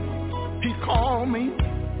 he called me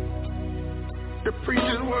to preach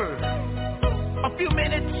his word. A few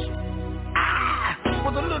minutes, I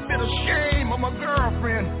was a little bit ashamed of my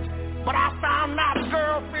girlfriend, but I found out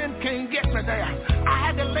girlfriend can't get me there. I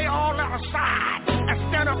had to lay all that aside and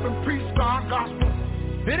stand up and preach God's gospel.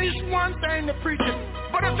 It is one thing to preach it,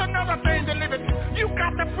 but it's another thing to live it. You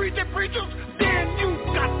got to preach it, preachers, then you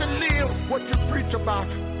got to live what you preach about.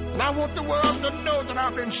 And I want the world to know that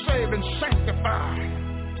I've been saved and sanctified.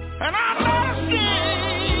 And I'm not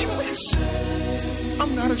ashamed.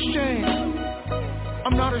 I'm not ashamed.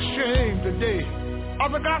 I'm not ashamed today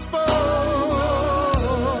of the gospel.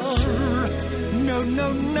 No,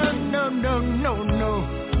 no, no, no, no, no, no.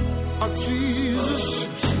 Of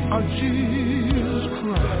Jesus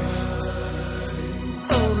Christ.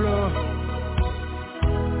 Oh Lord,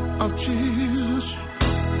 of Jesus Christ.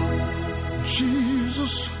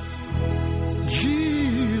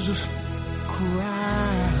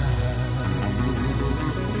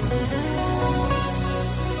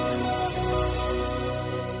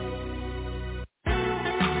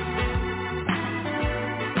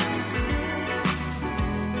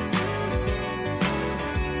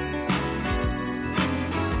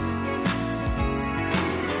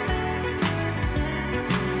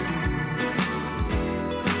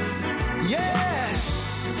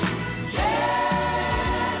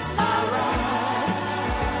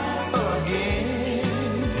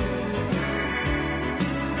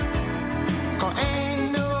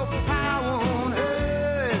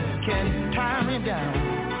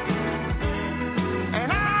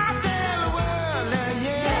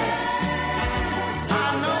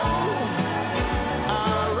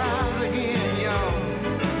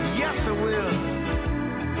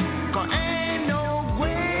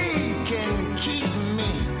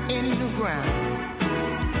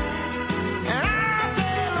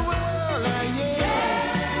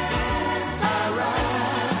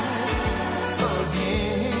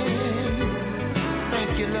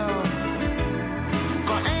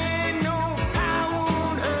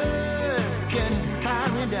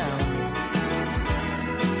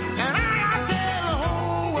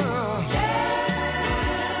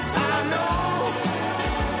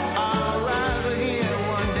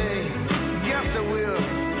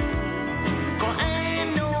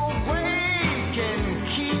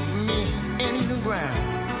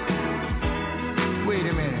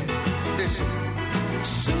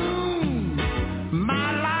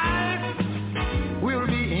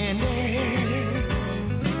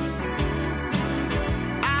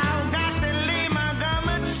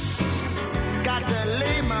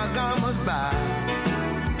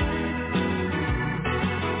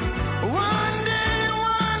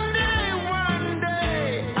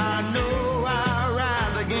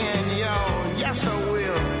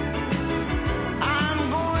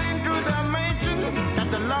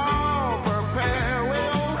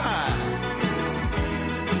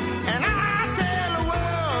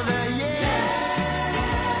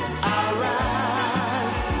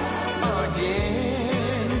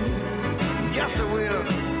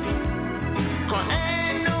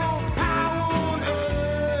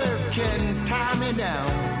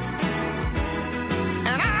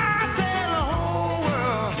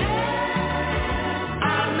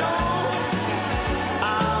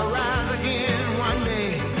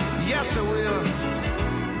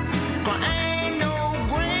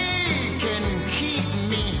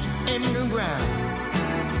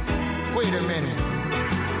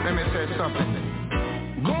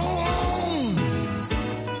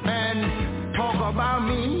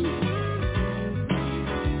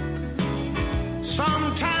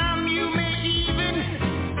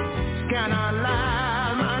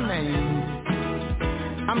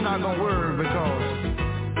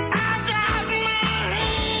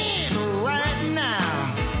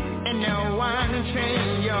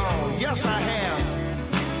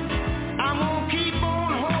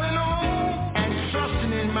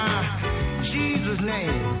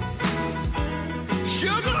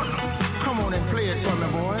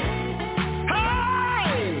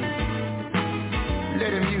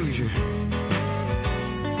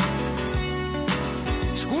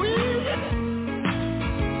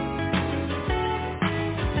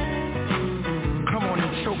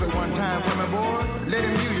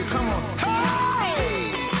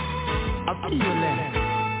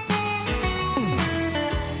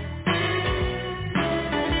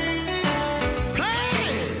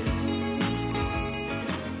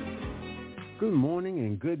 Good morning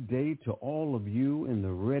and good day to all of you in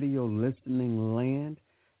the radio listening land.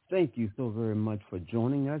 Thank you so very much for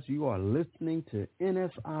joining us. You are listening to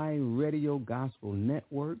NFI Radio Gospel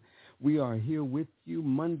Network. We are here with you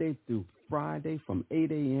Monday through Friday from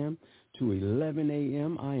 8 a.m. to 11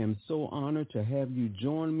 a.m. I am so honored to have you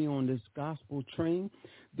join me on this gospel train.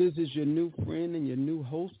 This is your new friend and your new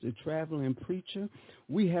host, the traveling preacher.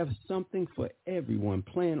 We have something for everyone,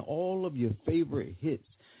 playing all of your favorite hits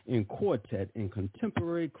in quartet and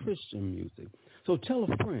contemporary Christian music. So tell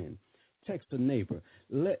a friend, text a neighbor,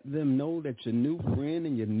 let them know that your new friend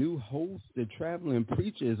and your new host, the traveling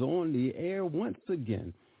preacher, is on the air once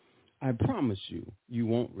again. I promise you, you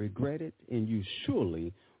won't regret it, and you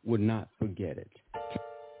surely would not forget it.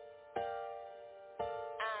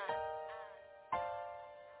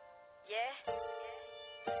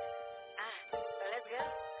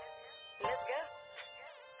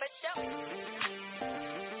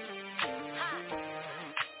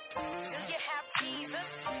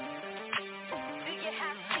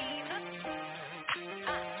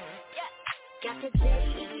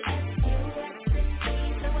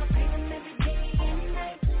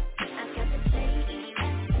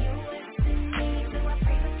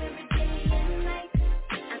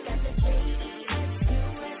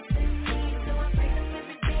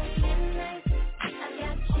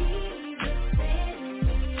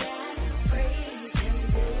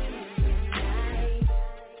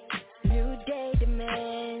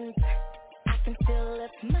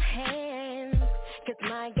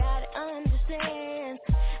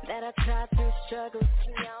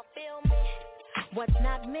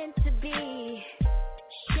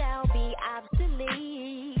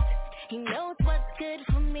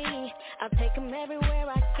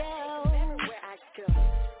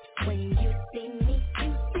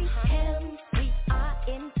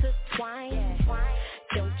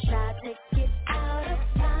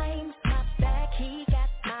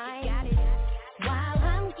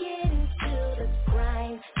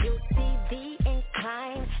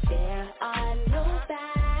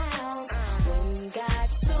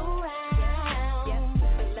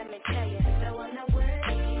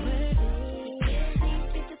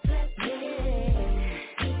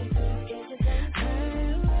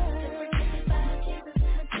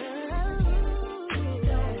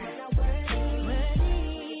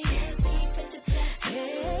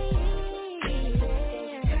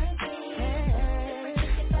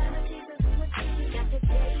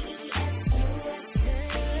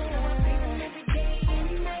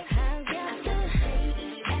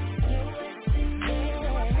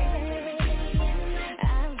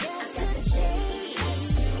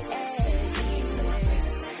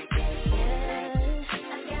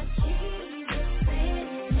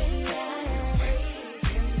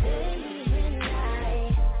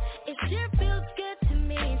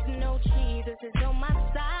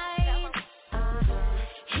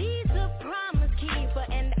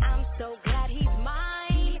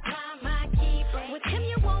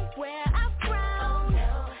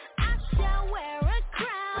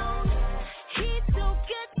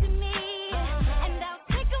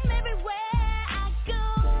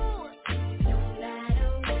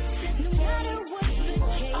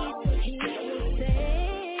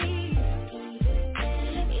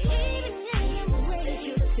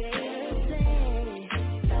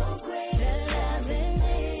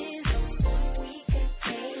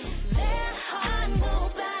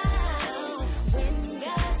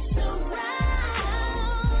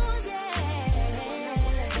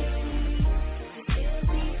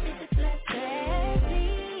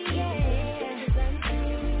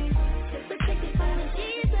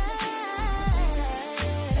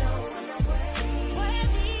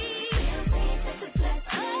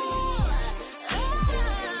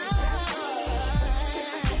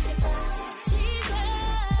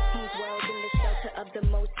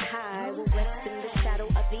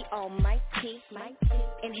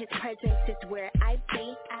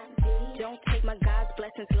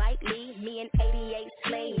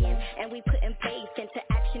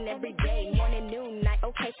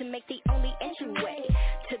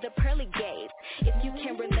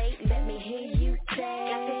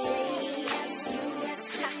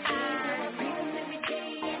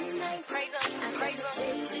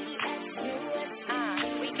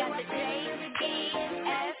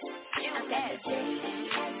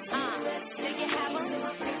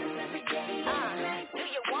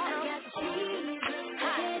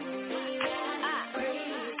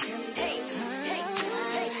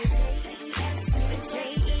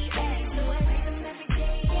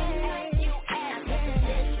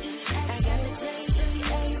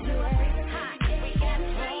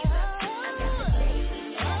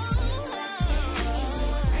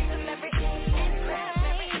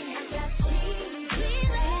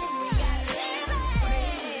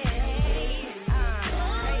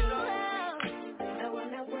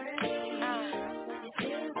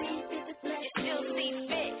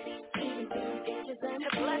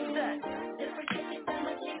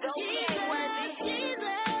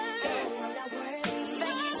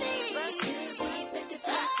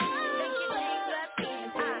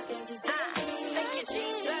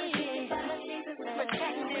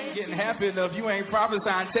 Getting happy enough, you ain't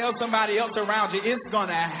prophesying. Tell somebody else around you, it's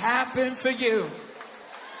gonna happen for you.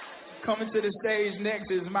 Coming to the stage next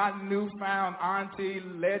is my newfound auntie,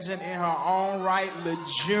 legend in her own right,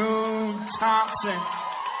 LaJune Thompson.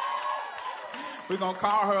 We're going to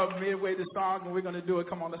call her up midway the song, and we're going to do it.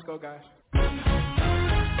 Come on, let's go, guys. Come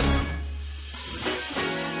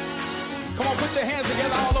on, put your hands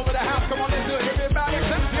together all over the house. Come on, let's do it. Everybody,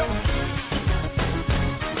 clap your hands.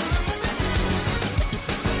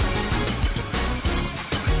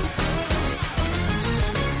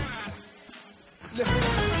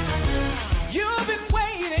 You've been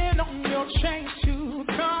waiting on your change to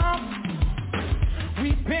come.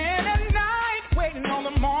 We've been at night waiting on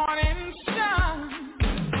the morning sun.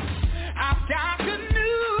 I've got good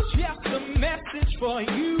news, yes, a message for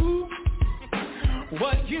you.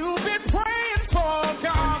 What you've been praying for,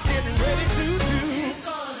 God's getting ready to do.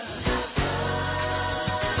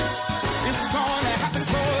 It's gonna happen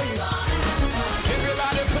for you.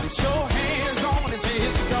 Everybody put your hands on it, say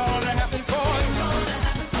it's gonna happen for you.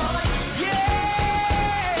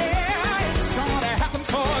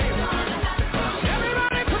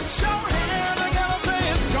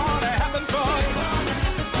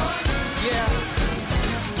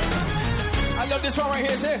 This one right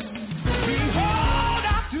here is this. Behold,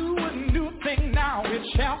 I do a new thing now, it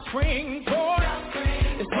shall spring forth.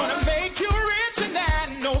 It's gonna make you rich and add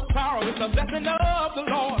no sorrow. It's a blessing of the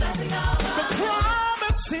Lord. The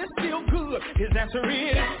promise is still good. His answer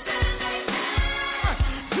is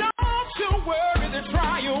don't you worry, the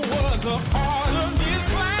trial was a part of his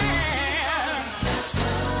plan.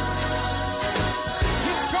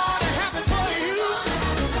 It's gonna happen for you.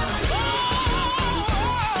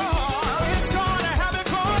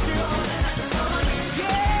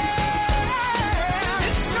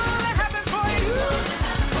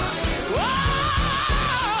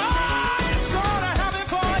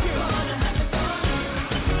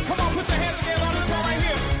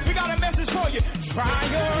 Try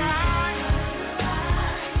your eyes.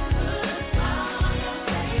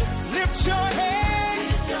 Lift your head.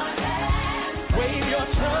 Wave your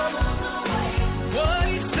trouble. What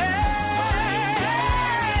he said.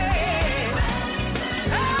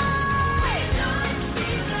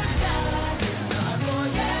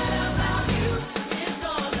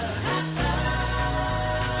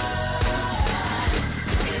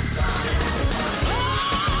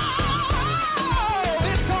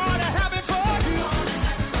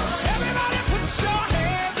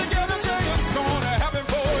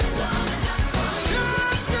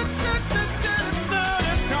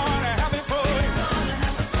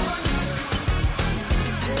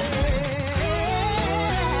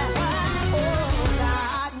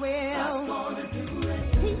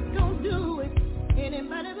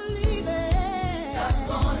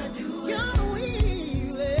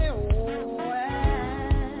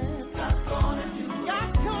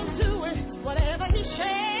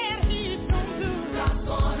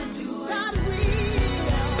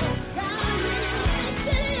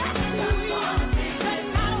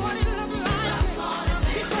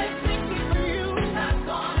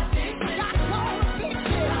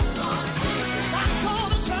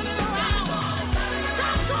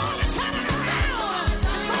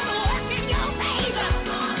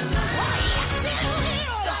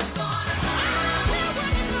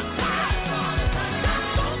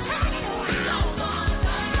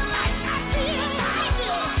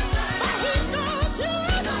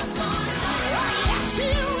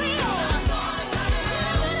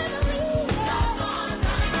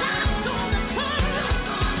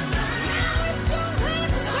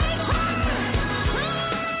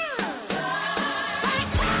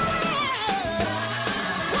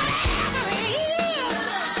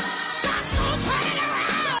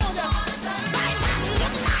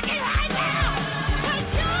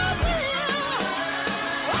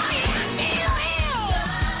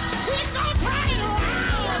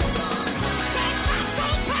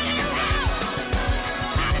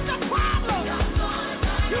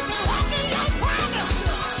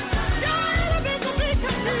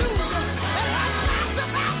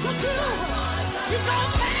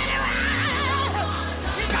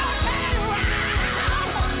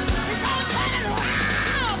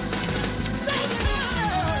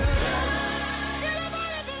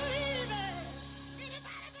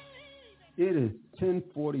 It is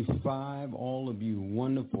 10:45, all of you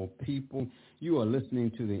wonderful people. You are listening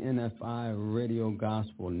to the NFI Radio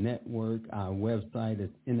Gospel Network. Our website is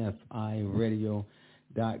nfiradio.com.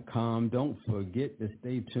 Don't forget to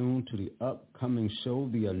stay tuned to the upcoming show,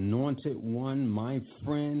 The Anointed One, my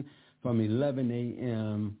friend, from 11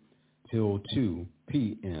 a.m. till 2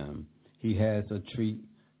 p.m. He has a treat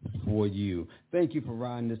for you. Thank you for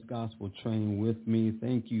riding this gospel train with me.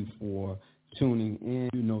 Thank you for tuning in.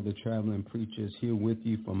 You know the Traveling Preacher is here with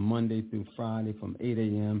you from Monday through Friday from 8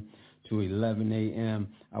 a.m. to 11 a.m.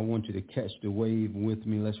 I want you to catch the wave with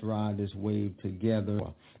me. Let's ride this wave together.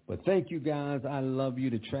 But thank you, guys. I love you.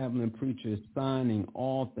 The Traveling Preacher is signing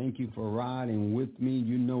off. Thank you for riding with me.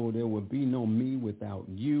 You know there would be no me without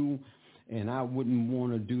you, and I wouldn't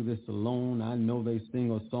want to do this alone. I know they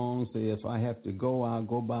sing a song, say if I have to go, I'll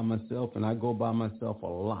go by myself, and I go by myself a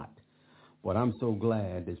lot. But I'm so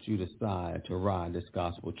glad that you decide to ride this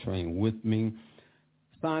gospel train with me.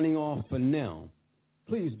 Signing off for now.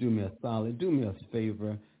 Please do me a solid, do me a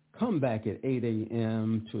favor. Come back at 8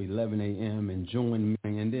 a.m. to 11 a.m. and join me,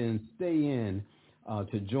 and then stay in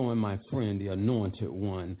to join my friend, the Anointed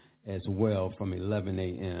One, as well from 11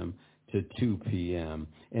 a.m. to 2 p.m.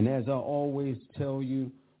 And as I always tell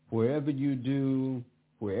you, wherever you do,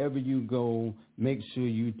 wherever you go, make sure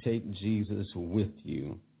you take Jesus with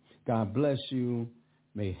you. God bless you.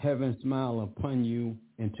 May heaven smile upon you.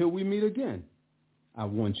 Until we meet again, I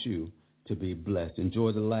want you to be blessed.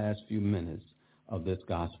 Enjoy the last few minutes of this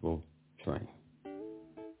gospel train.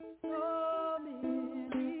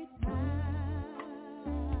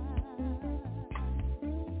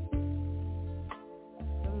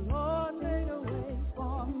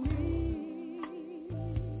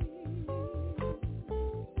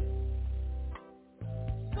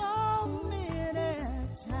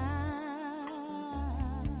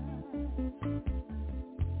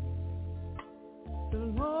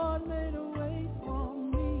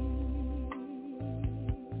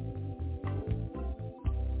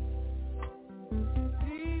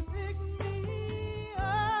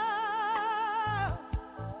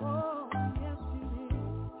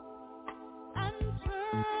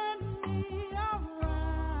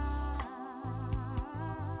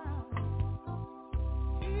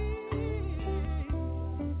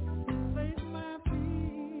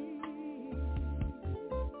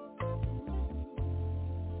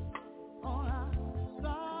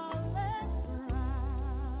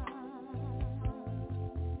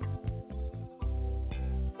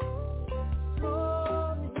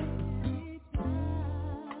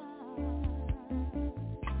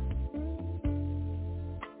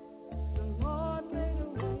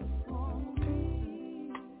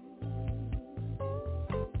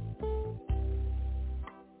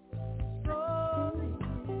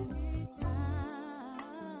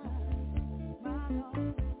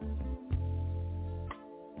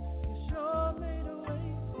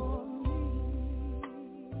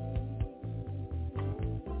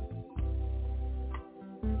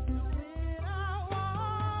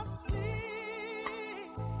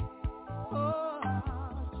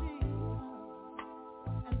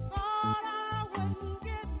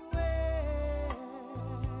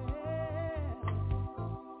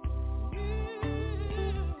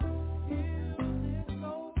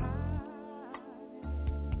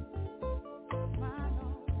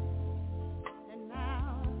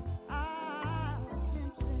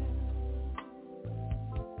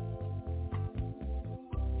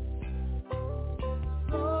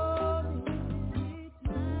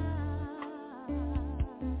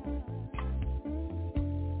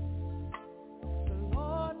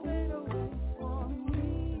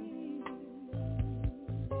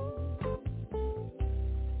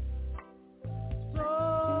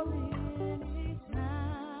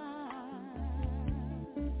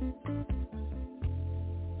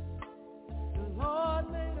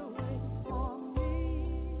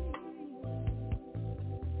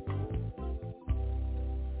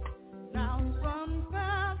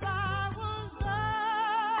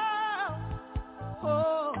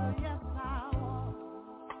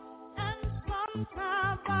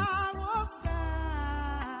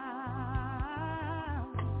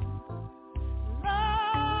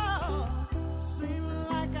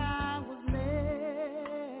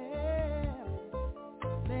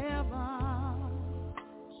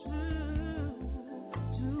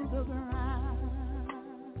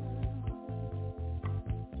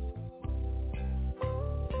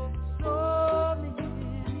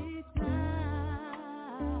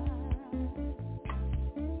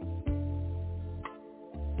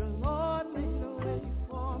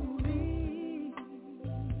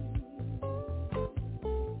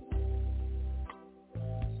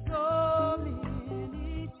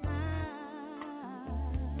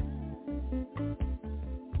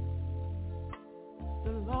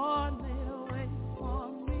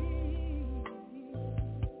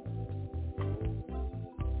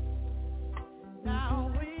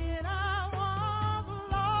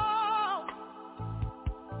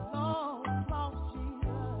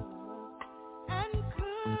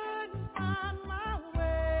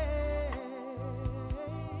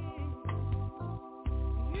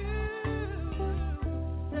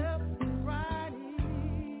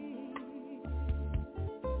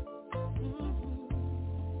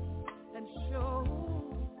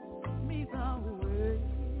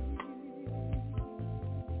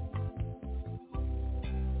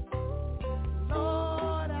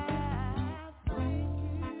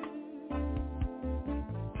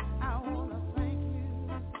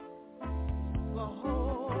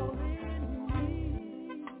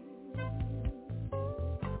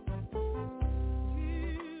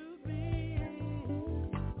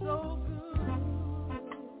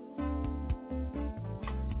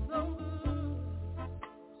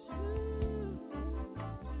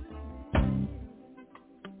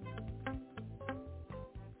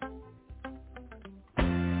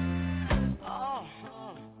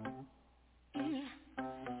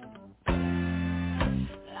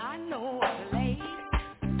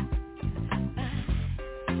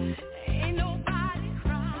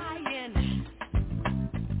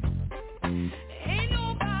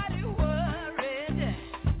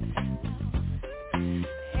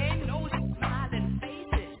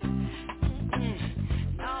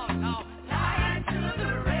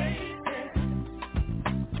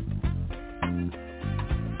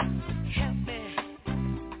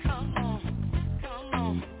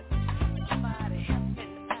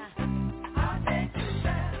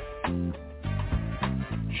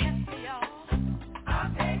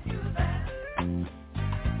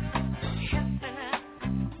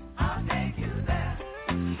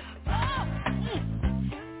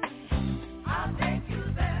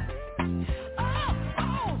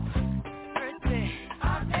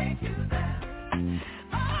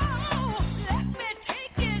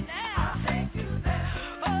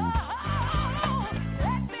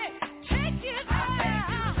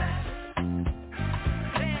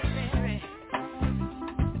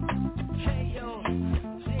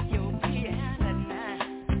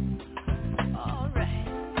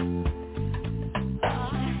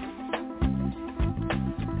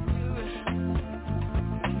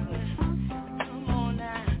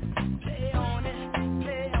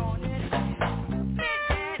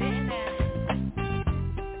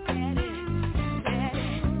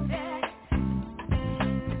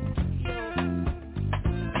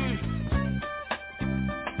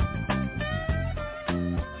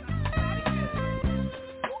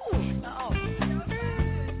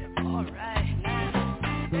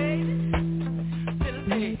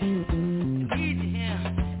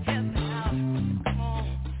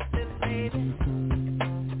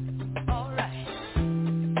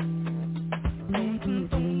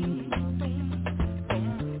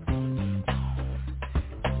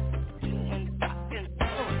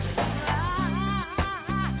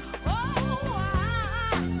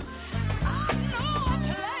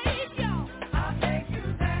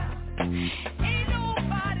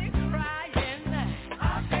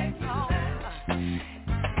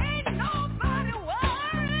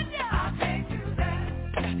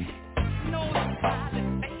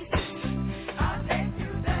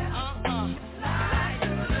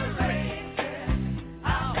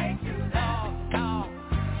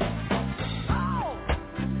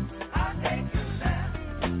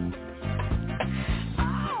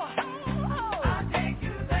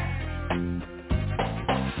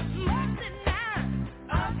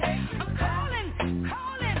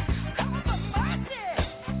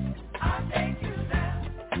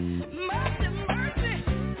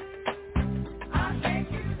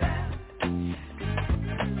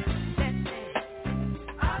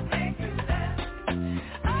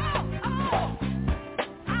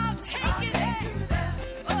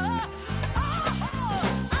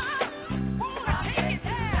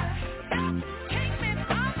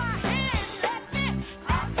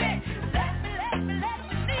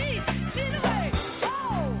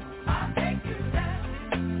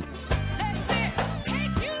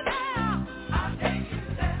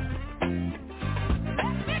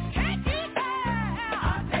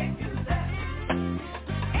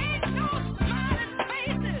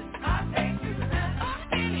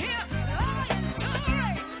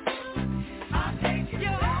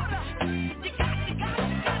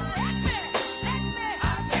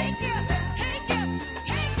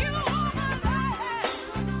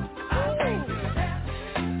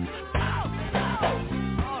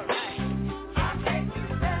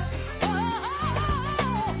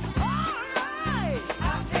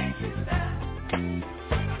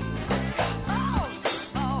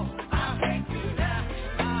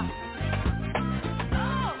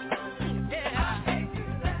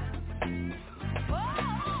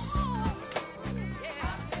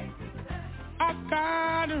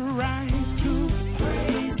 got a right to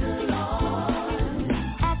praise the Lord.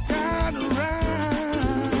 I've got a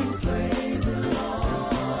right to praise the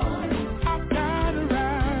Lord. I've got a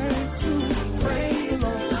right to praise the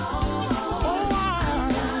Lord. Oh,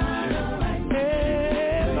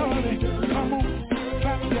 yeah, Lord, come on,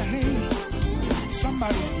 clap your hands.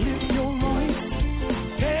 Somebody lift your voice.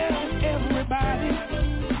 Tell everybody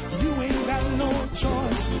you ain't got no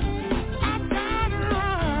choice. I've got a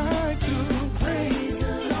right to praise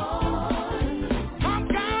the Lord. I've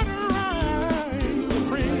got a right to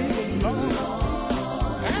praise the Lord.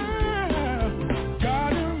 I've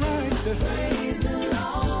got a right to praise the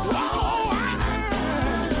Lord. Oh,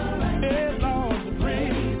 yeah, Lord, to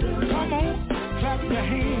praise the Lord. Come on, clap your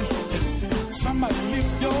hands. Somebody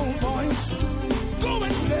lift your voice. Go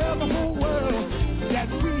and tell the whole world that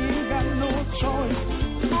we ain't got no choice.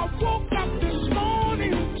 I woke up this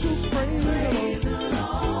morning to praise the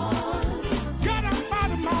Lord. Got up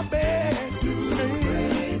out of my bed to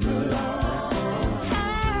praise the Lord. I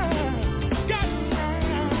got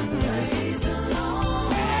right. Praise the Lord.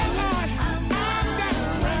 Hey, Lord, I've got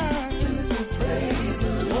right to praise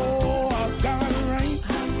the Lord. Oh, I've got a right.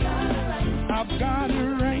 I've got a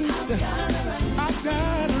right. I've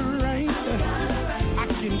got a right. I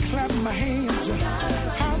can clap my hands.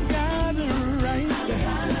 I've got a right.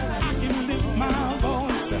 I can lift my voice.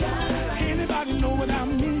 Anybody know what I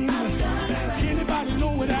mean? Anybody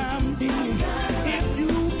know what I mean? If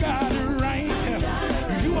you got a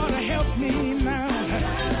right, you ought to help me now.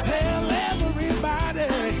 Tell everybody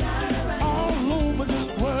all over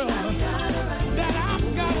this world that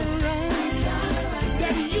I've got a right,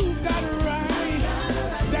 that you got a right,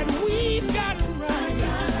 that we've got a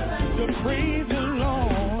right to praise the Lord.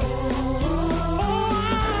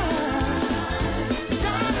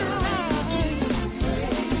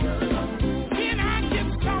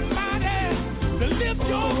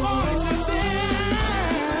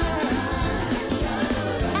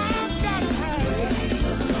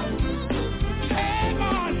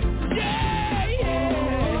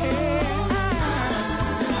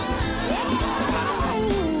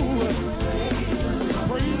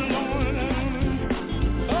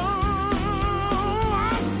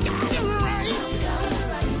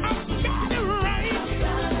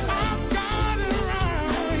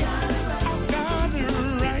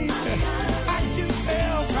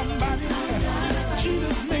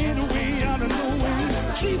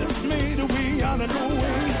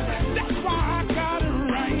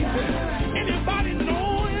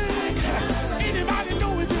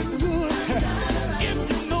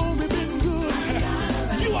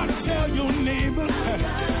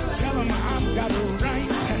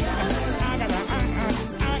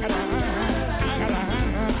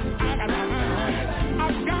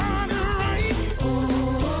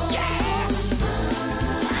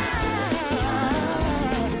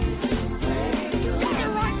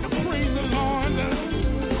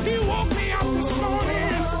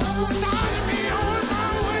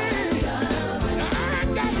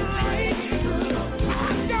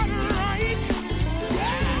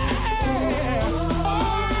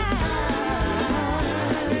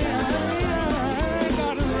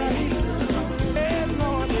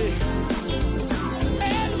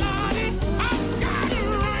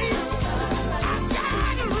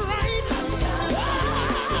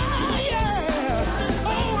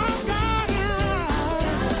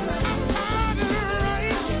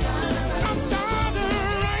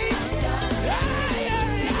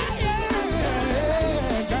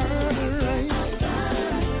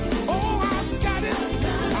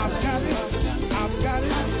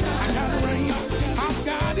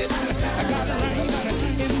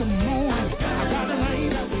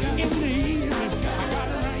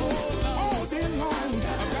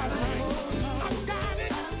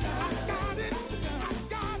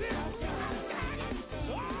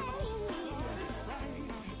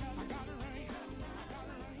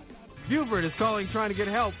 Buford is calling trying to get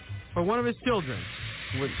help for one of his children.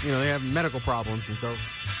 They have medical problems, and so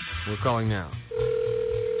we're calling now.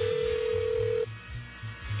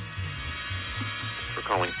 For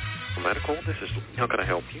calling medical, this is how can I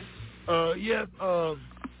help you? Yes,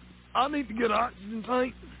 I need to get an oxygen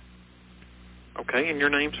tank. Okay, and your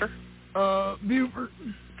name, sir? Buford.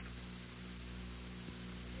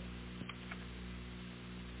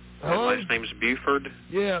 Last name's Buford?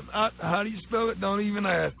 Yeah, how do you spell it? Don't even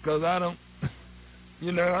ask, because I don't,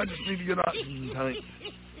 I just need to get an oxygen tank.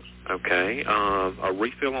 Okay, a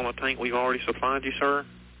refill on a tank we've already supplied you, sir?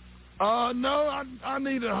 No, I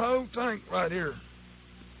need a whole tank right here.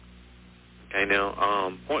 Okay,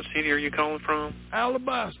 now, what city are you calling from?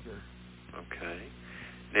 Alabaster. Okay.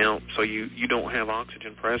 Now, so you don't have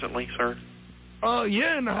oxygen presently, sir?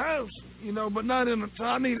 Yeah, in the house, but not in the.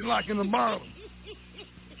 I need it like in the bottle.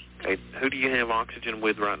 Okay, who do you have oxygen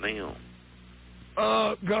with right now?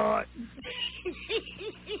 God.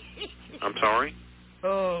 I'm sorry?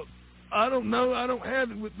 I don't know. I don't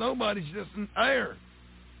have it with nobody. It's just in air.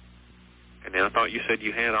 And now I thought you said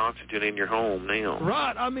you had oxygen in your home now.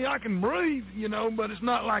 Right. I mean, I can breathe, but it's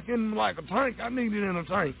not like in like a tank. I need it in a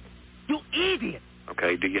tank. You idiot.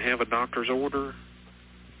 Okay, do you have a doctor's order?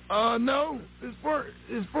 No. It's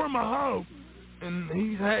for my hog, and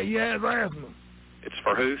he has asthma. It's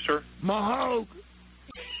for who, sir? My hog.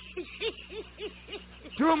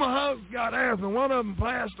 Two of my hogs got asthma. One of them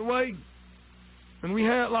passed away, and we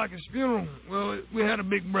had like his funeral. Well, we had a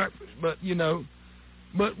big breakfast, but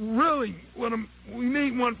But really, we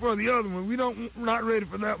need one for the other one. We're not ready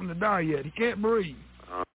for that one to die yet. He can't breathe.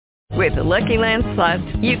 With the Lucky Land Slots,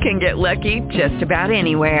 you can get lucky just about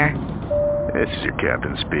anywhere. This is your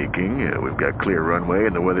captain speaking. We've got clear runway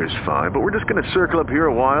and the weather's fine, but we're just going to circle up here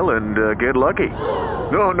a while and get lucky.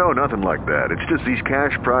 No, nothing like that. It's just these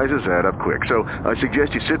cash prizes add up quick. So I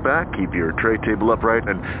suggest you sit back, keep your tray table upright,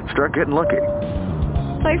 and start getting lucky.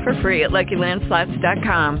 Play for free at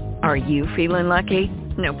LuckyLandSlots.com. Are you feeling lucky?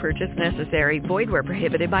 No purchase necessary. Void where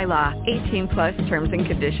prohibited by law. 18+ terms and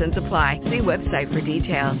conditions apply. See website for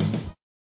details.